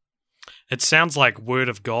die. It sounds like Word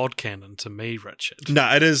of God canon to me, Richard.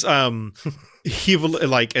 No, it is heavily,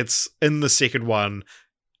 like, it's in the second one.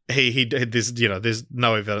 There's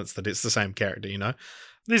no evidence that it's the same character.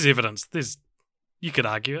 There's evidence. You could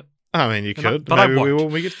argue it. I mean, you could, but maybe I won't. we will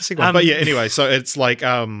when we get to the second one. But yeah, anyway, so it's like,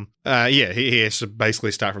 he has to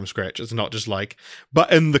basically start from scratch. It's not just like, but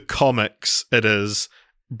in the comics, it is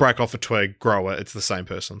break off a twig, grow it. It's the same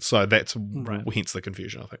person. So that's hence the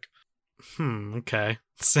confusion, I think. Okay.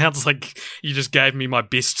 Sounds like you just gave me my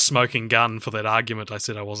best smoking gun for that argument I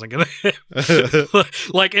said I wasn't going to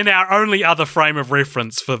have. Like, in our only other frame of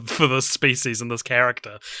reference for this species and this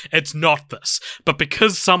character, it's not this. But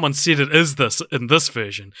because someone said it is this in this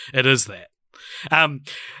version, it is that.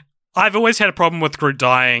 I've always had a problem with Groot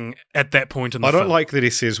dying at that point in the film. I don't like that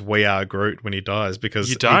he says, "We are Groot" when he dies,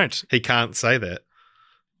 because you don't. He can't say that.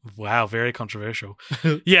 Wow, very controversial.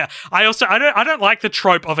 Yeah, I don't like the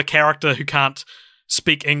trope of a character who can't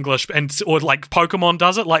speak English or like Pokemon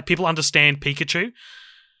does it. Like, people understand Pikachu.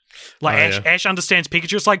 Like Ash understands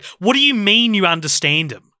Pikachu. It's like, what do you mean you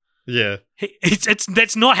understand him? Yeah, it's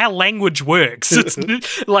that's not how language works. It's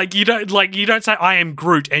like you don't say I am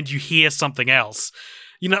Groot and you hear something else.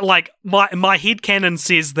 Like my headcanon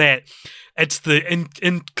says that it's the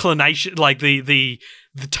inclination, like the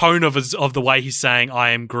tone of the way he's saying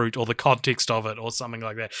I am Groot, or the context of it, or something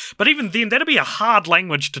like that. But even then, that'd be a hard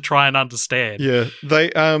language to try and understand. Yeah. They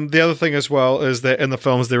the other thing as well is that in the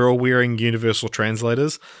films they're all wearing universal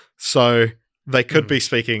translators, so they could be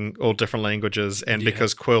speaking all different languages, and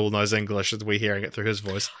because Quill knows English, we're hearing it through his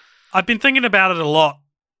voice. I've been thinking about it a lot,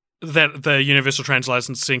 that the universal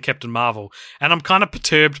translators seeing Captain Marvel, and I'm kind of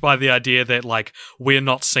perturbed by the idea that like we're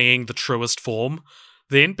not seeing the truest form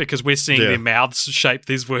then, because we're seeing their mouths shape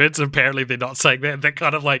these words, and apparently they're not saying that. That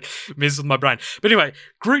kind of like messes with my brain. But anyway,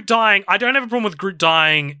 Groot dying, I don't have a problem with Groot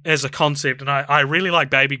dying as a concept, and I really like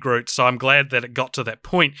Baby Groot, so I'm glad that it got to that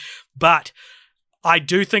point. But I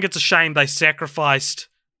do think it's a shame they sacrificed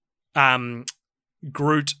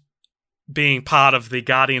Groot being part of the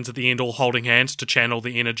Guardians at the end, all holding hands to channel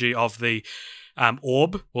the energy of the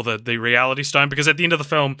orb, or the reality stone, because at the end of the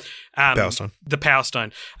film, the Power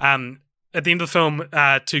Stone, at the end of the film,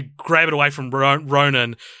 to grab it away from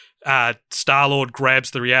Ronan, Star-Lord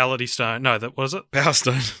grabs the reality stone. No, what was it? Power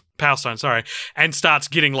Stone. Power Stone, sorry. And starts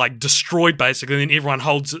getting like destroyed basically, and then everyone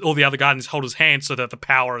all the other Guardians hold his hand so that the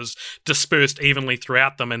power is dispersed evenly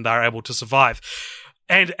throughout them and they're able to survive.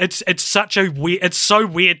 And it's such a weird. It's so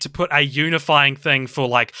weird to put a unifying thing for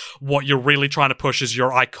like what you're really trying to push is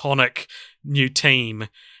your iconic new team,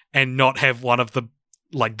 and not have one of the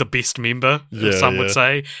best member, some would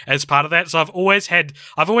say, as part of that. So I've always had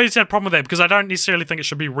a problem with that, because I don't necessarily think it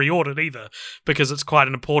should be reordered either, because it's quite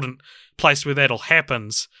an important place where that all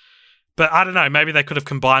happens. But I don't know. Maybe they could have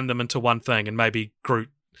combined them into one thing, and maybe Groot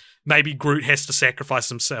has to sacrifice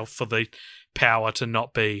himself for the power to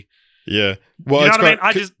not be. Yeah. Well, you know it's what I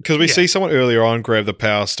great mean? because we see someone earlier on grab the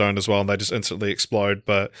Power Stone as well, and they just instantly explode.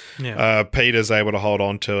 But Peter's able to hold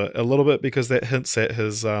on to it a little bit, because that hints at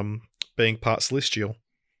his being part Celestial.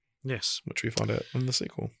 Yes. Which we find out in the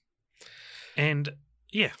sequel. And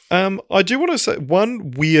yeah. I do want to say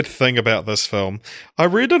one weird thing about this film. I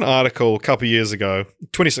read an article a couple years ago,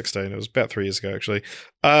 2016, it was about 3 years ago actually,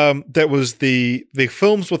 that was the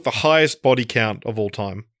films with the highest body count of all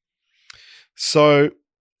time. So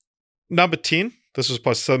number 10, remember this was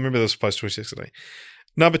post 2016.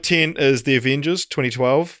 Number 10 is The Avengers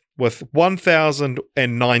 2012 with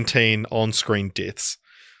 1,019 on-screen deaths.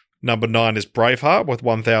 Number 9 is Braveheart with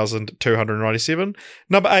 1,297.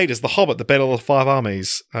 Number 8 is The Hobbit, The Battle of the Five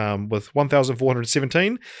Armies with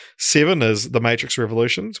 1,417. 7 is The Matrix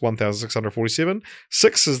Revolutions, 1,647.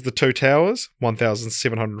 6 is The Two Towers,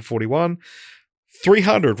 1,741.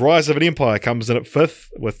 300, Rise of an Empire comes in at 5th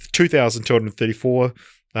with 2,234.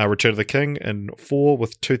 Return of the King in 4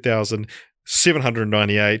 with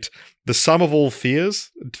 2,798. The Sum of All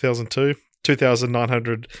Fears in 2002,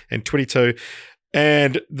 2,922.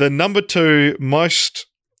 And the number 2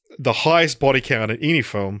 the highest body count in any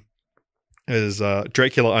film is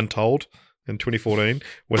Dracula Untold in 2014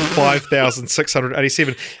 with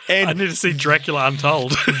 5,687. And I need to see Dracula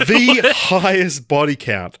Untold. The highest body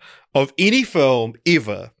count of any film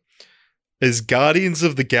ever is Guardians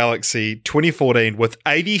of the Galaxy 2014 with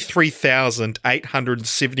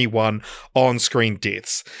 83,871 on-screen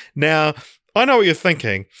deaths. Now, I know what you're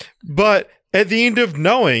thinking, but at the end of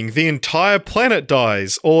knowing the entire planet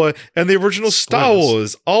dies, or in the original Star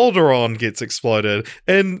Wars, Alderaan gets exploded,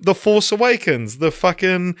 in The Force Awakens, their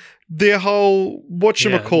whole,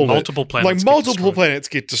 multiple planets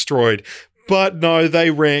get destroyed. But no,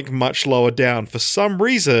 they rank much lower down. For some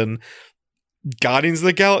reason, Guardians of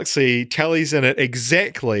the Galaxy tallies in at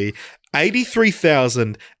exactly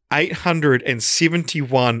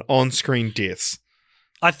 83,871 on-screen deaths.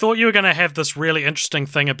 I thought you were going to have this really interesting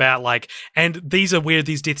thing about and these are where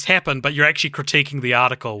these deaths happen, but you're actually critiquing the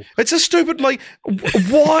article. It's a stupid,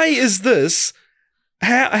 why is this?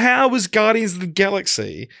 How is Guardians of the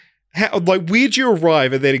Galaxy? Where'd you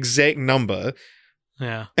arrive at that exact number?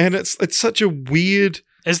 Yeah. And it's such a weird...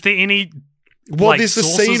 Is there any... Well, there's a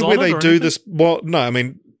scene where they do anything? this... Well, no, I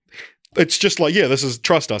mean, it's just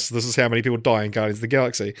trust us, this is how many people die in Guardians of the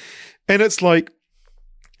Galaxy. And it's like,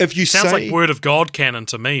 if you Sounds say... like Word of God canon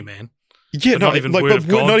to me, man. Yeah, not even Word of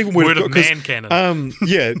God, not even Word of God, man canon.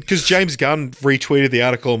 Yeah, because James Gunn retweeted the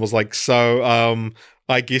article and was like,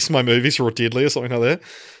 I guess my movies were deadly or something like that.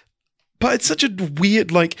 But it's such a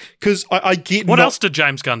weird, because I get... What else did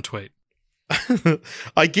James Gunn tweet?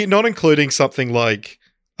 I get not including something like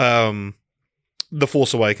The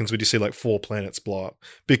Force Awakens, where you see 4 planets blow up,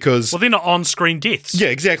 because... Well, they're not on-screen deaths. Yeah,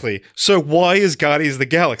 exactly. So why is Guardians of the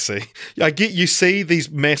Galaxy? I get you see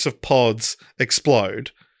these massive pods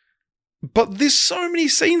explode, but there's so many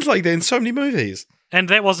scenes like that in so many movies. And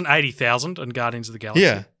that wasn't 80,000 in Guardians of the Galaxy.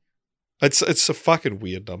 Yeah. It's a fucking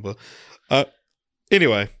weird number.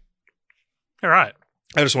 Anyway. All right.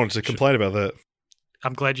 I just wanted to complain about that.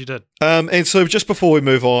 I'm glad you did. And so just before we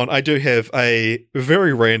move on, I do have a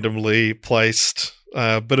very randomly placed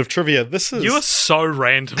bit of trivia. You are so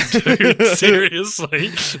random, dude.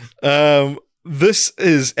 Seriously. This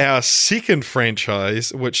is our second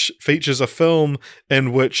franchise, which features a film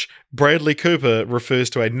in which Bradley Cooper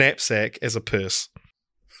refers to a knapsack as a purse.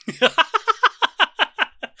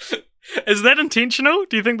 Is that intentional?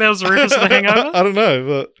 Do you think that was a reference to The Hangover? I don't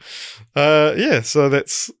know, but yeah, so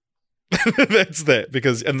that's that's that,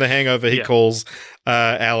 because in The Hangover he calls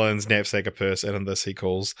Alan's knapsack a purse, and in this he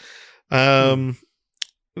calls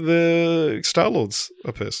the Star-Lord's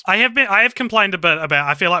a purse. I have complained a bit about,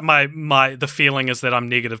 I feel like the feeling is that I'm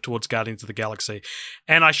negative towards Guardians of the Galaxy.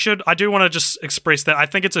 And I do want to just express that I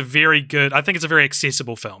think it's a very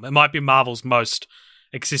accessible film. It might be Marvel's most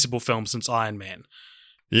accessible film since Iron Man.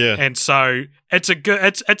 Yeah. And so it's good.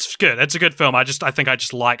 It's a good film. I think I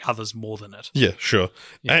just like others more than it. Yeah, sure.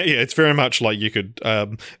 Yeah, it's very much like you could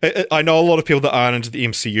I know a lot of people that aren't into the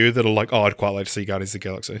MCU that are like, oh, I'd quite like to see Guardians of the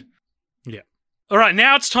Galaxy. Yeah. All right,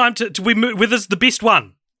 now it's time to we move with us the best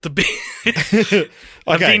one. Okay.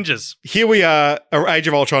 Avengers. Here we are, Age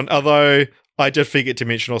of Ultron, although I did forget to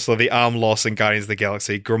mention also the arm loss in Guardians of the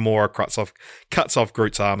Galaxy. Gamora cuts off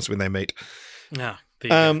Groot's arms when they meet. Yeah.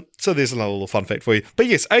 There So there's another little fun fact for you. But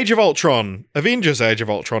yes, Age of Ultron, Avengers Age of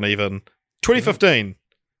Ultron even, 2015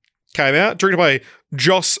 came out, directed by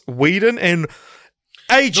Joss Whedon and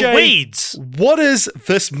AJ. The Weeds. What is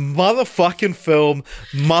this motherfucking film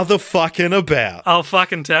motherfucking about? I'll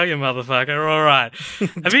fucking tell you, motherfucker. All right.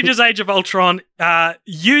 Avengers Age of Ultron,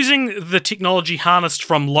 using the technology harnessed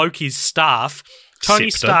from Loki's staff, Tony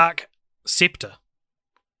Scepter. Stark... Scepter.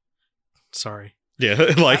 Sorry.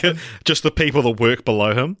 Yeah, like just the people that work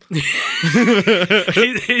below him.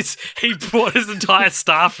 He brought his entire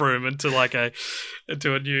staff room into a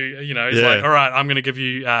new, he's like, all right, I'm going to give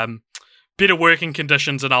you better working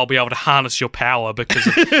conditions and I'll be able to harness your power because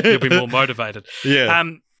you'll be more motivated. Yeah.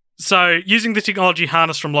 So, using the technology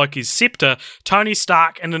harnessed from Loki's scepter, Tony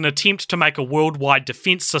Stark, in an attempt to make a worldwide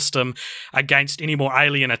defense system against any more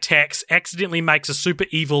alien attacks, accidentally makes a super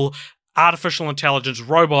evil artificial intelligence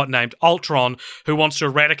robot named Ultron who wants to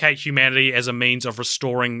eradicate humanity as a means of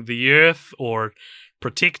restoring the Earth or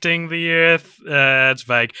protecting the Earth. It's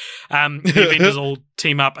vague. The Avengers all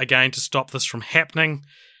team up again to stop this from happening.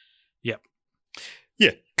 Yep.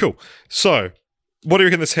 Yeah, cool. So, what do you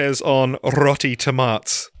reckon this has on Rotti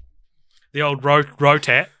Tomats? The old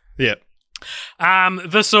Rotat. Yeah.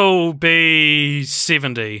 This'll be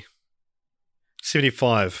 70.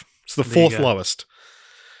 75. It's the There you fourth go. lowest.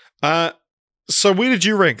 So where did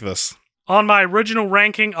you rank this? On my original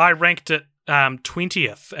ranking, I ranked it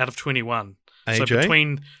 20th out of 21. So AJ?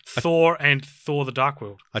 between Thor and Thor the Dark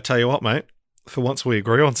World. I tell you what, mate. For once we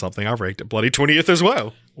agree on something, I ranked it bloody 20th as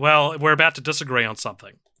well. Well, we're about to disagree on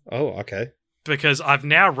something Oh, okay. because I've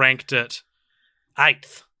now ranked it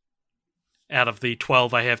 8th out of the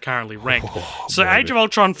 12 I have currently ranked. So baby. Age of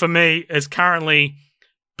Ultron for me is currently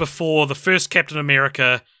before the first Captain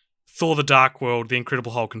America, Thor the Dark World, The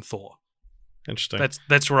Incredible Hulk, and Thor. Interesting.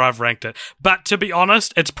 That's where I've ranked it. But to be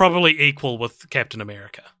honest, it's probably equal with Captain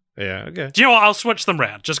America. Yeah, okay. Do you know what? I'll switch them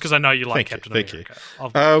round just because I know you like Thank Captain you, thank you.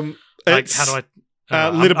 America. It's, How do I?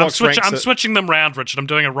 Letterboxd ranks I'm it- switching them round, Richard. I'm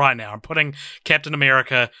doing it right now. I'm putting Captain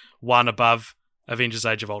America 1 above Avengers: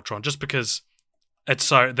 Age of Ultron just because it's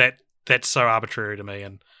that's so arbitrary to me.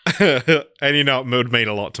 And and you know, it would mean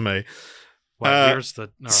a lot to me. where's the? all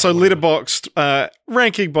right, So whatever. Letterboxd,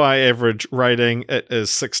 ranking by average rating, it is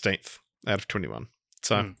 16th out of 21.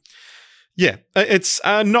 So, yeah, it's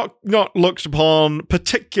not looked upon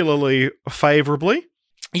particularly favourably.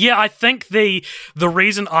 Yeah, I think the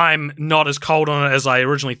reason I'm not as cold on it as I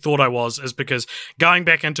originally thought I was is because going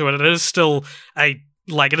back into it, it is still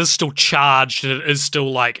charged and it is still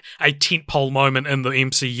like a tentpole moment in the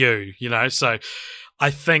MCU, you know? So I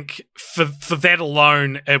think for that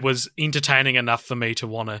alone, it was entertaining enough for me to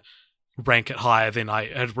want to rank it higher than I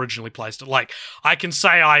had originally placed it. Like, I can say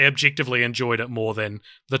I objectively enjoyed it more than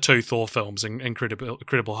the 2 Thor films and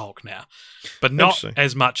Incredible Hulk now. But not Interesting.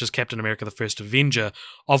 as much as Captain America the First Avenger,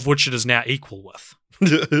 of which it is now equal with.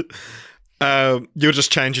 You'll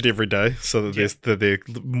just change it every day so that they're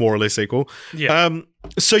more or less equal. Yeah.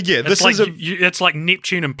 So yeah, this It's like is a it's like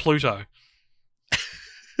Neptune and Pluto.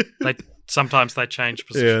 Sometimes they change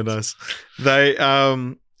positions. yeah, nice.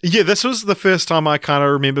 They this was the first time I kind of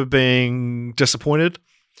remember being disappointed.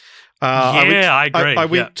 I agree. I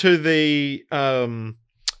went to the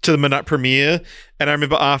midnight premiere, and I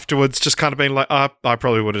remember afterwards just kind of being like, I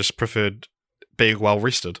probably would have just preferred being well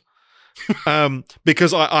rested,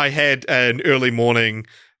 because I had an early morning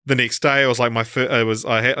the next day. It was like I was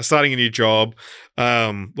starting a new job. I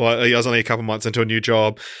was only a couple months into a new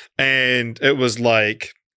job, and it was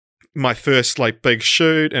like my first like big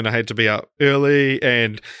shoot, and I had to be up early,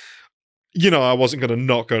 and I wasn't going to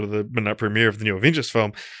not go to the midnight premiere of the new Avengers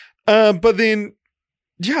film. But then,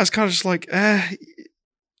 yeah, it's kind of just like, I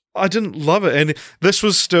didn't love it. And this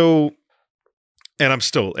was still, and I'm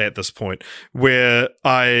still at this point where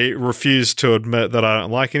I refuse to admit that I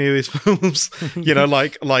don't like any of these films.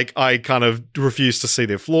 Like I kind of refuse to see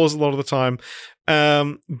their flaws a lot of the time.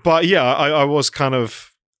 But yeah, I was kind of,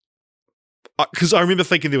 because I remember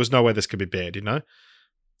thinking there was no way this could be bad, It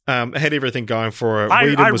had everything going for it. I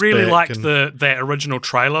Whedon was really back liked and- that original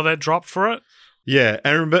trailer that dropped for it. Yeah, I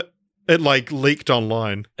remember it like leaked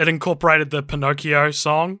online. It incorporated the Pinocchio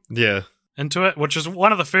song Yeah. into it, which is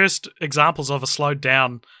one of the first examples of a slowed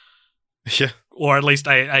down, Yeah. or at least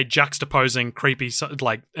a juxtaposing creepy,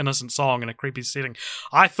 like innocent song in a creepy setting.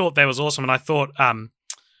 I thought that was awesome, and I thought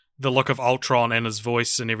the look of Ultron and his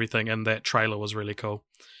voice and everything in that trailer was really cool.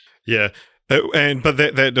 Yeah. But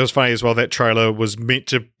that was funny as well. That trailer was meant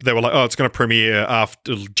to. They were like, "Oh, it's going to premiere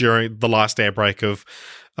during the last air break of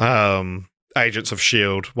Agents of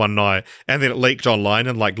S.H.I.E.L.D. one night, and then it leaked online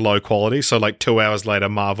in like low quality. So like 2 hours later,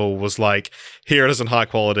 Marvel was like, here it is in high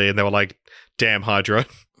quality, and they were like, damn Hydra.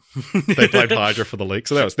 They blamed Hydra for the leak.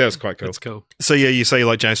 So that was quite cool. That's cool. So yeah, you say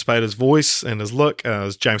like James Spader's voice and his look. It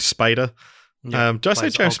was James Spader. Yeah, did I say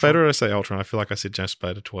plays James Ultron. Spader or did I say Ultron? I feel like I said James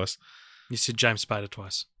Spader twice. You said James Spader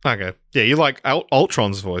twice. Okay. Yeah, you like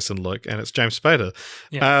Ultron's voice and look, and it's James Spader.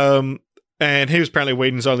 Yeah. And he was apparently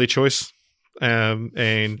Whedon's only choice.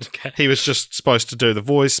 And Okay. he was just supposed to do the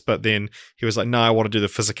voice, but then he was like, no, I want to do the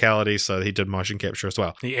physicality, so he did motion capture as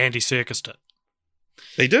well. He Andy Serkised it.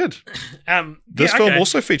 He did. This yeah, film okay.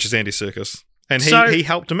 also features Andy Serkis, and So- he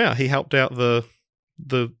helped him out. He helped out the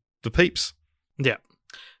peeps. Yeah.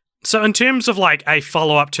 So in terms of like a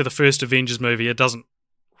follow-up to the first Avengers movie, it doesn't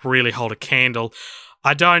really hold a candle.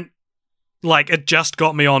 I don't like it. Just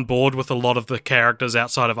got me on board with a lot of the characters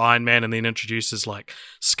outside of Iron Man, and then introduces like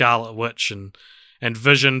Scarlet Witch and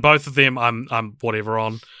Vision. Both of them, I'm whatever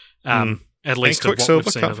on. At And least of what Quicksilver,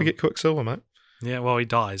 we've seen can't of them. forget Quicksilver, mate. Yeah, well, he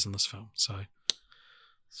dies in this film. So,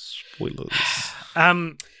 Spoilers.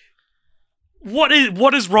 what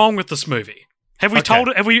is wrong with this movie? Have we Okay. told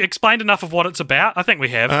it? Have we explained enough of what it's about? I think we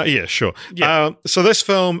have. Yeah, sure. Yeah. So this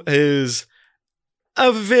film is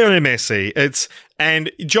very messy.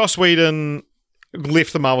 And Joss Whedon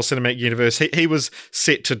left the Marvel Cinematic Universe. He was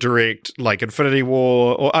set to direct like Infinity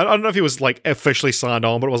War, or I don't know if he was like officially signed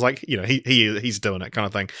on, but it was like, you know, he's doing it kind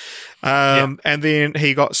of thing. And then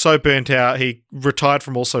he got so burnt out, he retired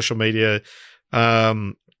from all social media.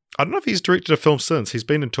 I don't know if he's directed a film since. He's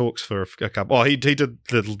been in talks for a couple. Oh, he did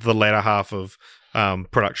the latter half of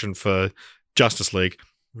production for Justice League.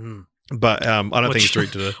 Mm. But I don't think he's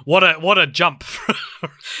directed it. What a jump from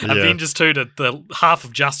Yeah. Avengers 2 to the half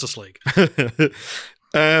of Justice League.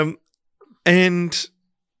 And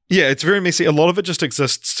yeah, it's very messy. A lot of it just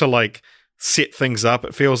exists to like set things up.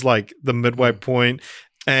 It feels like the midway point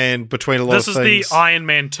and between a lot This of is things. the Iron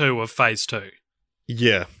Man 2 of Phase 2.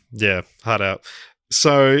 Yeah, hard out.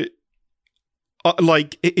 So,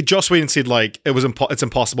 Joss Whedon said, like, it's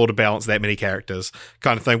impossible to balance that many characters,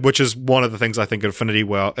 kind of thing, which is one of the things I think Infinity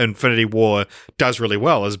War does really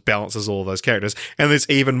well, is balances all of those characters. And there's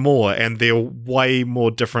even more, and they're way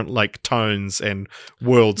more different, like, tones and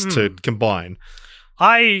worlds to combine.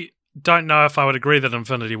 I don't know if I would agree that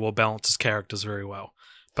Infinity War balances characters very well.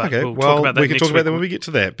 But Okay, we'll well, talk about that we can next talk about week that when we get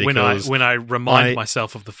to that, when because I remind I-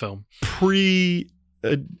 myself of the film.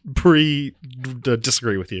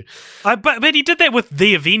 disagree with you. But he did that with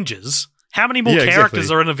The Avengers. How many more Yeah, characters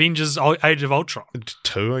exactly. are in Avengers Age of Ultron?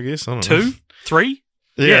 2, I guess. I don't know. 2? 3?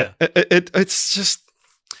 Yeah. It's just,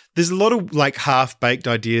 there's a lot of like half-baked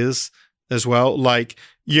ideas as well. Like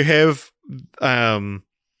you have,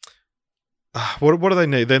 what do they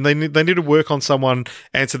need? They need to work on someone,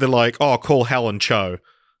 and so they're like, oh, call Helen Cho.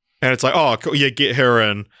 And it's like, oh, cool, yeah, get her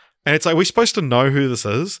in. And it's like, we're supposed to know who this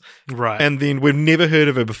is. Right. And then we've never heard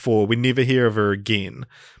of her before. We never hear of her again.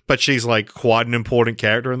 But she's like quite an important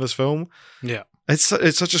character in this film. Yeah. It's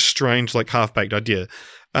such a strange, like half-baked idea.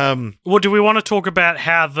 Well, do we want to talk about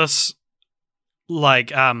how this,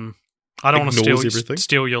 like, I don't want Ignores to everything?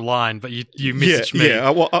 steal your line, but you messaged me.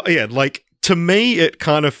 Yeah, like, to me, it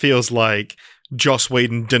kind of feels like Joss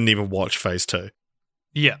Whedon didn't even watch Phase 2.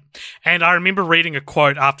 Yeah. And I remember reading a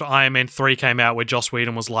quote after Iron Man 3 came out where Joss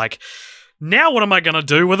Whedon was like, now what am I going to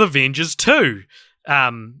do with Avengers 2?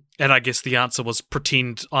 And I guess the answer was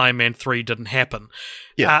pretend Iron Man 3 didn't happen.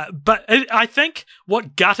 Yeah. But I think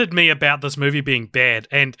what gutted me about this movie being bad,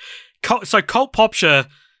 and so Cult Popture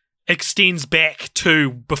extends back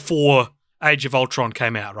to before Age of Ultron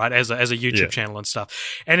came out, right, as a YouTube channel and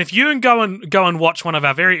stuff. And if you go and watch one of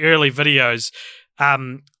our very early videos,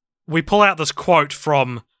 we pull out this quote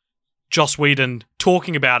from Joss Whedon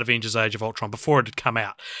talking about Avengers Age of Ultron before it had come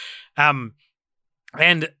out.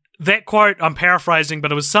 And that quote, I'm paraphrasing,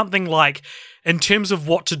 but it was something like, in terms of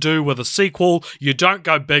what to do with a sequel, you don't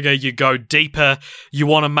go bigger, you go deeper. You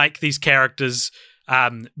want to make these characters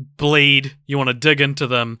bleed. You want to dig into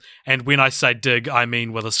them. And when I say dig, I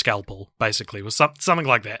mean with a scalpel, basically. Was something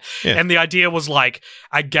like that. Yeah. And the idea was like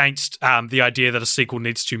against the idea that a sequel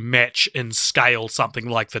needs to match in scale something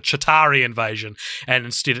like the Chitauri invasion, and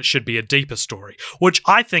instead it should be a deeper story, which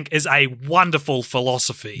I think is a wonderful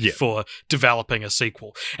philosophy for developing a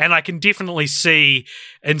sequel. And I can definitely see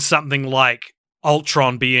in something like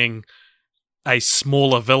Ultron being a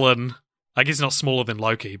smaller villain, I guess not smaller than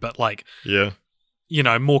Loki, but like, Yeah. you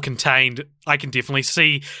know, more contained. I can definitely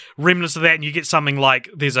see remnants of that, and you get something like,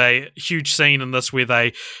 there's a huge scene in this where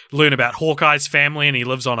they learn about Hawkeye's family, and he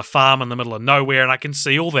lives on a farm in the middle of nowhere, and I can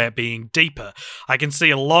see all that being deeper. I can see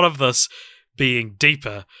a lot of this being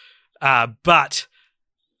deeper, but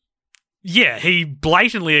yeah, he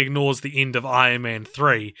blatantly ignores the end of Iron Man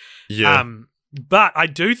 3. Yeah. But I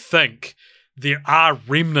do think there are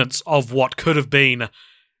remnants of what could have been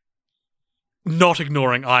not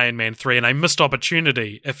ignoring Iron Man 3 and a missed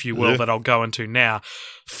opportunity, if you will, that I'll go into now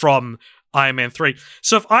from Iron Man 3.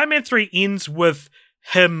 So if Iron Man 3 ends with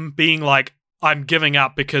him being like, I'm giving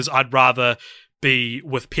up because I'd rather be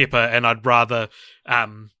with Pepper and I'd rather,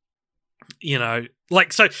 so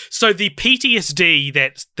the PTSD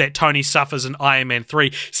that Tony suffers in Iron Man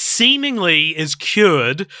 3 seemingly is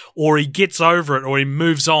cured, or he gets over it, or he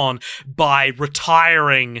moves on by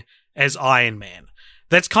retiring as Iron Man.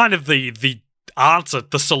 That's kind of the answer,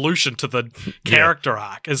 the solution to the character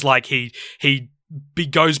arc, is like he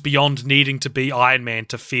goes beyond needing to be Iron Man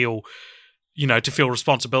to feel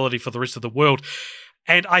responsibility for the rest of the world.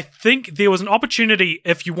 And I think there was an opportunity,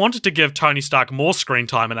 if you wanted to give Tony Stark more screen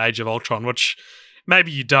time in Age of Ultron, which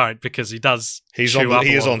maybe you don't, because he does. He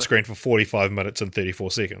is on screen for 45 minutes and 34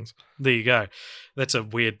 seconds. There you go. That's a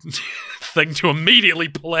weird thing to immediately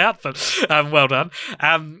pull out, but well done.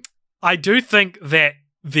 I do think that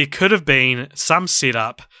there could have been some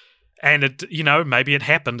setup, and it, maybe it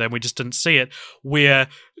happened and we just didn't see it, where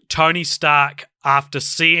Tony Stark, after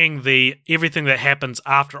seeing everything that happens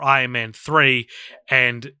after Iron Man 3,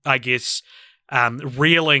 and I guess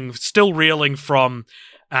still reeling from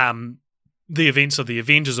the events of the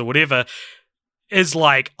Avengers or whatever, is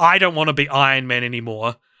like, I don't want to be Iron Man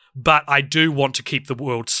anymore, but I do want to keep the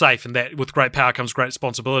world safe, and that with great power comes great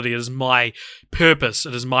responsibility. It is my purpose,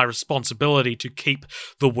 it is my responsibility to keep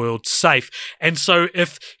the world safe. And so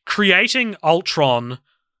if creating Ultron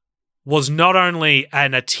was not only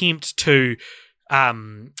an attempt to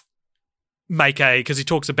because he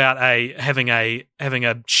talks about having a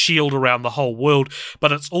shield around the whole world,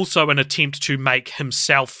 but it's also an attempt to make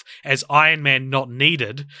himself as Iron Man not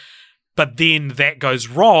needed. But then that goes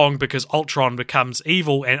wrong because Ultron becomes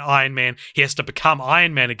evil and Iron Man, he has to become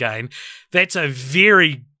Iron Man again. That's a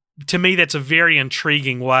very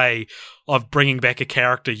intriguing way of bringing back a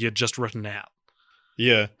character you'd just written out.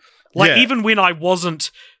 Yeah. Even when I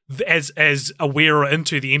wasn't as aware or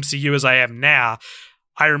into the MCU as I am now,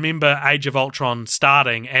 I remember Age of Ultron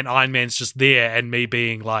starting and Iron Man's just there and me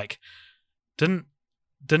being like, didn't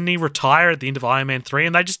he retire at the end of Iron Man 3?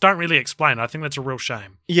 And they just don't really explain. I think that's a real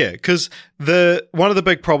shame. Yeah, because one of the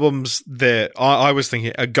big problems that I was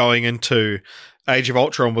thinking going into Age of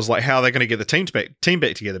Ultron was like, how are they going to get the team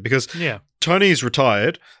back together? Because Tony's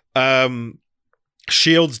retired,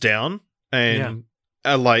 Shield's down, and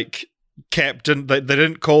Cap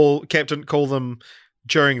didn't call them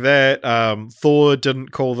during that. Thor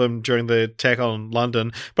didn't call them during the attack on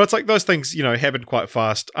London. But it's like those things, happened quite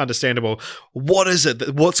fast. Understandable. What is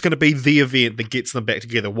it? What's going to be the event that gets them back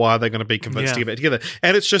together? Why are they going to be convinced to get back together?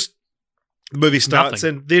 And it's just the movie starts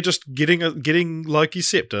and they're just getting Loki's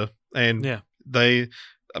scepter, and they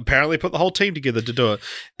apparently put the whole team together to do it.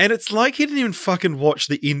 And it's like he didn't even fucking watch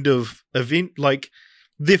the end of event. Like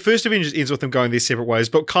their first Avengers ends with them going their separate ways,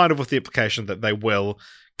 but kind of with the implication that they will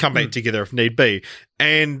come back together if need be.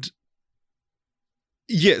 And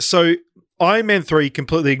so Iron Man 3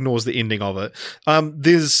 completely ignores the ending of it.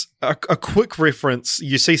 There's a quick reference.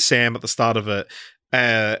 You see Sam at the start of it,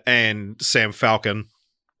 and Sam Falcon,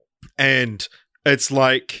 and it's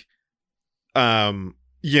like, Joss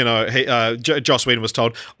Whedon was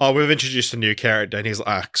told, we've introduced a new character, and he's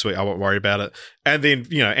like, sweet, I won't worry about it. And then,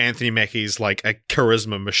 Anthony Mackie's like a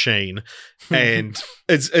charisma machine, and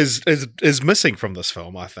is missing from this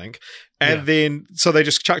film, I think. And then, so they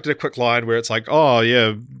just chucked in a quick line where it's like,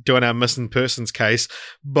 doing our missing persons case,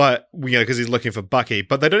 but, because he's looking for Bucky.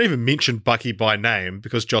 But they don't even mention Bucky by name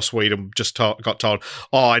because Joss Whedon just got told,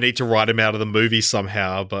 I need to write him out of the movie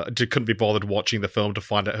somehow, but couldn't be bothered watching the film to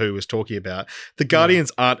find out who he was talking about. The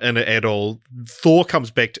Guardians aren't in it at all. Thor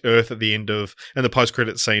comes back to Earth at the end in the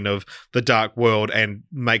post-credit scene of The Dark World and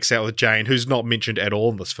makes out with Jane, who's not mentioned at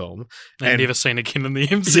all in this film. And never seen again in the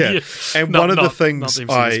MCU. Yeah. And one of the things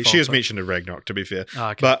she was mentioned in Ragnarok, to be fair. Oh,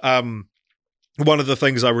 okay. But one of the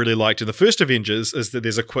things I really liked in the first Avengers is that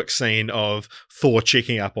there's a quick scene of Thor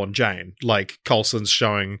checking up on Jane. Like Coulson's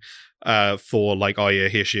showing Thor, like,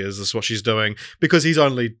 here she is, this is what she's doing. Because he's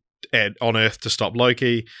only on Earth to stop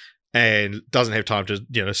Loki and doesn't have time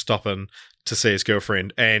to, stop in to see his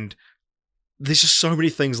girlfriend. And there's just so many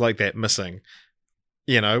things like that missing,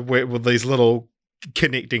 with these little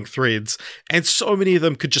connecting threads. And so many of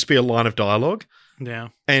them could just be a line of dialogue. Yeah.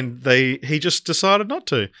 And he just decided not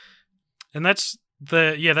to. And that's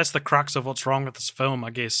the crux of what's wrong with this film,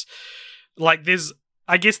 I guess. Like,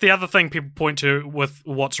 I guess the other thing people point to with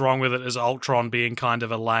what's wrong with it is Ultron being kind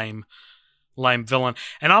of a lame villain.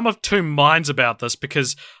 And I'm of two minds about this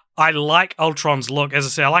because I like Ultron's look. As I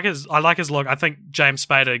say, I like his look. I think James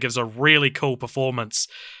Spader gives a really cool performance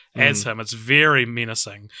as him. It's very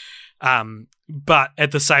menacing. But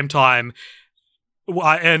at the same time,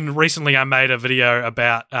 and recently I made a video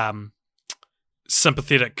about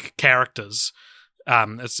sympathetic characters.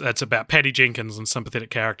 It's about Patty Jenkins and sympathetic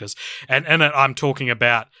characters. And in it, I'm talking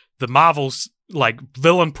about the Marvel's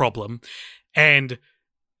villain problem, and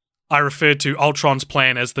I referred to Ultron's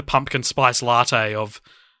plan as the pumpkin spice latte of,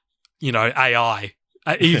 AI,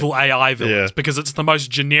 evil AI villains, because it's the most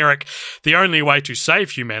generic, the only way to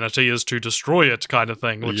save humanity is to destroy it kind of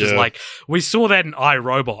thing, which is we saw that in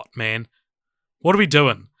iRobot, man. What are we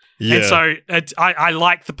doing? Yeah. And so I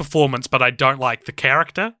like the performance, but I don't like the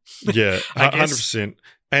character. Yeah, 100%.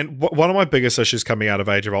 And one of my biggest issues coming out of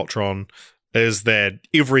Age of Ultron is that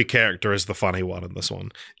every character is the funny one in this one.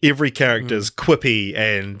 Every character is quippy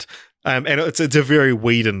and it's a very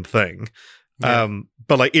Whedon thing. Yeah.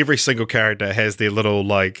 But every single character has their little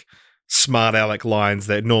smart aleck lines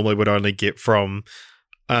that normally would only get from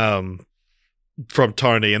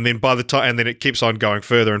Tony, and then it keeps on going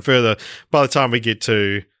further and further. By the time we get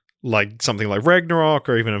to something like Ragnarok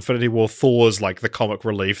or even Infinity War, Thor's the comic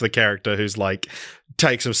relief, the character who's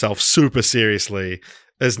takes himself super seriously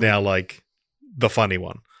is now the funny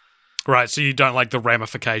one. Right, so you don't like the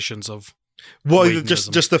ramifications of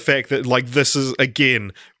just the fact that this is,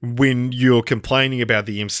 again, when you're complaining about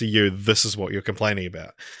the MCU, this is what you're complaining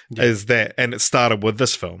about. Is that, and it started with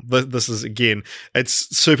this film. This is, again,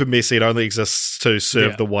 it's super messy. It only exists to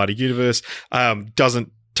serve the wider universe.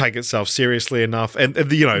 Doesn't take itself seriously enough, and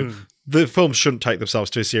the films shouldn't take themselves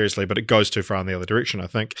too seriously, but it goes too far in the other direction, I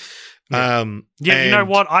think. You know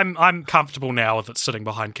what? I'm comfortable now with it sitting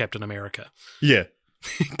behind Captain America. Yeah.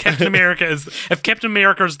 Captain America if Captain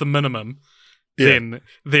America is the minimum, then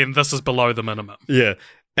this is below the minimum. Yeah.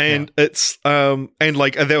 And it's and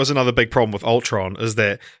that was another big problem with Ultron, is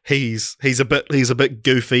that he's a bit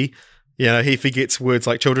goofy. He forgets words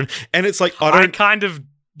like children. And it's I kind of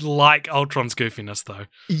like Ultron's goofiness though.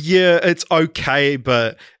 Yeah, it's okay,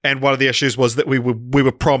 and one of the issues was that we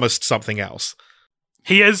were promised something else.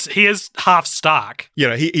 He is half Stark.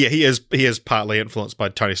 He is partly influenced by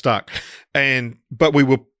Tony Stark, but we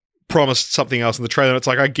were promised something else in the trailer. It's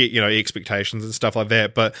I get expectations and stuff like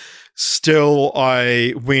that, but still,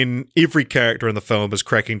 when every character in the film is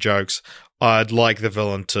cracking jokes, I'd like the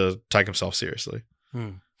villain to take himself seriously.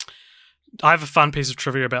 I have a fun piece of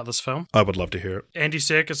trivia about this film. I would love to hear it. Andy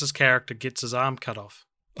Serkis's character gets his arm cut off,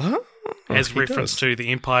 as reference to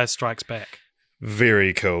The Empire Strikes Back.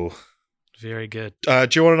 Very cool. Very good. Do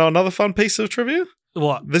you want to know another fun piece of trivia?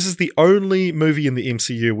 What? This is the only movie in the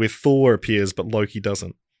MCU where Thor appears but Loki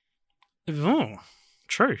doesn't. Oh,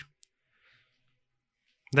 true.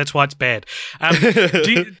 That's why it's bad. What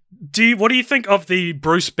do you think of the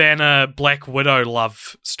Bruce Banner Black Widow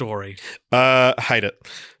love story? Hate it.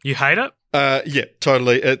 You hate it? Yeah,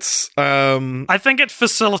 totally. It's I think it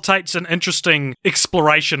facilitates an interesting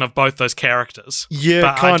exploration of both those characters.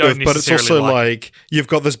 Yeah, kind of, but it's also you've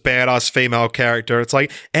got this badass female character. It's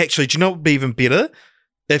actually, do you know what would be even better?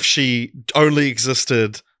 If she only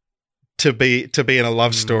existed to be in a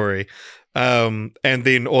love story. And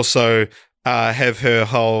then also have her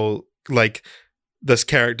whole this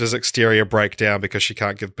character's exterior breakdown because she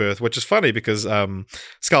can't give birth, which is funny because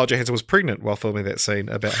Scarlett Johansson was pregnant while filming that scene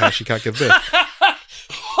about how she can't give birth.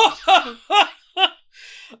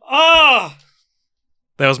 Oh,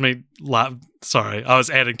 that was me. Sorry, I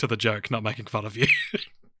was adding to the joke, not making fun of you.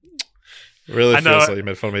 Really feels like you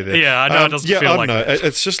made fun of me there. Yeah, I know it doesn't feel like that.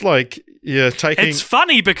 It's just taking... It's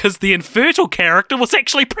funny because the infertile character was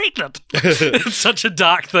actually pregnant. It's such a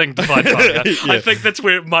dark thing to find funny. I think that's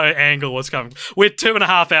where my angle was coming. We're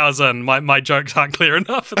 2.5 hours in. My jokes aren't clear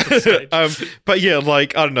enough at this stage. But yeah, I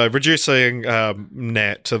don't know, reducing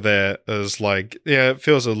Nat to that is it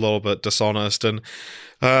feels a little bit dishonest, and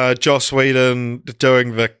Joss Whedon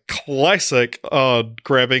doing the classic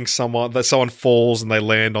grabbing someone falls and they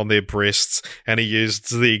land on their breasts, and he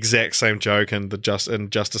used the exact same joke in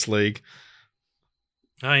Justice League.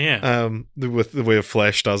 Oh yeah, with the way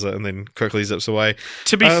Flash does it and then quickly zips away.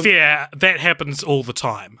 To be fair, that happens all the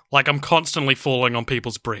time. I'm constantly falling on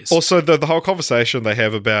people's breasts. Also, the whole conversation they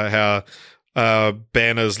have about how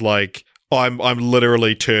Banner's I'm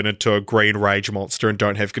literally turned into a green rage monster and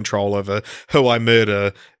don't have control over who I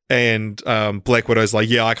murder. And Black Widow's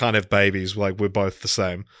yeah, I can't have babies. We're both the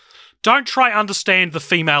same. Don't try understand the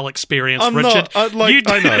female experience, I'm Richard. not.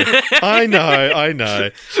 I know.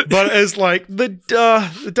 But it's like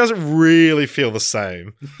it doesn't really feel the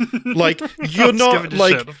same. Like you're not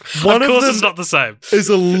like one of course them it's not the same. is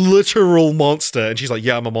a literal monster, and she's like,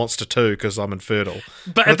 "Yeah, I'm a monster too because I'm infertile."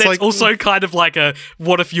 But and that's like, also kind of like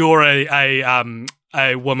what if you're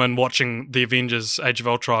a woman watching the Avengers Age of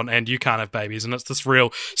Ultron and you can't have babies, and it's this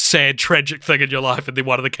real sad, tragic thing in your life, and then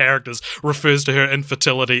one of the characters refers to her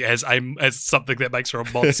infertility as something that makes her a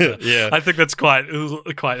monster. Yeah. I think that's quite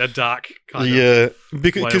a dark kind of yeah,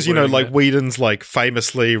 because you know, like it. Whedon's like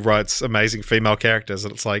famously writes amazing female characters,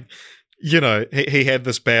 and it's like, you know, he had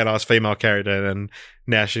this badass female character, and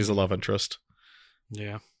now she's a love interest.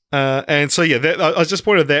 Yeah. And so yeah, I was just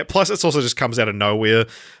pointing at that. Plus, it's also just comes out of nowhere.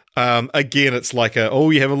 Again, it's like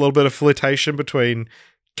you have a little bit of flirtation between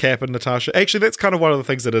Cap and Natasha. Actually, that's kind of one of the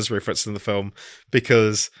things that is referenced in the film,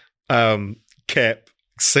 because Cap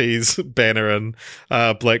sees Banner and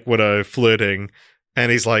Black Widow flirting,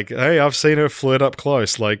 and he's like, "Hey, I've seen her flirt up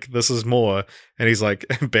close. Like, this is more." And he's like,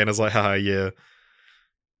 and Banner's like, "Haha, yeah."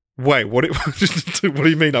 Wait, what do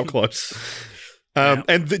you mean up close?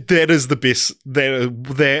 And that is the best.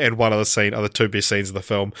 That and one other scene are the two best scenes of the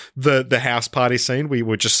film. The house party scene, we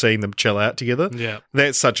were just seeing them chill out together. Yeah,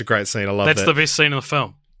 that's such a great scene. I love that. That's the best scene in the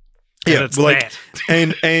film. Yeah, it's like,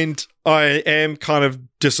 and I am kind of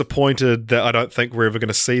disappointed that I don't think we're ever going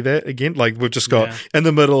to see that again. Like, we've just got in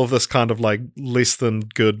the middle of this kind of like less than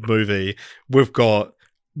good movie, we've got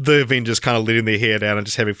the Avengers kind of letting their hair down and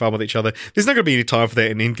just having fun with each other. There's not going to be any time for that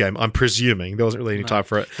in Endgame, I'm presuming. There wasn't really any time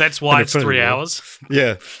for it. That's why it's 3 hours.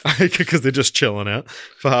 Yeah, because they're just chilling out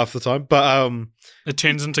for half the time. But it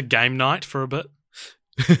turns into game night for a bit.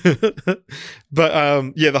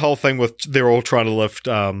 But yeah, the whole thing with they're all trying to lift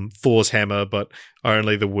Thor's hammer, but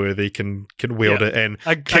only the worthy can wield it, and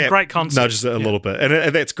a great concept. Nudges it a little bit,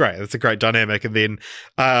 and that's great. It's a great dynamic. And then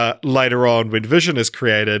later on, when Vision is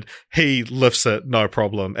created, he lifts it no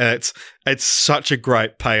problem, and it's such a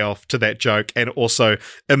great payoff to that joke, and also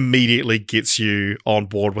immediately gets you on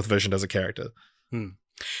board with Vision as a character.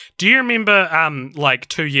 Do you remember like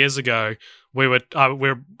 2 years ago? We were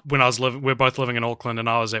both living in Auckland, and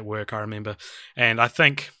I was at work, I remember, and I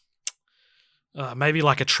think maybe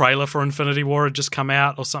like a trailer for Infinity War had just come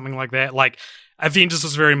out or something like that. Like Avengers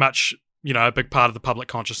was very much, you know, a big part of the public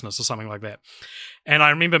consciousness or something like that. And I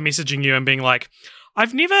remember messaging you and being like,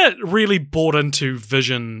 I've never really bought into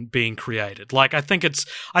Vision being created. Like I think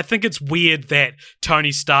it's weird that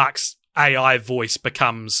Tony Stark's AI voice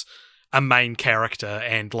becomes a main character,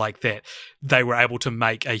 and like that they were able to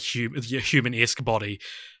make a human-esque body.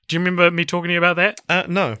 Do you remember me talking to you about that?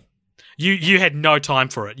 No. You had no time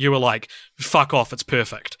for it. You were like, fuck off, it's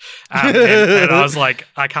perfect. And I was like,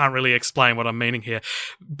 I can't really explain what I'm meaning here.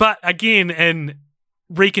 But again, and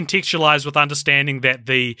recontextualize with understanding that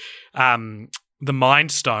the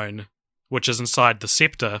Mind Stone, which is inside the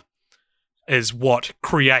scepter, is what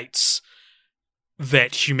creates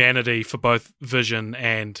that humanity for both Vision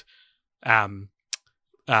and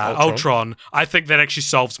Ultron. I think that actually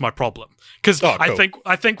solves my problem, because cool. I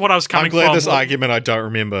think what I was coming from. I'm glad this argument I don't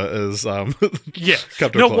remember is yeah.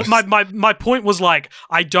 come to a close. My point was like,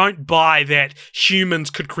 I don't buy that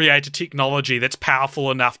humans could create a technology that's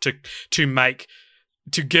powerful enough to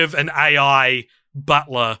give an AI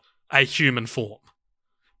butler a human form,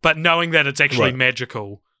 but knowing that it's actually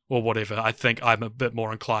magical or whatever, I think I'm a bit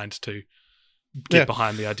more inclined to get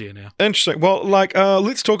behind the idea now. Interesting. Well, like,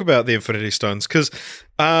 let's talk about the Infinity Stones, because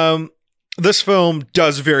this film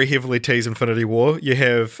does very heavily tease Infinity War. You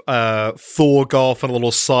have Thor go off on a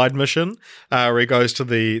little side mission where he goes to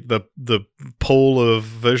the pool of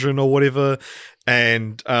vision or whatever,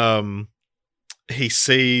 and he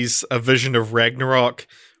sees a vision of Ragnarok,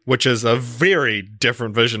 which is a very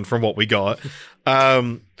different vision from what we got.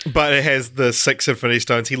 But it has the 6 Infinity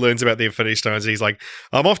Stones. He learns about the Infinity Stones, and he's like,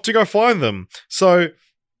 I'm off to go find them. So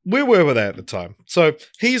where were we at the time? So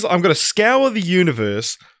I'm going to scour the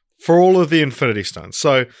universe for all of the Infinity Stones.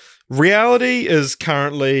 So reality is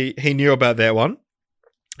currently, he knew about that one.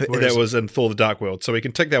 That was in Thor: The Dark World. So we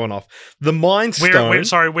can tick that one off. The Mind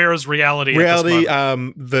Stone. Where is reality? Reality,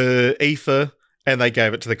 the ether. And they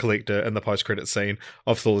gave it to the Collector in the post-credit scene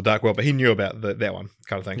of Thor: The Dark World, but he knew about that one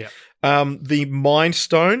kind of thing. Yeah. The Mind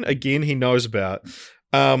Stone, again, he knows about.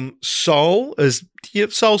 Soul is...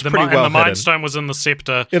 Yep, Soul's pretty well hidden. And the Mind Stone was in the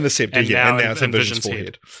Scepter. In the Scepter, and now it's in Vision's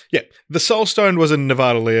forehead. Yeah, the Soul Stone was in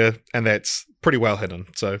Nevada Lair, and that's pretty well hidden.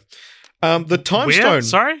 So, the Time Stone...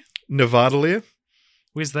 Sorry? Nevada Lair.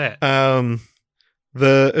 Where's that?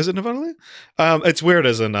 Is it Nevada Lair? It's where it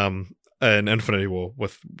is in Infinity War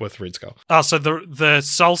with Red Skull. Oh, so the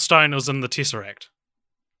Soul Stone was in the Tesseract.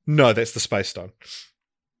 No, that's the Space Stone.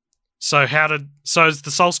 So is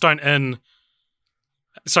the Soul Stone in?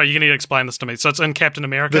 Sorry, you're going to explain this to me. So it's in Captain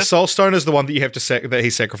America. The Soul Stone is the one that you have to that he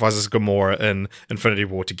sacrifices Gamora in Infinity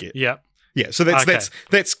War to get. Yeah. Yeah, so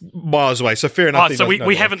that's miles away. So fair enough. Oh, so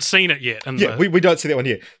we haven't seen it yet. We don't see that one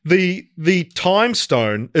yet. The Time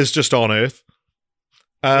Stone is just on Earth.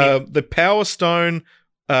 The Power Stone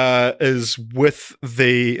is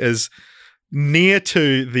near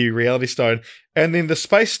to the Reality Stone, and then the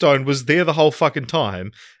Space Stone was there the whole fucking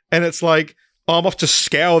time. And it's like, I'm off to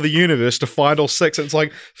scour the universe to find all 6. It's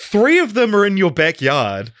like 3 of them are in your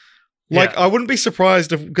backyard. Like, I wouldn't be surprised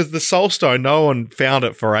because the Soul Stone, no one found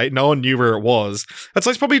it for 8. No one knew where it was. It's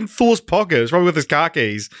like, it's probably in Thor's pocket. It's probably with his car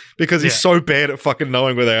keys because he's so bad at fucking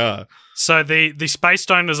knowing where they are. So the Space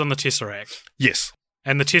Stone is on the Tesseract. Yes.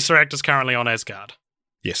 And the Tesseract is currently on Asgard.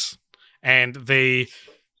 Yes. And the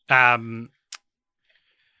go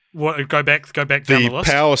back down the list.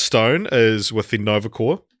 The Power Stone is with the Nova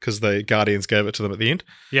Corps because the Guardians gave it to them at the end.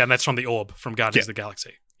 Yeah, and that's from the Orb from Guardians of the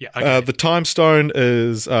Galaxy. Yeah. Okay. The Time Stone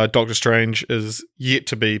is Doctor Strange is yet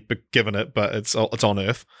to be given it, but it's on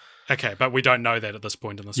Earth. Okay, but we don't know that at this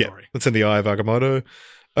point in the story. It's in the Eye of Agamotto.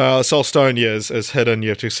 Soul Stone, is hidden. You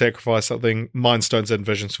have to sacrifice something. Mind Stone's in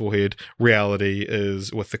Vision's forehead. Reality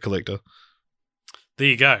is with the Collector. There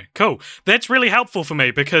you go. Cool. That's really helpful for me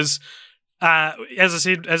because, as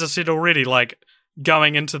I said already, like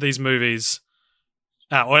going into these movies,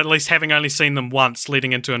 or at least having only seen them once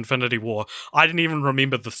leading into Infinity War, I didn't even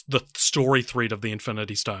remember the story thread of the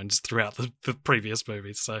Infinity Stones throughout the previous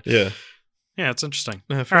movies. So yeah, it's interesting.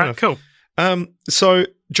 All right, enough. Cool. So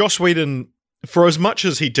Joss Whedon, for as much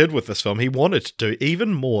as he did with this film, he wanted to do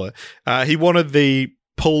even more. He wanted the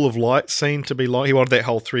pool of light scene to be long. He wanted that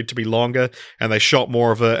whole thread to be longer, and they shot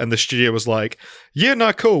more of it. And the studio was like, "Yeah,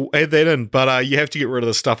 no, cool, add that in, but you have to get rid of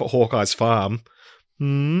the stuff at Hawkeye's farm."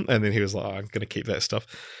 And then he was like, I'm going to keep that stuff.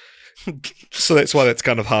 So that's why that's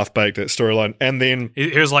kind of half-baked, that storyline. And then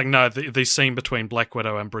he was like, no, the scene between Black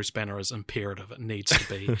Widow and Bruce Banner is imperative. It needs to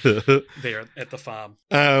be there at the farm.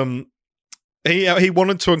 He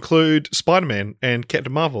wanted to include Spider-Man and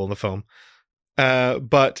Captain Marvel in the film.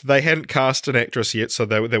 But they hadn't cast an actress yet, so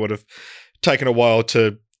they would have taken a while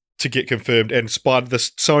to get confirmed. And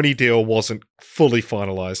the Sony deal wasn't fully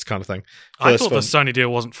finalized, kind of thing. I thought the Sony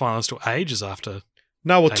deal wasn't finalized till ages after.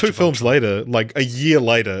 No, well, 2 films later, like a year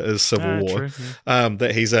later, is Civil War,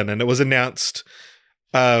 that he's in. And it was announced,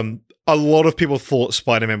 a lot of people thought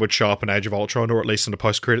Spider-Man would show up in Age of Ultron, or at least in a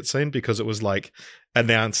post-credit scene, because it was like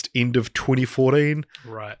announced end of 2014,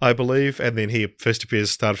 right? I believe. And then he first appears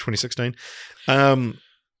start of 2016.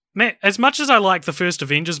 Man, as much as I like the first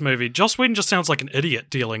Avengers movie, Joss Whedon just sounds like an idiot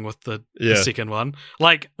dealing with the second one.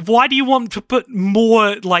 Like, why do you want to put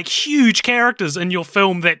more, like, huge characters in your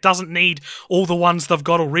film that doesn't need all the ones they've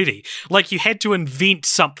got already? Like, you had to invent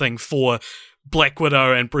something for Black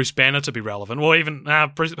Widow and Bruce Banner to be relevant. Well, even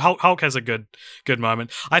Hulk has a good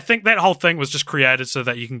moment. I think that whole thing was just created so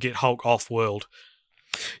that you can get Hulk off-world.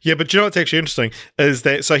 Yeah, but you know what's actually interesting is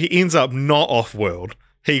that, so he ends up not off-world.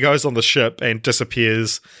 He goes on the ship and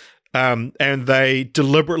disappears, and they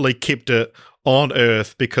deliberately kept it on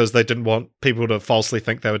Earth because they didn't want people to falsely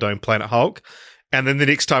think they were doing Planet Hulk. And then the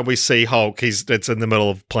next time we see Hulk, it's in the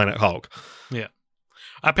middle of Planet Hulk. Yeah.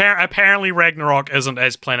 Apparently Ragnarok isn't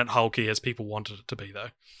as Planet Hulky as people wanted it to be, though.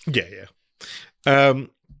 Yeah.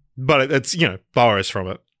 But it's, borrows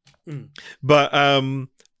from it. But,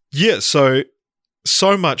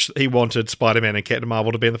 so much he wanted Spider-Man and Captain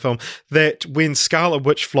Marvel to be in the film that when Scarlet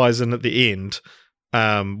Witch flies in at the end,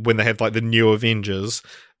 when they have like the new Avengers,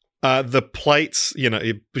 the plates,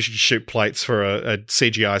 you shoot plates for a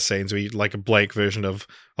CGI scenes, where you like a blank version of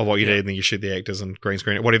what you need, and then you shoot the actors and green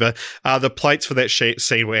screen it, whatever. The plates for that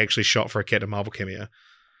scene were actually shot for a Captain Marvel cameo.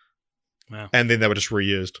 Wow. And then they were just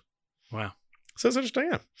reused. Wow. So it's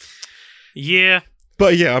interesting, yeah. Yeah.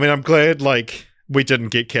 But yeah, I mean, I'm glad, like, we didn't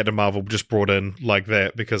get Captain Marvel just brought in like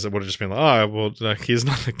that, because it would have just been like, oh, well, here's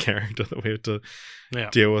another character that we have to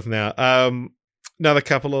deal with now. Another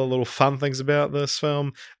couple of little fun things about this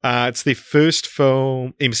film. It's the first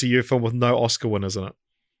MCU film with no Oscar winners in it,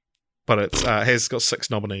 but it has got 6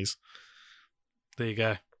 nominees. There you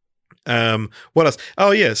go. What else?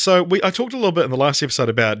 Oh yeah, so I talked a little bit in the last episode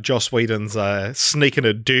about Joss Whedon's sneaking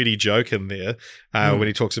a dirty joke in there when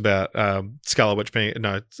he talks about Black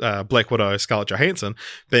Widow, Scarlett Johansson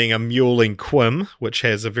being a mewling Quim, which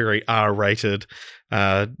has a very R-rated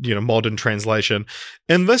modern translation.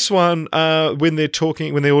 In this one, when they're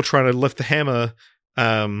all trying to lift the hammer,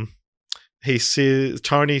 Tony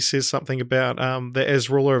says something about that as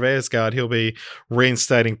ruler of Asgard, he'll be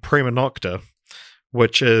reinstating Prima Nocta,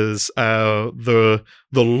 which is the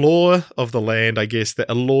law of the land, I guess, that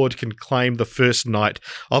a lord can claim the first night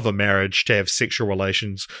of a marriage to have sexual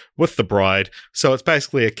relations with the bride. So it's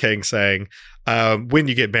basically a king saying, when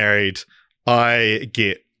you get married, I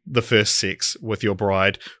get the first sex with your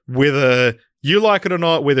bride, whether you like it or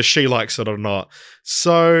not, whether she likes it or not.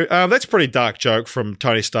 So that's a pretty dark joke from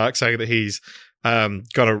Tony Stark, saying that he's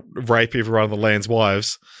got to rape every one of the land's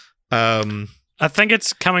wives. I think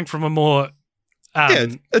it's coming from a more...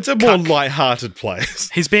 it's a more light-hearted place.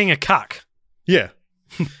 He's being a cuck. Yeah.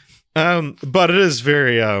 But it is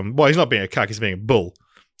very... well, he's not being a cuck, he's being a bull.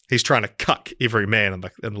 He's trying to cuck every man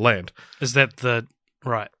in the land. Is that the...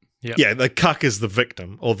 Right. Yep. Yeah, the cuck is the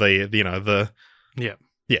victim, or the... Yeah.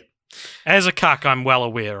 Yeah. As a cuck, I'm well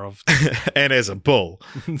aware of. And as a bull.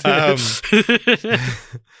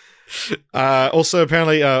 Also,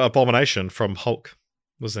 apparently, Abomination from Hulk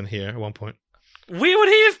was in here at one point. Where would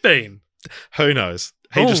he have been? Who knows?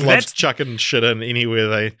 He just loves chucking shit in anywhere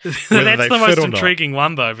that's they the fit most or intriguing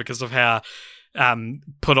one, though, because of how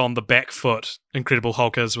put on the back foot Incredible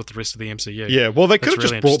Hulk is with the rest of the MCU. Yeah, well, they could have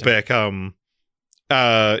That's just really brought back,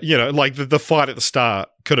 like the fight at the start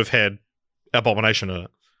could have had Abomination in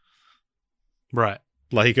it. Right.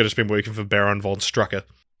 Like he could have just been working for Baron von Strucker.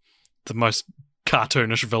 The most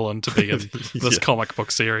cartoonish villain to be in this comic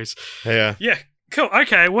book series. Yeah. Yeah, cool.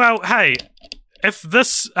 Okay, well, hey, if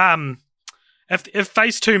this, if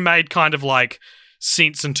Phase 2 made kind of like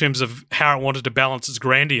sense in terms of how it wanted to balance its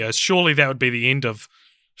grandiose, surely that would be the end of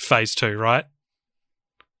Phase 2, right?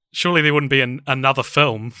 Surely there wouldn't be another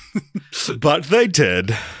film. But they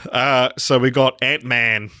did. So we got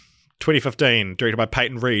Ant-Man 2015, directed by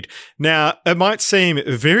Peyton Reed. Now, it might seem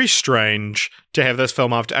very strange to have this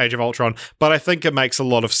film after Age of Ultron, but I think it makes a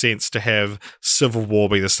lot of sense to have Civil War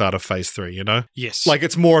be the start of Phase 3, you know? Yes. Like,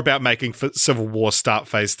 it's more about making Civil War start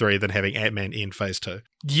Phase 3 than having Ant-Man end Phase 2.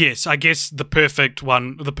 Yes, I guess the perfect way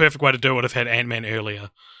to do it would have had Ant-Man earlier.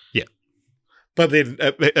 Yeah. But then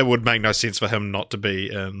it would make no sense for him not to be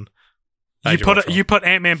in Age of Ultron. You put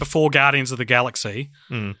Ant-Man before Guardians of the Galaxy,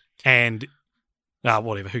 and...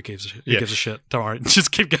 whatever. Who gives a shit? Who gives a shit? Don't worry.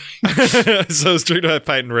 Just keep going. So it's directed by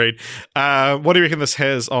Peyton Reed. What do you reckon this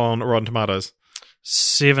has on Rotten Tomatoes?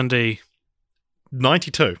 70.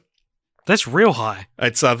 92. That's real high.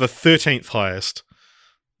 It's the 13th highest.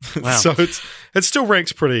 Wow. So it still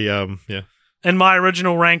ranks pretty, yeah. In my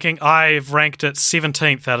original ranking, I've ranked it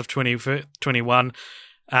 17th out of 21.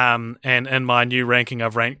 And in my new ranking,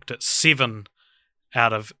 I've ranked it 7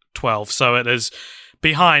 out of 12. So it is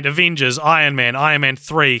behind Avengers, Iron Man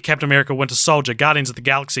 3, Captain America Winter Soldier, Guardians of the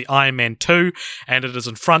Galaxy, Iron Man 2, and it is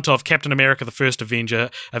in front of Captain America the First Avenger,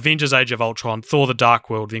 Avengers Age of Ultron, Thor the Dark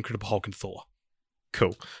World, The Incredible Hulk, and Thor.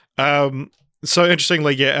 Cool. So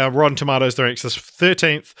interestingly, Rotten Tomatoes ranks this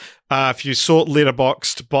 13th. If you sort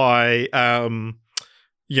Letterboxd by,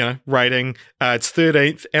 rating, it's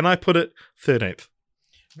 13th, and I put it 13th.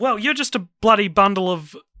 Well, you're just a bloody bundle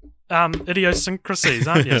of idiosyncrasies,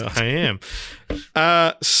 aren't you? I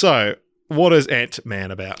am. So, what is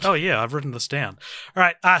Ant-Man about? Oh, yeah, I've written this down. All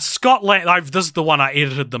right, Scott Lang... this is the one I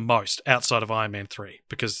edited the most outside of Iron Man 3,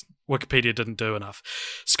 because Wikipedia didn't do enough.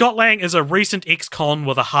 Scott Lang is a recent ex-con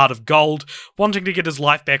with a heart of gold. Wanting to get his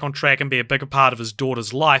life back on track and be a bigger part of his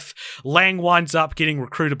daughter's life, Lang winds up getting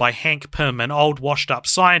recruited by Hank Pym, an old washed-up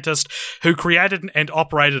scientist who created and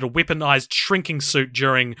operated a weaponized shrinking suit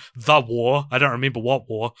during the war. I don't remember what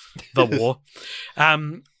war. The war.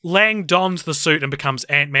 Lang dons the suit and becomes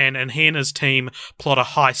Ant-Man, and he and his team plot a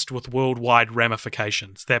heist with worldwide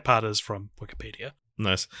ramifications. That part is from Wikipedia.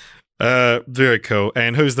 Nice. Very cool.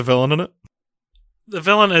 And who's the villain in it? The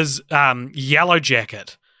villain is Yellow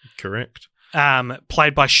Jacket. Correct.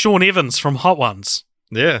 Played by Sean Evans from Hot Ones.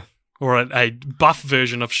 Yeah. Or a buff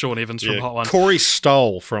version of Sean Evans from Hot Ones. Corey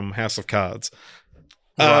Stoll from House of Cards.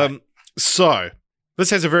 Right. So, this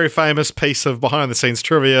has a very famous piece of behind-the-scenes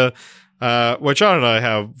trivia, which I don't know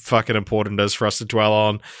how fucking important it is for us to dwell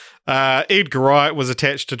on. Edgar Wright was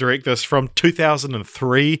attached to direct this from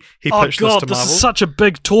 2003. He pitched this to Marvel. This is such a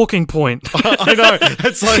big talking point. I know.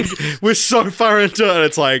 It's like, we're so far into it.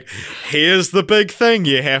 It's like, here's the big thing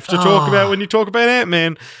you have to talk about when you talk about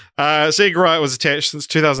Ant-Man. So Edgar Wright was attached since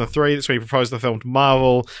 2003. That's when he proposed the film to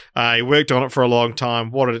Marvel. He worked on it for a long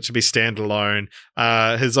time, wanted it to be standalone.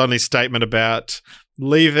 His only statement about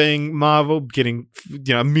leaving Marvel, getting,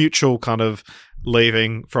 a mutual kind of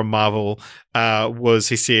leaving from Marvel, was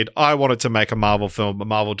he said, I wanted to make a Marvel film, but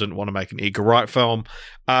Marvel didn't want to make an Edgar Wright film.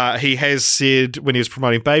 He has said when he was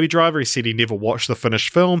promoting Baby Driver, he said he never watched the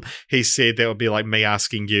finished film. He said that would be like me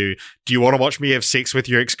asking you, do you want to watch me have sex with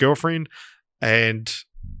your ex-girlfriend? And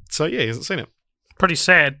so, yeah, he hasn't seen it. Pretty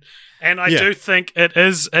sad. And I do think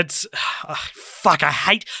it's fuck, I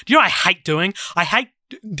hate, do you know what I hate doing? I hate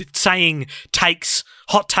saying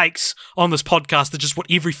hot takes on this podcast that just what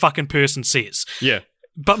every fucking person says. Yeah.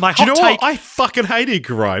 But my Do hot you know take... what? I fucking hate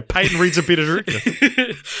Edgar Wright. Peyton Reed's a better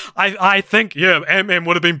director. I think, Ant-Man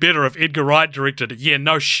would have been better if Edgar Wright directed it. Yeah,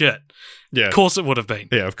 no shit. Yeah. Of course it would have been.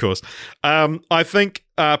 Yeah, of course. I think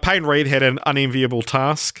Peyton Reed had an unenviable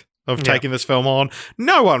task of taking this film on.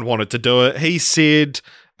 No one wanted to do it. He said...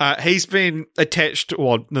 he's been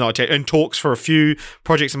in talks for a few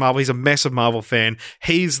projects in Marvel. He's a massive Marvel fan.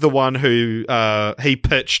 He's the one who he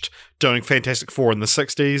pitched doing Fantastic Four in the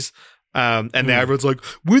 60s. And now everyone's like,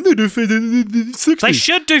 when they do Fantastic in the 60s? They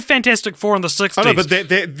should do Fantastic Four in the 60s. I know, but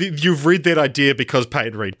you've read that idea because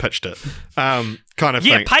Peyton Reed pitched it. Kind of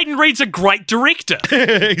thing. Yeah, Peyton Reed's a great director.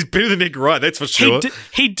 He's better than Edgar Wright, that's for sure.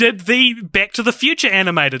 He did the Back to the Future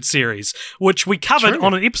animated series, which we covered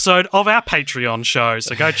on an episode of our Patreon show.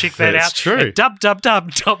 So go check that out at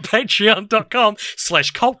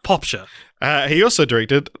www.patreon.com/cultpopture. He also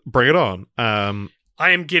directed Bring It On.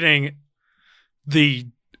 I am getting the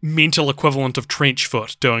mental equivalent of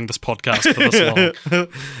Trenchfoot doing this podcast for this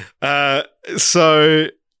long. So,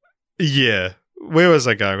 yeah. Where was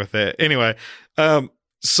I going with that? Anyway,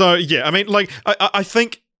 so, yeah, I mean, like, I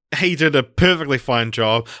think he did a perfectly fine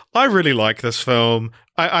job. I really like this film.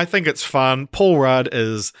 I think it's fun. Paul Rudd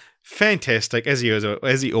is fantastic, as he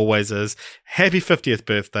always is. Happy 50th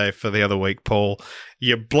birthday for the other week, Paul.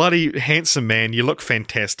 You're bloody handsome man. You look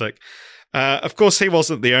fantastic. Of course, he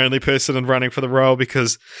wasn't the only person in running for the role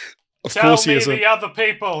because, of course, he isn't. The other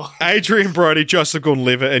people. Adrian Brody, Joseph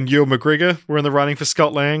Gordon-Levitt, and Ewan McGregor were in the running for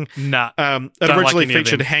Scott Lang. Nah. It originally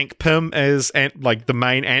featured Hank Pym as the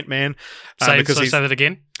main Ant-Man. Say that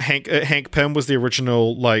again. Hank Pym was the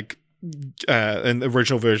original, in the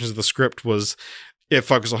original versions of the script was. It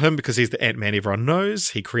focused on him because he's the Ant-Man everyone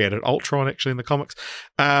knows. He created Ultron, actually, in the comics.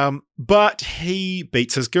 But he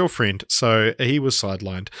beats his girlfriend, so he was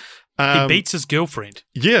sidelined. He beats his girlfriend?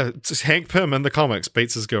 Yeah, it's Hank Pym in the comics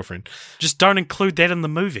beats his girlfriend. Just don't include that in the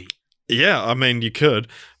movie. Yeah, I mean, you could.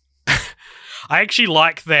 I actually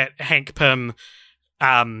like that Hank Pym...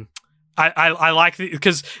 I like it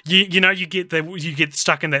because you get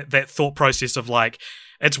stuck in that thought process of like,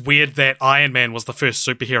 it's weird that Iron Man was the first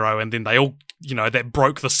superhero and then they all, that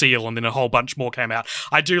broke the seal and then a whole bunch more came out.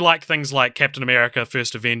 I do like things like Captain America,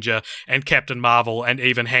 First Avenger, and Captain Marvel, and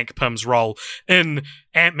even Hank Pym's role in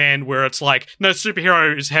Ant-Man, where it's like, no,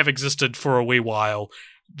 superheroes have existed for a wee while.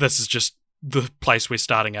 This is just the place we're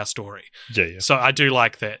starting our story. Yeah. So I do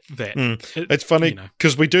like that. It's funny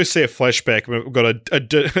because we do see a flashback. We've got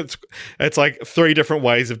it's like three different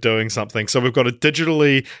ways of doing something. So we've got a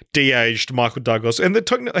digitally de-aged Michael Douglas, and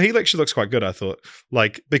he actually looks quite good, I thought,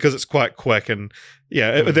 because it's quite quick, and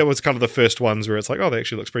that was kind of the first ones where it's like, oh, that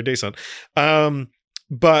actually looks pretty decent.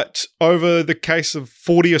 But over the case of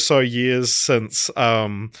 40 or so years since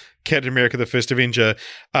Captain America, the First Avenger,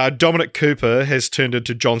 Dominic Cooper has turned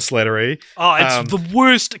into John Slattery. Oh, it's the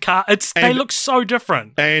worst car. They look so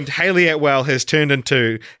different. And Hayley Atwell has turned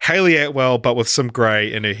into Hayley Atwell, but with some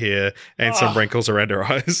grey in her hair and some wrinkles around her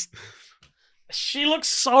eyes. She looks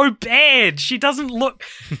so bad. She doesn't look...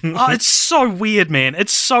 it's so weird, man.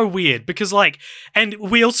 It's so weird because, and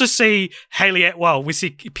we also see Hayley Atwell. We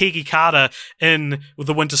see Peggy Carter in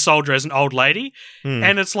The Winter Soldier as an old lady.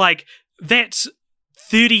 And it's like, that's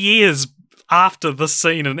 30 years after the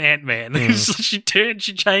scene in Ant-Man. She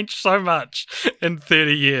changed so much in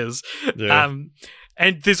 30 years. Yeah.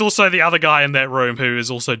 And there's also the other guy in that room who is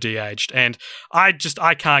also de-aged. And I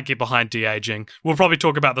can't get behind de-aging. We'll probably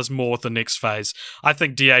talk about this more with the next phase. I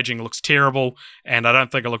think de-aging looks terrible, and I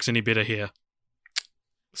don't think it looks any better here.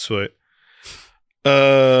 Sweet.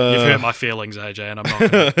 You've hurt my feelings, AJ, and I'm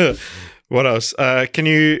not gonna... What else? Can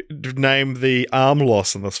you name the arm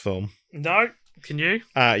loss in this film? No. Can you?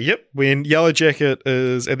 Yep. When Yellow Jacket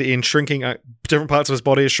is at the end shrinking, different parts of his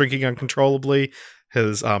body are shrinking uncontrollably.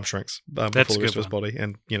 His arm shrinks before the rest of his body,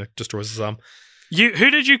 and destroys his arm. Who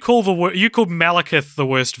did you call you called Malekith the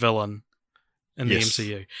worst villain in the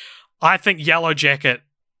MCU? I think Yellow Jacket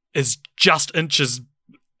is just inches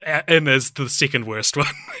in as the second worst one.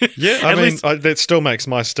 Yeah, I mean that still makes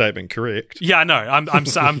my statement correct. Yeah, I know.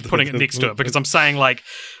 I'm putting it next to it because I'm saying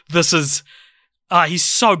this is he's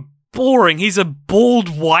so boring. He's a bald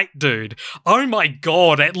white dude. Oh my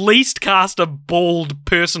god, at least cast a bald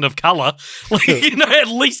person of color. At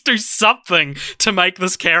least do something to make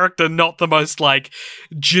this character not the most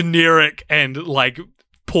generic and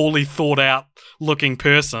poorly thought out looking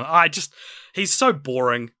person. He's so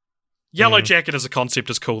boring. Yellow Jacket as a concept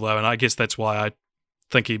is cool though, and I guess that's why I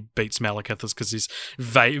think he beats Malekith is because he's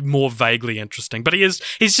more vaguely interesting. But he's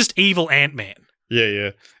just evil Ant-Man.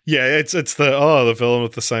 Yeah. It's the villain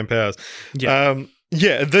with the same powers. Yeah.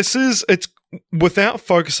 It's without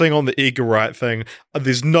focusing on the Edgar Wright thing.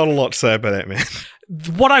 There's not a lot to say about Ant-Man.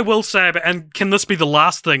 What I will say about, and can this be the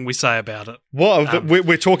last thing we say about it? Well,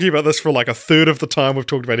 we're talking about this for like a third of the time we've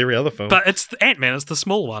talked about every other film. But it's Ant-Man. It's the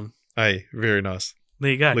small one. Hey, very nice. There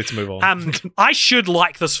you go. Let's move on. I should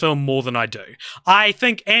like this film more than I do. I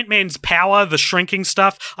think Ant-Man's power, the shrinking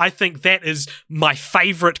stuff, I think that is my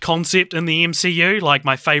favorite concept in the MCU, like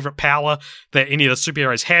my favorite power that any of the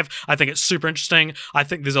superheroes have. I think it's super interesting. I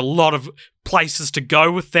think there's a lot of places to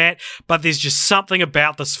go with that, but there's just something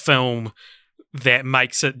about this film that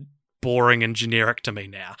makes it boring and generic to me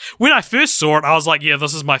now. When I first saw it, I was like, yeah,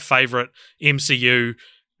 this is my favorite MCU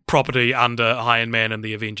property under Iron Man and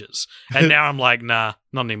the Avengers. And now I'm like, nah,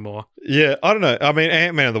 not anymore. Yeah, I don't know. I mean,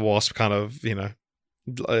 Ant-Man and the Wasp kind of,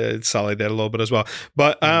 sullied that a little bit as well.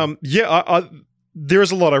 But, there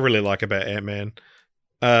is a lot I really like about Ant-Man.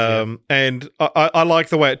 And I like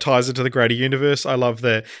the way it ties into the greater universe. I love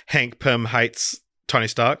that Hank Pym hates Tony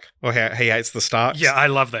Stark, or he hates the Starks. Yeah, I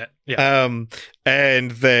love that. Yeah.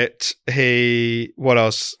 And that what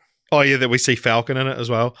else? Oh, yeah, that we see Falcon in it as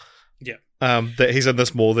well. Yeah. That he's in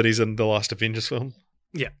this more than he's in the last Avengers film.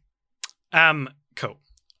 Yeah. Cool.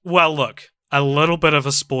 Well, look, a little bit of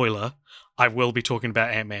a spoiler. I will be talking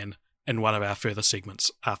about Ant-Man in one of our further segments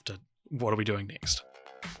after What Are We Doing Next?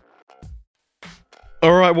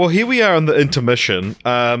 All right, well, here we are in the intermission.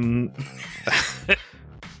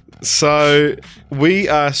 So we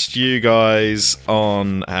asked you guys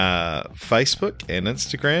on Facebook and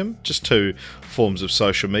Instagram, just two forms of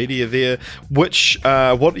social media there,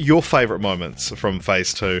 what your favourite moments from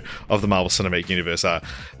Phase 2 of the Marvel Cinematic Universe are.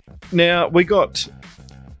 Now, we got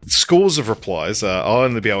scores of replies. I'll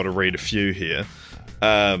only be able to read a few here.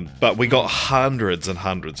 But we got hundreds and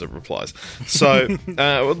hundreds of replies. So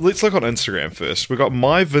let's look on Instagram first. We got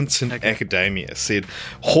My Vincent Academia said,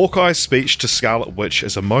 Hawkeye's speech to Scarlet Witch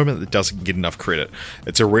is a moment that doesn't get enough credit.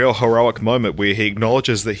 It's a real heroic moment where he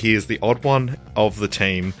acknowledges that he is the odd one of the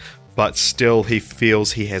team, but still he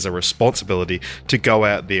feels he has a responsibility to go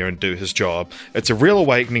out there and do his job. It's a real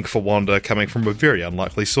awakening for Wanda coming from a very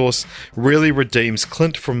unlikely source. Really redeems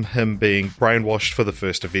Clint from him being brainwashed for the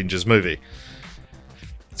first Avengers movie.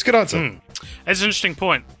 It's a good answer. It's an interesting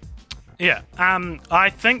point. Yeah. I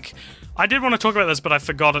think I did want to talk about this, but I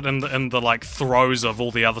forgot it in the like throes of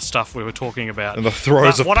all the other stuff we were talking about. In the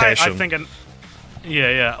throes of passion.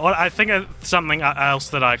 I think something else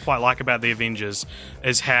that I quite like about the Avengers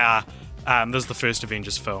is how this is the first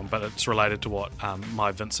Avengers film, but it's related to what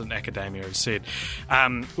My Vincent Academia has said,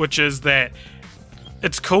 which is that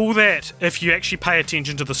it's cool that if you actually pay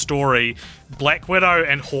attention to the story, Black Widow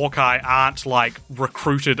and Hawkeye aren't like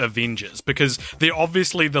recruited Avengers because they're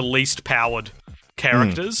obviously the least powered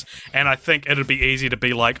characters, and I think it'd be easy to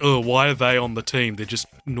be like, oh, why are they on the team? They're just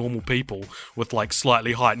normal people with like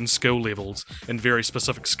slightly heightened skill levels and very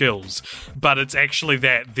specific skills. But it's actually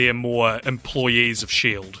that they're more employees of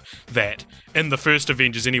S.H.I.E.L.D. that, in the first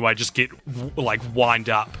Avengers anyway, just get like wind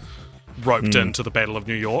up, roped into the Battle of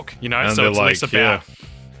New York, And so it's like, less about...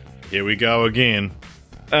 Here we go again.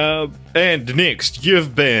 And next,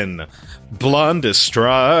 you've been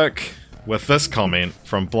blunderstruck with this comment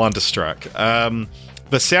from Blunderstruck. The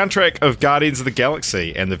soundtrack of Guardians of the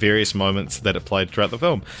Galaxy and the various moments that it played throughout the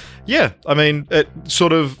film. Yeah, I mean, it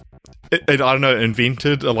sort of, I don't know,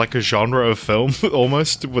 invented like a genre of film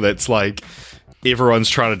almost, where it's like everyone's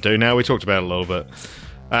trying to do now. We talked about it a little bit.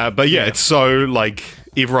 But yeah, it's so like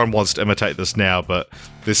everyone wants to imitate this now, but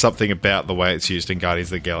there's something about the way it's used in Guardians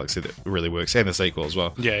of the Galaxy that really works, and the sequel as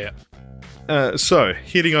well. Yeah. So,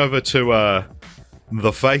 heading over to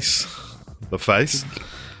The Face.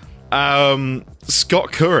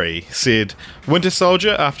 Scott Curry said, Winter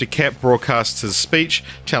Soldier, after Cap broadcasts his speech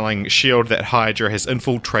telling S.H.I.E.L.D. that Hydra has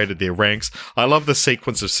infiltrated their ranks, I love the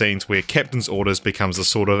sequence of scenes where Captain's orders becomes a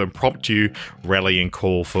sort of impromptu rallying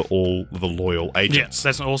call for all the loyal agents. Yeah,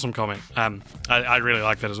 that's an awesome comment. I really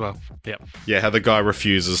like that as well. Yeah. Yeah, how the guy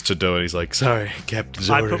refuses to do it. He's like, sorry, Captain's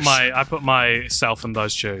orders. I put myself in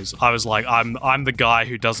those shoes. I was like, I'm the guy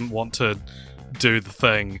who doesn't want to do the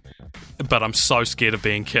thing, but I'm so scared of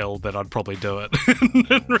being killed that I'd probably do it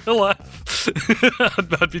in real life.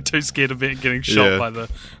 I'd be too scared of getting shot by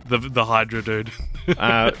the Hydra dude.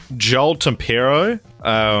 Joel Tempero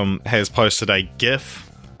has posted a GIF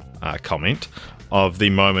comment of the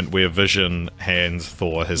moment where Vision hands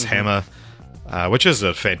Thor his hammer, which is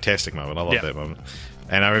a fantastic moment. I love that moment.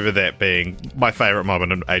 And I remember that being my favourite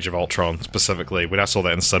moment in Age of Ultron, specifically. When I saw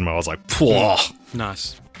that in cinema, I was like, Pwah!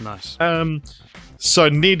 Nice. Nice. So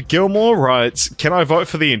Ned Gilmore writes, can I vote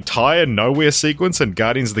for the entire Nowhere sequence in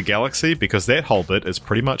Guardians of the Galaxy? Because that whole bit is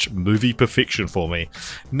pretty much movie perfection for me.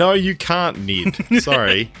 No, you can't, Ned.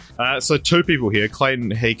 Sorry. So two people here,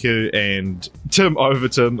 Clayton Haku and Tim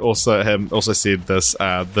Overton, also said this.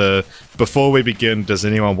 The before we begin, does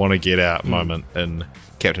anyone want to get out moment in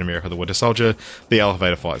Captain America the Winter Soldier, the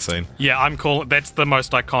elevator fight scene. Yeah, I'm calling that's the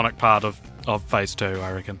most iconic part of Phase 2,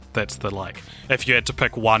 I reckon. That's the, like, if you had to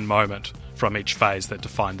pick one moment from each phase that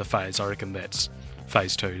defined the phase, I reckon that's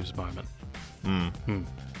Phase 2's moment.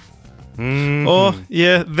 Or,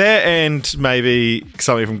 yeah, that and maybe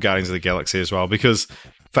something from Guardians of the Galaxy as well, because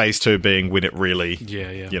Phase 2 being when it really,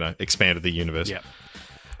 you know, expanded the universe. Yeah.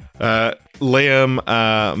 Liam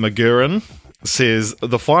McGurran says,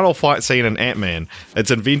 the final fight scene in Ant-Man,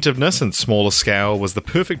 its inventiveness and smaller scale was the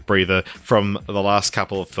perfect breather from the last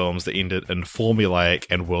couple of films that ended in formulaic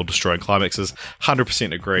and world-destroying climaxes.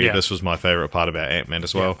 100% agree. Yeah. This was my favourite part about Ant-Man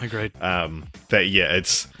as well. Yeah, agreed.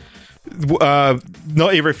 It's...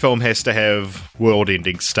 not every film has to have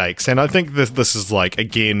world-ending stakes, and I think this is like,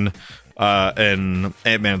 again, in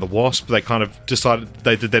Ant-Man and the Wasp, they kind of decided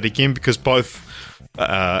they did that again because both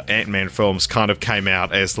Ant-Man films kind of came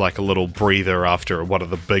out as like a little breather after one of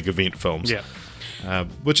the big event films. Yeah.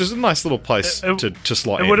 Which is a nice little place to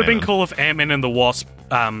slot. It would have been cool if Ant-Man and the Wasp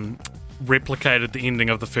replicated the ending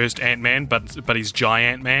of the first Ant-Man, but he's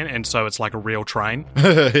Giant Man, and so it's like a real train.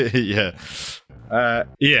 Yeah.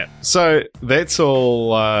 So that's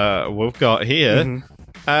all we've got here. Mm-hmm.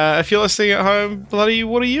 If you're listening at home, bloody,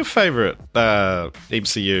 what are your favourite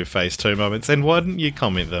MCU Phase 2 moments, and why didn't you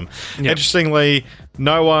comment them? Yeah. Interestingly,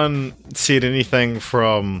 no one said anything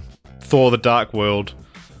from Thor the Dark World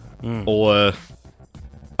or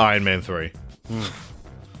Iron Man 3.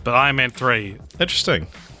 But Iron Man 3 Interesting.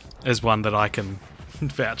 is one that I can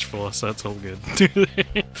vouch for, so it's all good.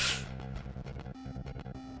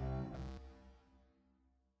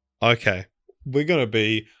 Okay, we're going to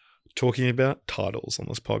be talking about titles on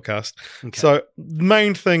this podcast. Okay. So,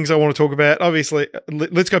 main things I want to talk about, obviously,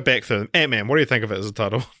 let's go back through them. Ant-Man, what do you think of it as a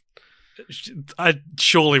title?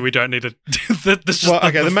 Surely we don't need to...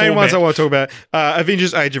 the main ones I want to talk about,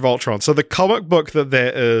 Avengers Age of Ultron. So the comic book that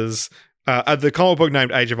is... the comic book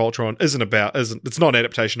named Age of Ultron it's not an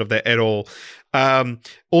adaptation of that at all.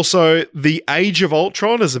 Also, the Age of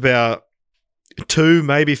Ultron is about 2,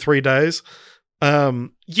 maybe 3 days.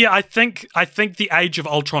 Yeah, I think the Age of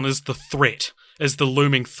Ultron is the threat, is the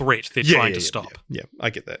looming threat they're trying to stop. Yeah, I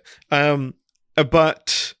get that.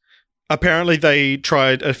 But apparently they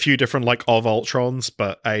tried a few different of Ultrons,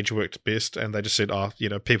 but Age worked best, and they just said,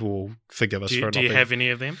 people will forgive us for not Do you have any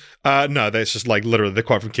of them? No, that's just literally the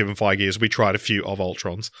quote from Kevin Feige is, we tried a few of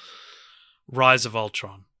Ultrons. Rise of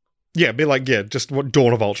Ultron. Yeah, be just what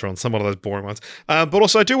Dawn of Ultron, some of those boring ones. But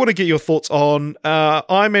also, I do want to get your thoughts on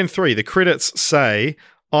Iron Man 3. The credits say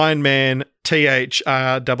Iron Man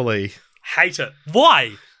THREE. Hate it.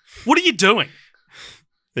 Why? What are you doing?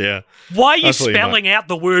 Yeah. Why are you spelling out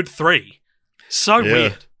the word 3? So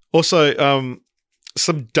weird. Also,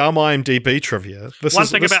 some dumb IMDb trivia. One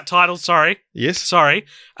thing about titles, sorry. Yes? Sorry.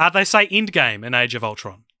 They say Endgame in Age of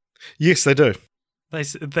Ultron. Yes, they do.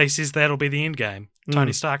 They says that'll be the end game.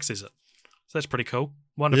 Tony Stark says it. So that's pretty cool.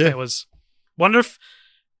 Imagine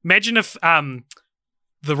if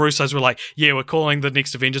the Russos were like, yeah, we're calling the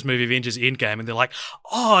next Avengers movie Avengers Endgame, and they're like,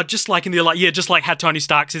 oh, just like how Tony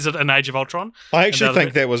Stark says it in Age of Ultron. I actually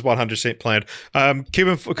think that was 100% planned.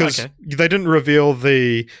 Because they didn't reveal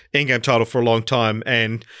the Endgame title for a long time,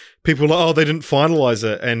 and people were like, they didn't finalize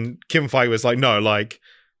it, and Kevin Feige was like, no,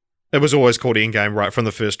 it was always called Endgame right from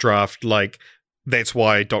the first draft, that's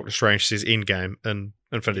why Doctor Strange says Endgame in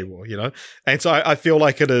Infinity War, And so I feel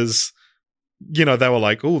like it is, they were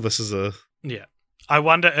like, oh, this is a... Yeah. I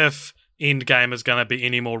wonder if Endgame is going to be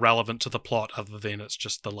any more relevant to the plot other than it's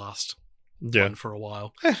just the last one for a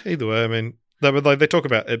while. Either way, I mean, they talk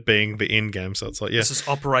about it being the Endgame, so it's like, yeah. This is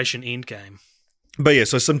Operation Endgame. But yeah,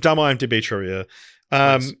 so some dumb IMDb trivia.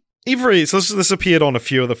 This appeared on a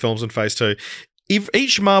few of the films in Phase 2.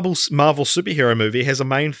 Each Marvel superhero movie has a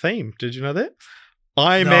main theme. Did you know that?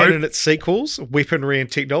 Iron Man and its sequels, weaponry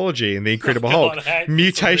and technology, and The Incredible Hulk,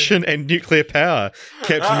 mutation and nuclear power,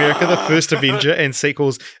 Captain America, the First Avenger, and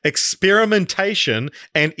sequels, experimentation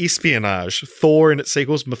and espionage, Thor and its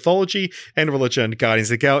sequels, mythology and religion, Guardians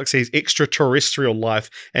of the Galaxy's extraterrestrial life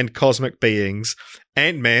and cosmic beings,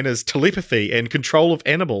 Ant-Man is telepathy and control of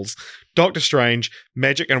animals, Doctor Strange,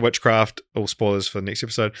 magic and witchcraft, all spoilers for the next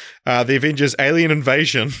episode, The Avengers, alien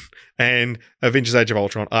invasion, and Avengers Age of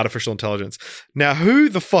Ultron, artificial intelligence. Now, who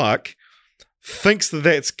the fuck thinks that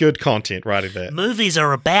that's good content writing that? Movies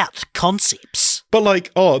are about concepts. But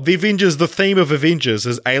like, the Avengers, the theme of Avengers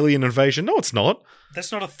is alien invasion. No, it's not.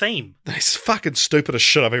 That's not a theme. That's fucking stupidest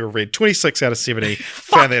shit I've ever read. 26 out of 70.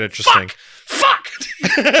 Found that interesting. Fuck!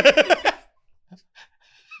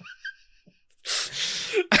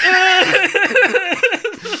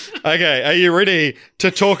 Okay, are you ready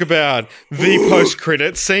to talk about the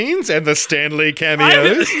post-credit scenes and the Stan Lee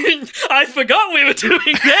cameos? I forgot we were doing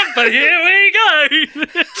that, but here we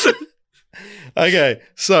go. Okay,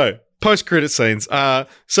 so post-credit scenes.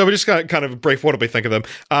 So we're just going to kind of brief. What do we think of them?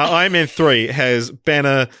 Iron Man 3 has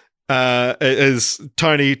Banner, is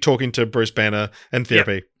Tony talking to Bruce Banner in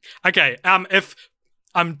therapy. Yep. Okay, if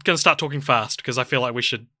I'm going to start talking fast because I feel like we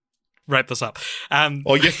should wrap this up.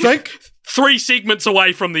 You think? 3 segments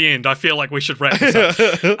away from the end, I feel like we should wrap this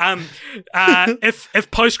up.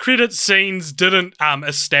 If post-credit scenes didn't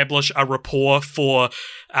establish a rapport for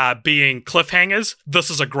being cliffhangers, this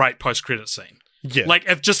is a great post-credit scene. Yeah. Like,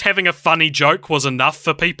 if just having a funny joke was enough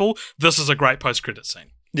for people, this is a great post-credit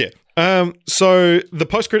scene. Yeah. So the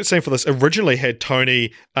post-credit scene for this originally had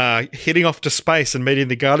Tony heading off to space and meeting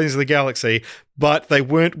the Guardians of the Galaxy, but they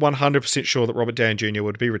weren't 100% sure that Robert Downey Jr.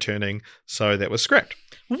 would be returning, so that was scrapped.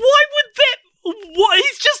 Why would that... What?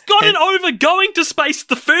 He's just gotten over going to space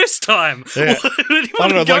the first time. Yeah. I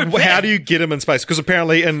don't know, like, how do you get him in space? Because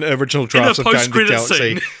apparently in original drafts of Guardians of the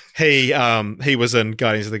Galaxy, he was in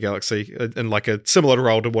Guardians of the Galaxy in like a similar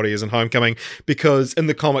role to what he is in Homecoming, because in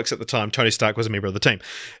the comics at the time, Tony Stark was a member of the team.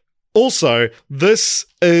 Also, this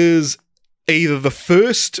is either the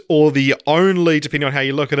first or the only, depending on how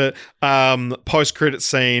you look at it, post-credit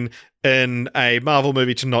scene in a Marvel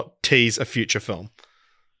movie to not tease a future film.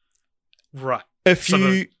 Right. If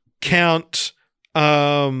you count,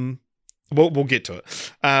 we'll get to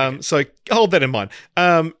it. So hold that in mind.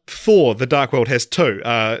 Thor: The Dark World has 2.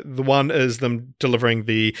 The one is them delivering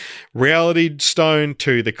the Reality Stone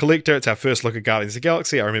to the Collector. It's our first look at Guardians of the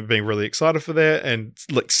Galaxy. I remember being really excited for that and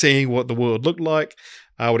like seeing what the world looked like.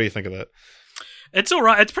 What do you think of that? It's all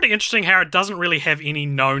right. It's pretty interesting how it doesn't really have any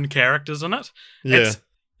known characters in it. Yeah.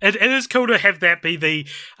 It is cool to have that be the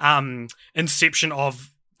inception of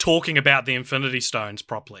talking about the Infinity Stones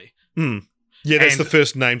properly. Yeah, that's the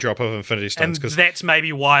first name drop of Infinity Stones. And that's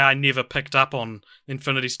maybe why I never picked up on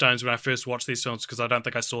Infinity Stones when I first watched these films, because I don't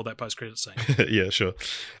think I saw that post-credit scene. Yeah, sure.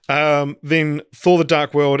 Then Thor: The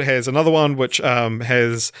Dark World has another one, which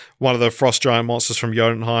has one of the frost giant monsters from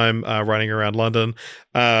Jotunheim running around London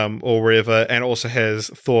or wherever, and also has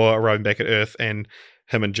Thor arriving back at Earth and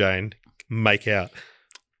him and Jane make out.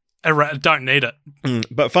 I don't need it.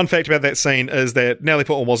 But fun fact about that scene is that Natalie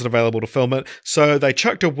Portman wasn't available to film it, so they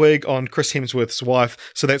chucked a wig on Chris Hemsworth's wife,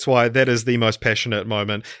 so that's why that is the most passionate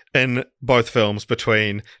moment in both films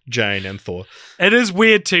between Jane and Thor. It is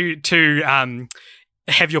weird to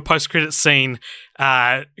have your post-credit scene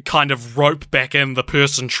kind of rope back in the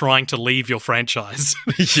person trying to leave your franchise.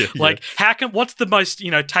 What's the most,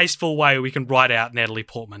 tasteful way we can write out Natalie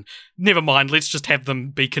Portman? Never mind, let's just have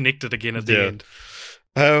them be connected again at the end.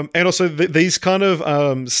 And also, these kind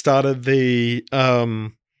of started the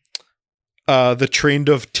trend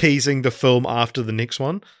of teasing the film after the next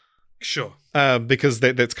one. Sure. Because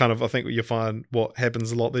that's kind of, I think, you find what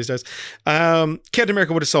happens a lot these days. Captain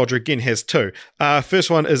America Winter Soldier, again, has 2. First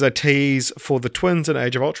one is a tease for the twins in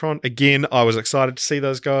Age of Ultron. Again, I was excited to see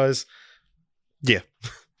those guys. Yeah.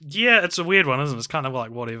 Yeah, it's a weird one, isn't it? It's kind of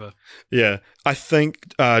like whatever. Yeah. I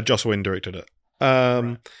think Joss Whedon directed it.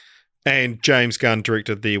 Right. And James Gunn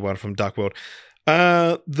directed the one from Dark World.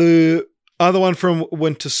 The other one from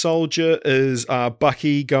Winter Soldier is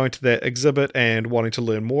Bucky going to that exhibit and wanting to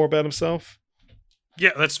learn more about himself.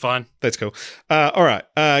 Yeah, that's fine. That's cool. All right.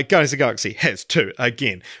 Guardians of the Galaxy has 2.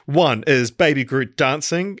 Again, one is Baby Groot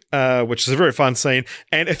dancing, which is a very fun scene.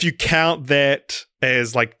 And if you count that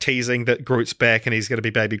as like teasing that Groot's back and he's going to be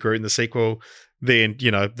Baby Groot in the sequel, then,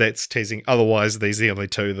 that's teasing. Otherwise, these are the only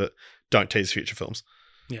 2 that don't tease future films.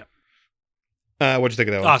 Yeah. What'd you think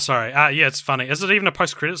of that one? Oh, sorry. Yeah, it's funny. Is it even a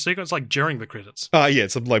post-credit sequence? Like during the credits? Yeah,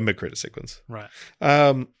 it's a like mid-credit sequence. Right.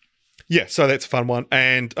 Yeah, so that's a fun one.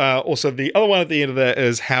 And also the other one at the end of that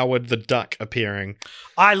is Howard the Duck appearing.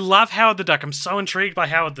 I love Howard the Duck. I'm so intrigued by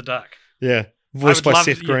Howard the Duck. Yeah. Voiced by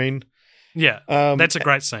Seth Green. Yeah, that's a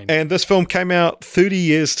great scene. And this film came out 30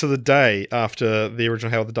 years to the day after the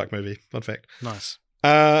original Howard the Duck movie. Fun fact. Nice.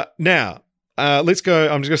 Now... let's go.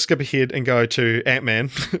 I'm just going to skip ahead and go to Ant-Man,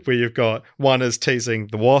 where you've got one is teasing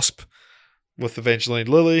the Wasp with Evangeline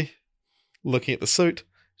Lilly looking at the suit.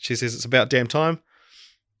 She says it's about damn time.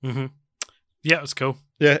 Mm-hmm. Yeah, it's cool.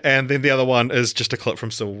 Yeah, and then the other one is just a clip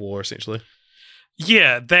from Civil War, essentially.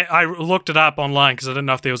 Yeah, that I looked it up online because I didn't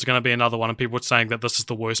know if there was going to be another one, and people were saying that this is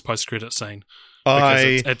the worst post-credit scene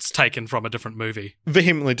because it's taken from a different movie.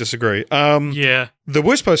 Vehemently disagree. Yeah. The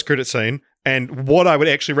worst post-credit scene, and what I would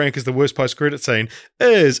actually rank as the worst post-credit scene,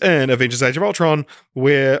 is in Avengers Age of Ultron,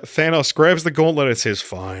 where Thanos grabs the gauntlet and says,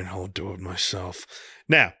 "Fine, I'll do it myself."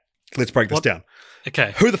 Now, let's break this down.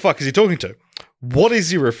 Okay. Who the fuck is he talking to? What is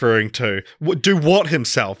he referring to? Do what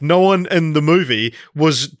himself? No one in the movie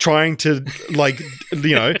was trying to, like,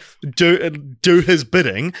 do his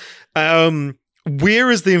bidding. Where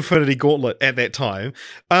is the Infinity Gauntlet at that time?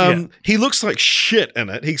 He looks like shit in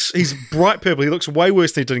it. He's bright purple. He looks way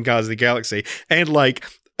worse than he did in Guardians of the Galaxy, and like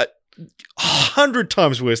 100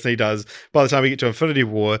 times worse than he does by the time we get to Infinity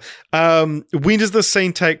War. When does this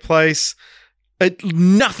scene take place?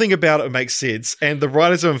 Nothing about it makes sense. And the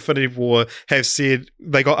writers of Infinity War have said,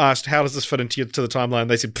 they got asked, how does this fit into the timeline?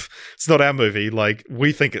 They said, it's not our movie. Like,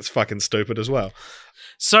 we think it's fucking stupid as well.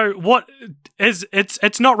 So what is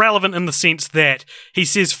it's not relevant in the sense that he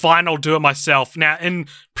says, "Fine, I'll do it myself." Now,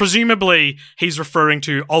 presumably he's referring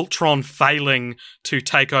to Ultron failing to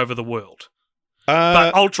take over the world.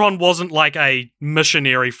 But Ultron wasn't like a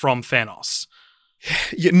missionary from Thanos.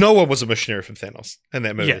 Yeah, no one was a missionary from Thanos in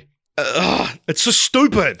that movie. Yeah. It's so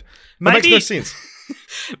stupid. It makes no sense.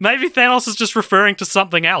 Maybe Thanos is just referring to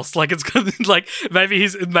something else. Like it's like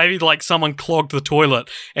maybe like someone clogged the toilet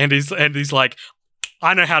and he's like,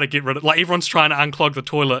 I know how to get rid of. Like everyone's trying to unclog the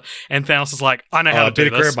toilet, and Thanos is like, I know how to do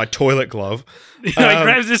this. I better grab my toilet glove. He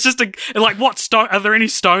grabs. It's just like what stone? Are there any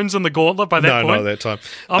stones in the gauntlet by that point? No, not at that time.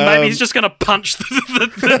 Oh, maybe he's just going to punch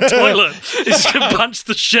the toilet. He's just going to punch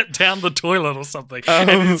the shit down the toilet or something.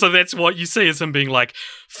 And so that's what you see is him being like,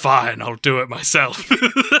 "Fine, I'll do it myself."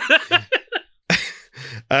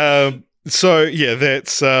 So yeah,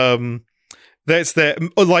 that's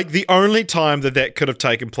that. Like the only time that could have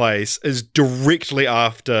taken place is directly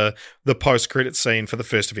after the post-credit scene for the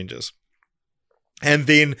first Avengers. And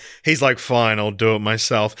then he's like, "Fine, I'll do it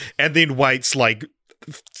myself." And then waits like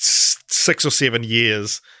 6 or 7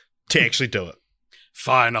 years to actually do it.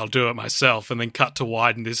 Fine, I'll do it myself. And then cut to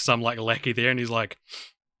wide and there's some like lackey there and he's like,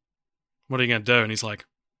 "What are you going to do?" And he's like,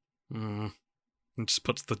 and just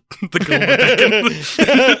puts the gauntlet back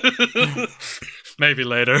in. Maybe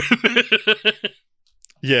later.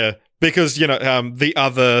 Yeah, because, the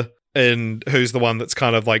other, and who's the one that's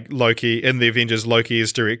kind of like Loki, in the Avengers, Loki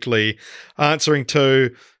is directly answering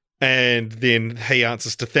to, and then he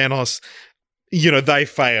answers to Thanos. They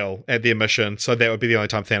fail at their mission, so that would be the only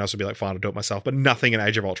time Thanos would be like, "Fine, I'll do it myself." But nothing in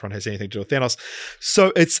Age of Ultron has anything to do with Thanos.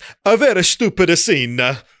 So it's a very stupid scene.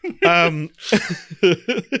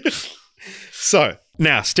 So,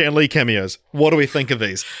 now, Stan Lee cameos. What do we think of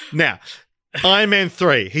these? Now, Iron Man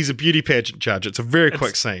 3, he's a beauty pageant judge. It's a very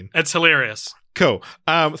quick scene. It's hilarious. Cool.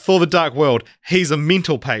 Thor the Dark World, he's a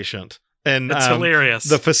mental patient in it's hilarious.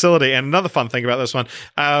 The facility. And another fun thing about this one,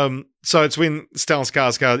 so it's when Stellan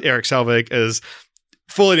Skarsgård, Eric Selvig, is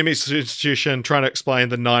fully in a mental institution trying to explain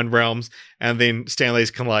the 9 realms, and then Stan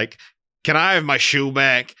Lee's kind of like, "Can I have my shoe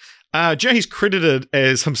back?" He's credited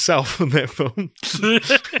as himself in that film,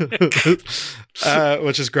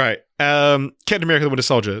 which is great. Captain America: The Winter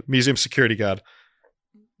Soldier, museum security guard.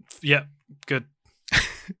 Yeah, good.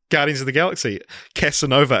 Guardians of the Galaxy,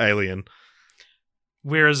 Casanova alien.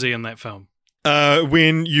 Where is he in that film?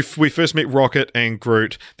 When we first meet Rocket and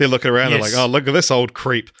Groot, they're looking around, they're like, "Oh, look at this old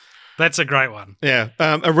creep." That's a great one. Yeah.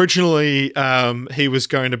 Originally, he was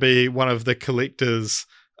going to be one of the collector's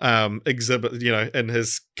exhibit, in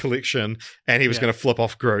his collection, and he was going to flip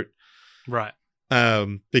off Groot, right?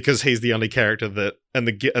 Because he's the only character that in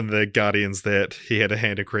the Guardians that he had a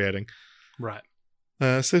hand in creating, right?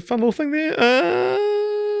 So fun little thing there.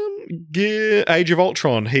 Age of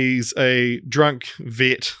Ultron, he's a drunk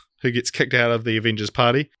vet who gets kicked out of the Avengers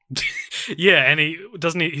party. Yeah, and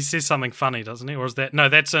he says something funny, doesn't he? Or is that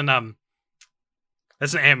that's an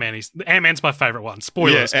Ant-Man. Ant-Man's my favorite one.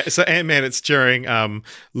 Spoilers. Yeah, so Ant-Man, it's during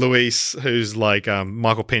Luis, who's like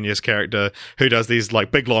Michael Pena's character, who does these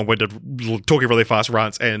like big, long-winded, talking really fast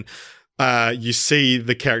rants, and you see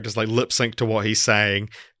the characters like lip sync to what he's saying.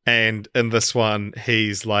 And in this one,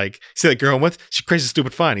 he's like, "See that girl I'm with? She's crazy,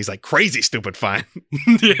 stupid, fine." He's like, "Crazy, stupid, fine."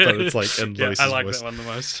 Yeah. But it's like in Luis's I like voice. that one the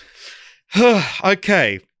most.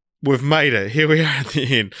 Okay, we've made it. Here we are at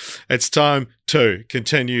the end. It's time to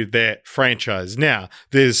continue that franchise. Now,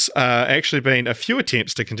 there's actually been a few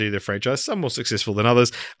attempts to continue the franchise, some more successful than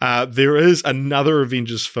others. There is another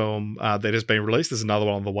Avengers film that has been released. There's another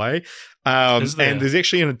one on the way. And there's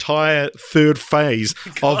actually an entire third phase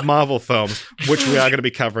of Marvel films, which we are going to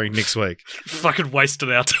be covering next week. Fucking wasted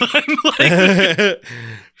our time.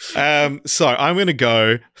 So I'm going to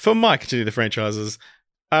go for my continue the franchises.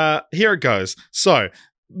 Here it goes. So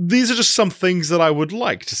these are just some things that I would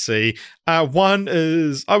like to see. One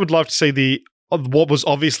is I would love to see what was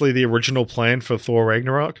obviously the original plan for Thor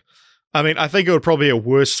Ragnarok. I mean, I think it would probably be a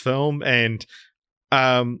worse film, and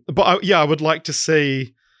I would like to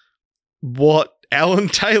see what Alan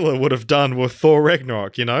Taylor would have done with Thor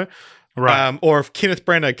Ragnarok, you know? Right. Or if Kenneth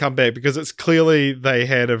Branagh had come back, because it's clearly they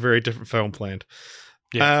had a very different film planned.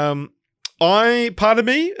 Yeah. Part of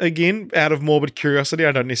me, again, out of morbid curiosity,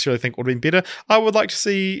 I don't necessarily think would have been better. I would like to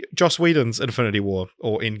see Joss Whedon's Infinity War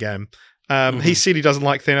or Endgame. He said he doesn't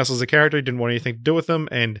like Thanos as a character. He didn't want anything to do with him,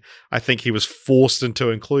 and I think he was forced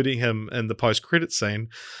into including him in the post-credit scene.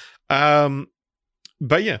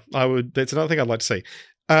 But yeah, that's another thing I'd like to see.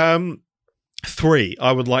 3,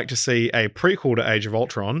 I would like to see a prequel to Age of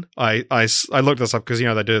Ultron. I looked this up because,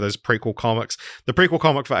 they do those prequel comics. The prequel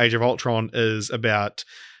comic for Age of Ultron is about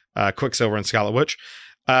Quicksilver and Scarlet Witch.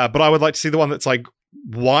 But I would like to see the one that's like,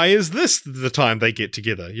 why is this the time they get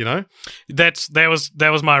together, you know? That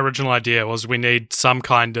was my original idea, was we need some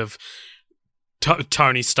kind of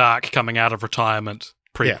Tony Stark coming out of retirement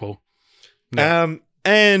prequel. Yeah.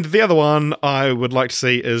 And the other one I would like to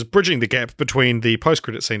see is bridging the gap between the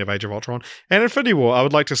post-credit scene of Age of Ultron and Infinity War. I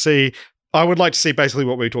would like to see basically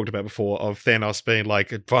what we talked about before, of Thanos being like,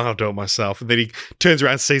 fine, I'll do it myself. And then he turns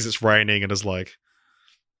around, sees it's raining, and is like,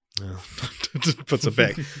 puts it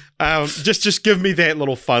back. Just give me that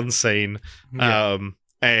little fun scene.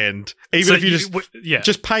 And even if you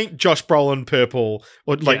just paint Josh Brolin purple,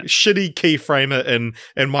 or shitty keyframe it in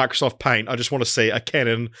Microsoft Paint, I just want to see a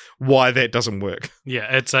canon why that doesn't work.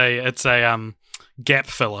 Yeah, it's a gap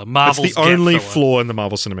filler. Marvel's it's the only flaw in the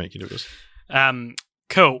Marvel Cinematic Universe.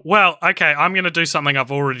 Cool. Well, okay, I'm going to do something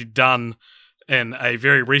I've already done in a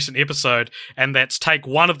very recent episode, and that's take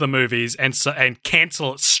one of the movies and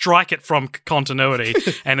cancel it, strike it from continuity,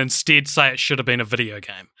 and instead say it should have been a video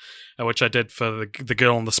game, which I did for the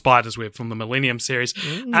Girl on the Spider's Web from the Millennium series.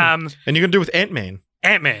 And you're going to do with Ant-Man.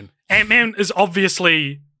 Ant-Man is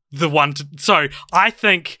obviously the one to... So I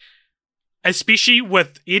think, especially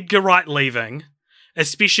with Edgar Wright leaving,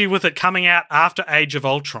 especially with it coming out after Age of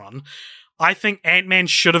Ultron, I think Ant-Man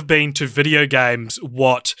should have been to video games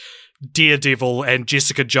what Daredevil and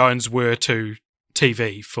Jessica Jones were to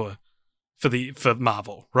TV for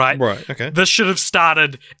Marvel, right? Right, okay. This should have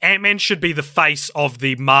started... Ant-Man should be the face of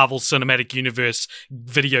the Marvel Cinematic Universe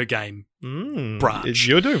video game branch.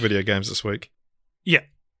 You're doing video games this week. Yeah.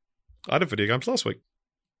 I did video games last week.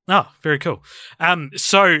 Oh, very cool.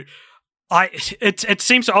 So it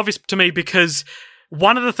seems so obvious to me, because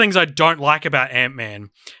one of the things I don't like about Ant-Man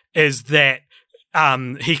is that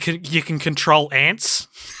you can control ants.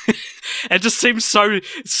 It just seems so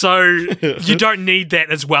you don't need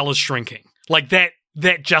that as well as shrinking. Like that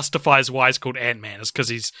justifies why he's called Ant-Man, is because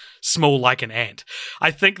he's small like an ant.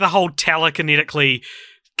 I think the whole telekinetically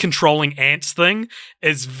controlling ants thing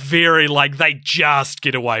is very like they just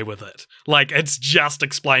get away with it. Like it's just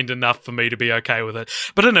explained enough for me to be okay with it.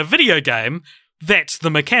 But in a video game, that's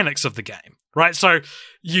the mechanics of the game. Right, so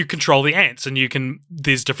you control the ants, and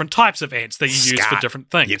there's different types of ants that you use for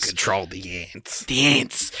different things. You control the ants. The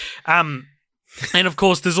ants. And of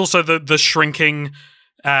course, there's also the shrinking,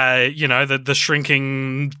 the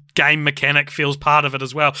shrinking game mechanic feels part of it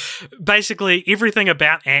as well. Basically, everything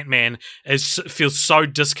about Ant-Man feels so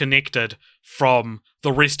disconnected from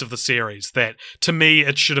the rest of the series that, to me,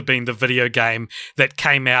 it should have been the video game that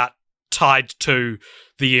came out tied to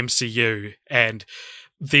the MCU. And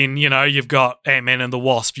then, you've got Ant-Man and the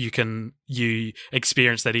Wasp. You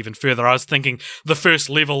experience that even further. I was thinking the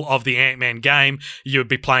first level of the Ant-Man game, you would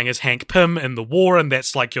be playing as Hank Pym in the war, and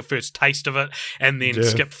that's like your first taste of it. And then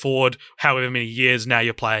skip forward however many years, now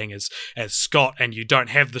you're playing as Scott, and you don't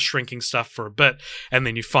have the shrinking stuff for a bit, and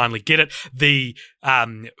then you finally get it. The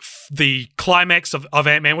climax of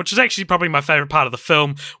Ant-Man, which is actually probably my favorite part of the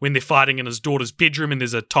film, when they're fighting in his daughter's bedroom and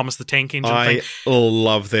there's a Thomas the Tank Engine thing. I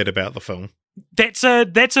love that about the film. That's a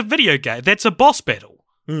video game. That's a boss battle.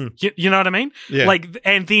 You know what I mean? Yeah. Like,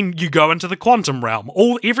 and then you go into the quantum realm.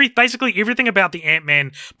 Basically everything about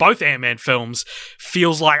the both Ant-Man films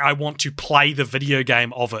feels like I want to play the video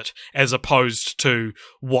game of it as opposed to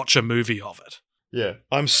watch a movie of it. Yeah.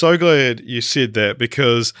 I'm so glad you said that,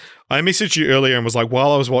 because I messaged you earlier and was like,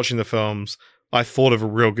 while I was watching the films, I thought of a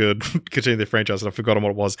real good continuing the franchise, and I've forgotten what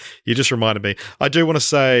it was. You just reminded me. I do want to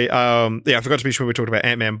say, I forgot to mention when we talked about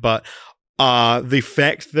Ant-Man, but the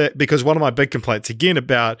fact that, because one of my big complaints again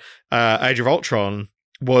about Age of Ultron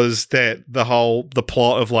was that the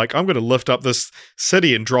plot of like, I'm going to lift up this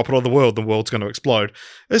city and drop it on the world's going to explode.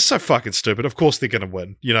 It's so fucking stupid. Of course they're going to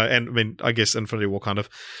win, and I mean, I guess Infinity War kind of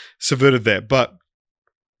subverted that, but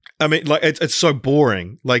I mean, like, it's so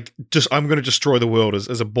boring. Like, just, I'm going to destroy the world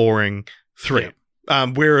is a boring threat. Yeah.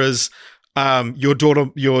 Whereas your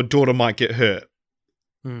daughter might get hurt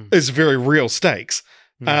is very real stakes.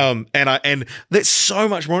 And that's so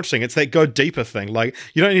much more interesting. It's that go deeper thing. Like,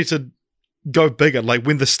 you don't need to go bigger. Like,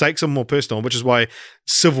 when the stakes are more personal, which is why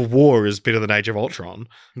Civil War is better than Age of Ultron.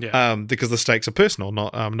 Yeah. Because the stakes are personal,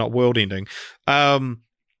 not world ending.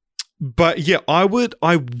 But yeah, I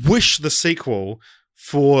wish the sequel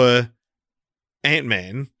for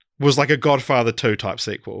Ant-Man was like a Godfather 2 type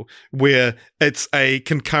sequel, where it's a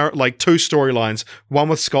concurrent, like, two storylines, one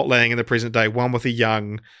with Scott Lang in the present day, one with a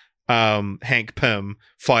young Hank Pym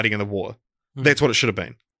fighting in the war. That's what it should have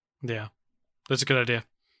been. Yeah, that's a good idea.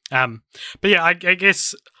 But yeah, I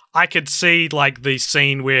guess I could see, like, the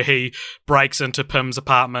scene where he breaks into Pym's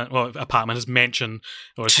his mansion,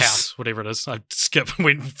 or his house, whatever it is. I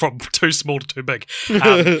went from too small to too big,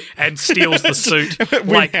 and steals the suit. When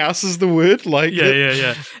like, house is the word, like,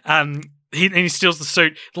 yeah. He steals the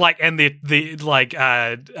suit, like, and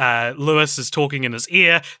Lewis is talking in his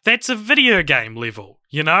ear. That's a video game level,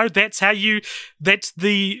 That's how you do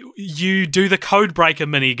the Codebreaker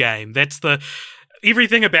mini game.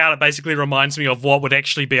 Everything about it basically reminds me of what would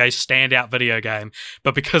actually be a standout video game,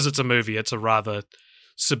 but because it's a movie, it's a rather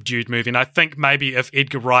subdued movie. And I think maybe if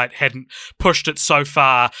Edgar Wright hadn't pushed it so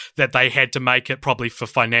far that they had to make it, probably for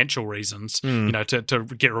financial reasons, to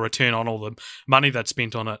get a return on all the money they'd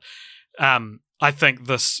spent on it, I think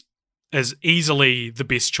this is easily the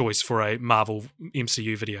best choice for a Marvel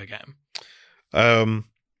MCU video game.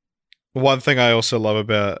 One thing I also love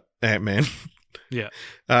about Ant-Man,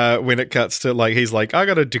 when it cuts to, like, he's like, I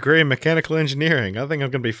got a degree in mechanical engineering, I think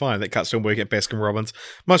I'm going to be fine. That cuts to him working at Baskin Robbins,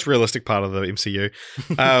 most realistic part of the MCU.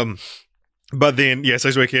 But then, so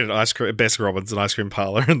he's working at Baskin Robbins, an ice cream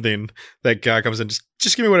parlor, and then that guy comes in,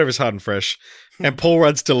 just give me whatever's hot and fresh. And Paul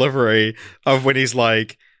Rudd's delivery of when he's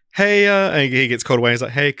like, hey, and he gets called away, and he's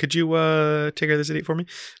like, hey, could you take care of this idiot for me?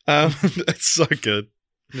 It's so good.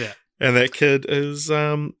 Yeah. And that kid is,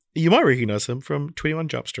 you might recognize him from 21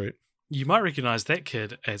 Jump Street. You might recognize that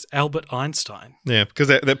kid as Albert Einstein. Yeah, because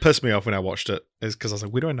that pissed me off when I watched it, is because I was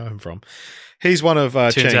like, where do I know him from? He's one of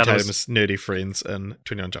Channing Tatum's nerdy friends in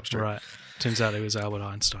 21 Jump Street. Right. Turns out he was Albert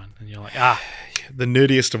Einstein. And you're like, the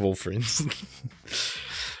nerdiest of all friends.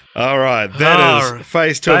 All right, that is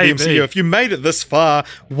phase 2 of the MCU. If you made it this far,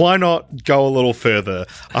 why not go a little further?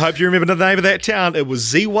 I hope you remember the name of that town. It was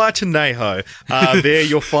Zihuatanejo. There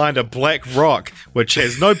you'll find a black rock, which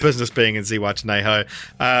has no business being in Zihuatanejo.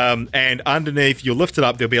 And underneath, you'll lift it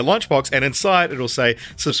up, there'll be a lunchbox, and inside it'll say,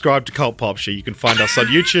 subscribe to Cult Pop Show. You can find us on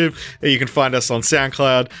YouTube, you can find us on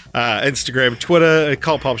SoundCloud, Instagram, Twitter,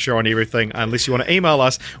 Cult Pop Show on everything, unless you want to email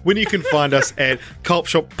us, when you can find us at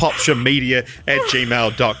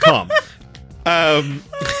cultpopshowmedia@gmail.com.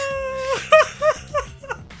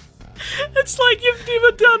 It's like you've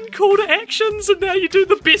never done call to actions and now you do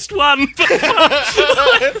the best one.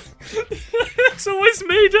 It's always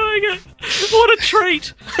me doing it. What a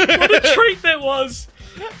treat. What a treat that was.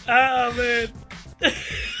 Man.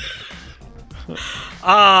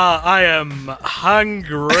 I am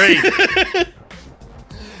hungry.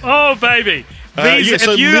 Oh, baby.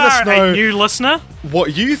 If you are a new listener,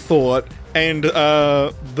 what you thought. And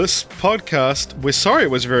this podcast, we're sorry it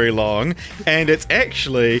was very long, and it's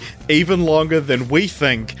actually even longer than we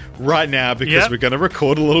think right now, because we're going to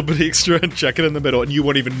record a little bit extra and chuck it in the middle, and you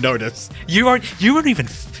won't even notice. You won't even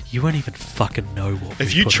fucking know what.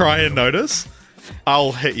 If you try and notice,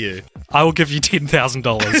 I'll hit you. I will give you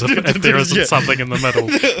 $10,000 if there isn't something in the middle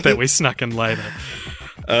that we snuck in later.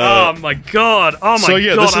 Oh my god! Oh my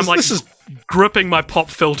god! This is gripping my pop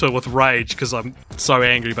filter with rage because I'm so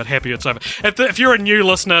angry, but happy it's over. If you're a new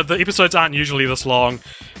listener, the episodes aren't usually this long.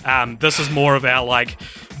 This is more of our, like,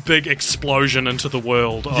 big explosion into the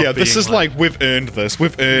world. Yeah, this is like we've earned this.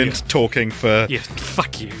 We've earned talking for. Yeah,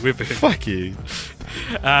 fuck you. Fuck you.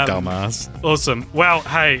 Dumbass. Awesome. Well,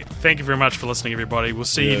 hey, thank you very much for listening, everybody. We'll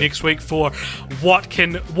see you next week for what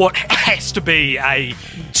has to be a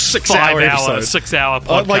 6 hour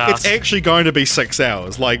podcast. Like, it's actually going to be 6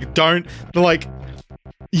 hours. Like,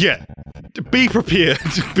 be prepared,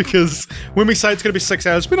 because when we say it's going to be 6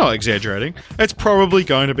 hours, we're not exaggerating. It's probably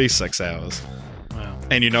going to be 6 hours. Wow.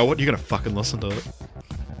 And you know what? You're going to fucking listen to it.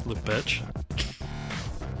 Little bitch.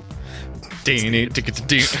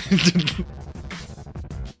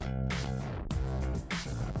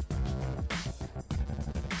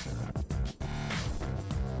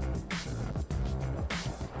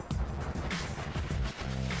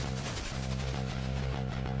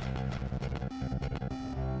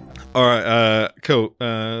 All right, cool.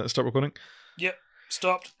 Stop recording. Yep,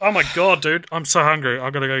 stopped. Oh my god, dude, I'm so hungry. I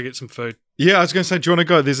gotta go get some food. Yeah, I was going to say, do you want to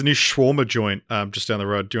go? There's a new shawarma joint just down the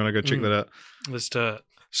road. Do you want to go check that out? Let's do it.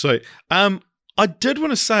 So, I did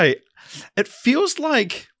want to say, it feels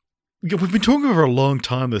like we've been talking for a long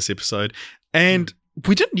time this episode, and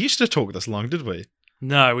we didn't used to talk this long, did we?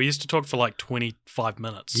 No, we used to talk for like 25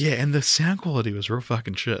 minutes. Yeah, and the sound quality was real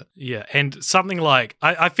fucking shit. Yeah, and something like,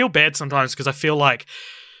 I feel bad sometimes because I feel like,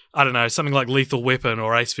 I don't know, something like Lethal Weapon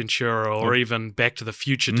or Ace Ventura or even Back to the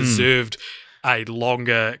Future deserved a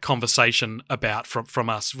longer conversation about from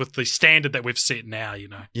us with the standard that we've set now, you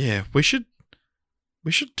know. Yeah, we should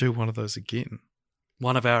do one of those again.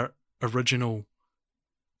 One of our original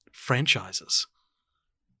franchises.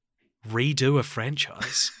 Redo a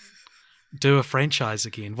franchise. Do a franchise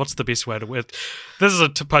again. What's the best way to work? This is a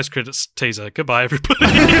post-credits teaser. Goodbye, everybody.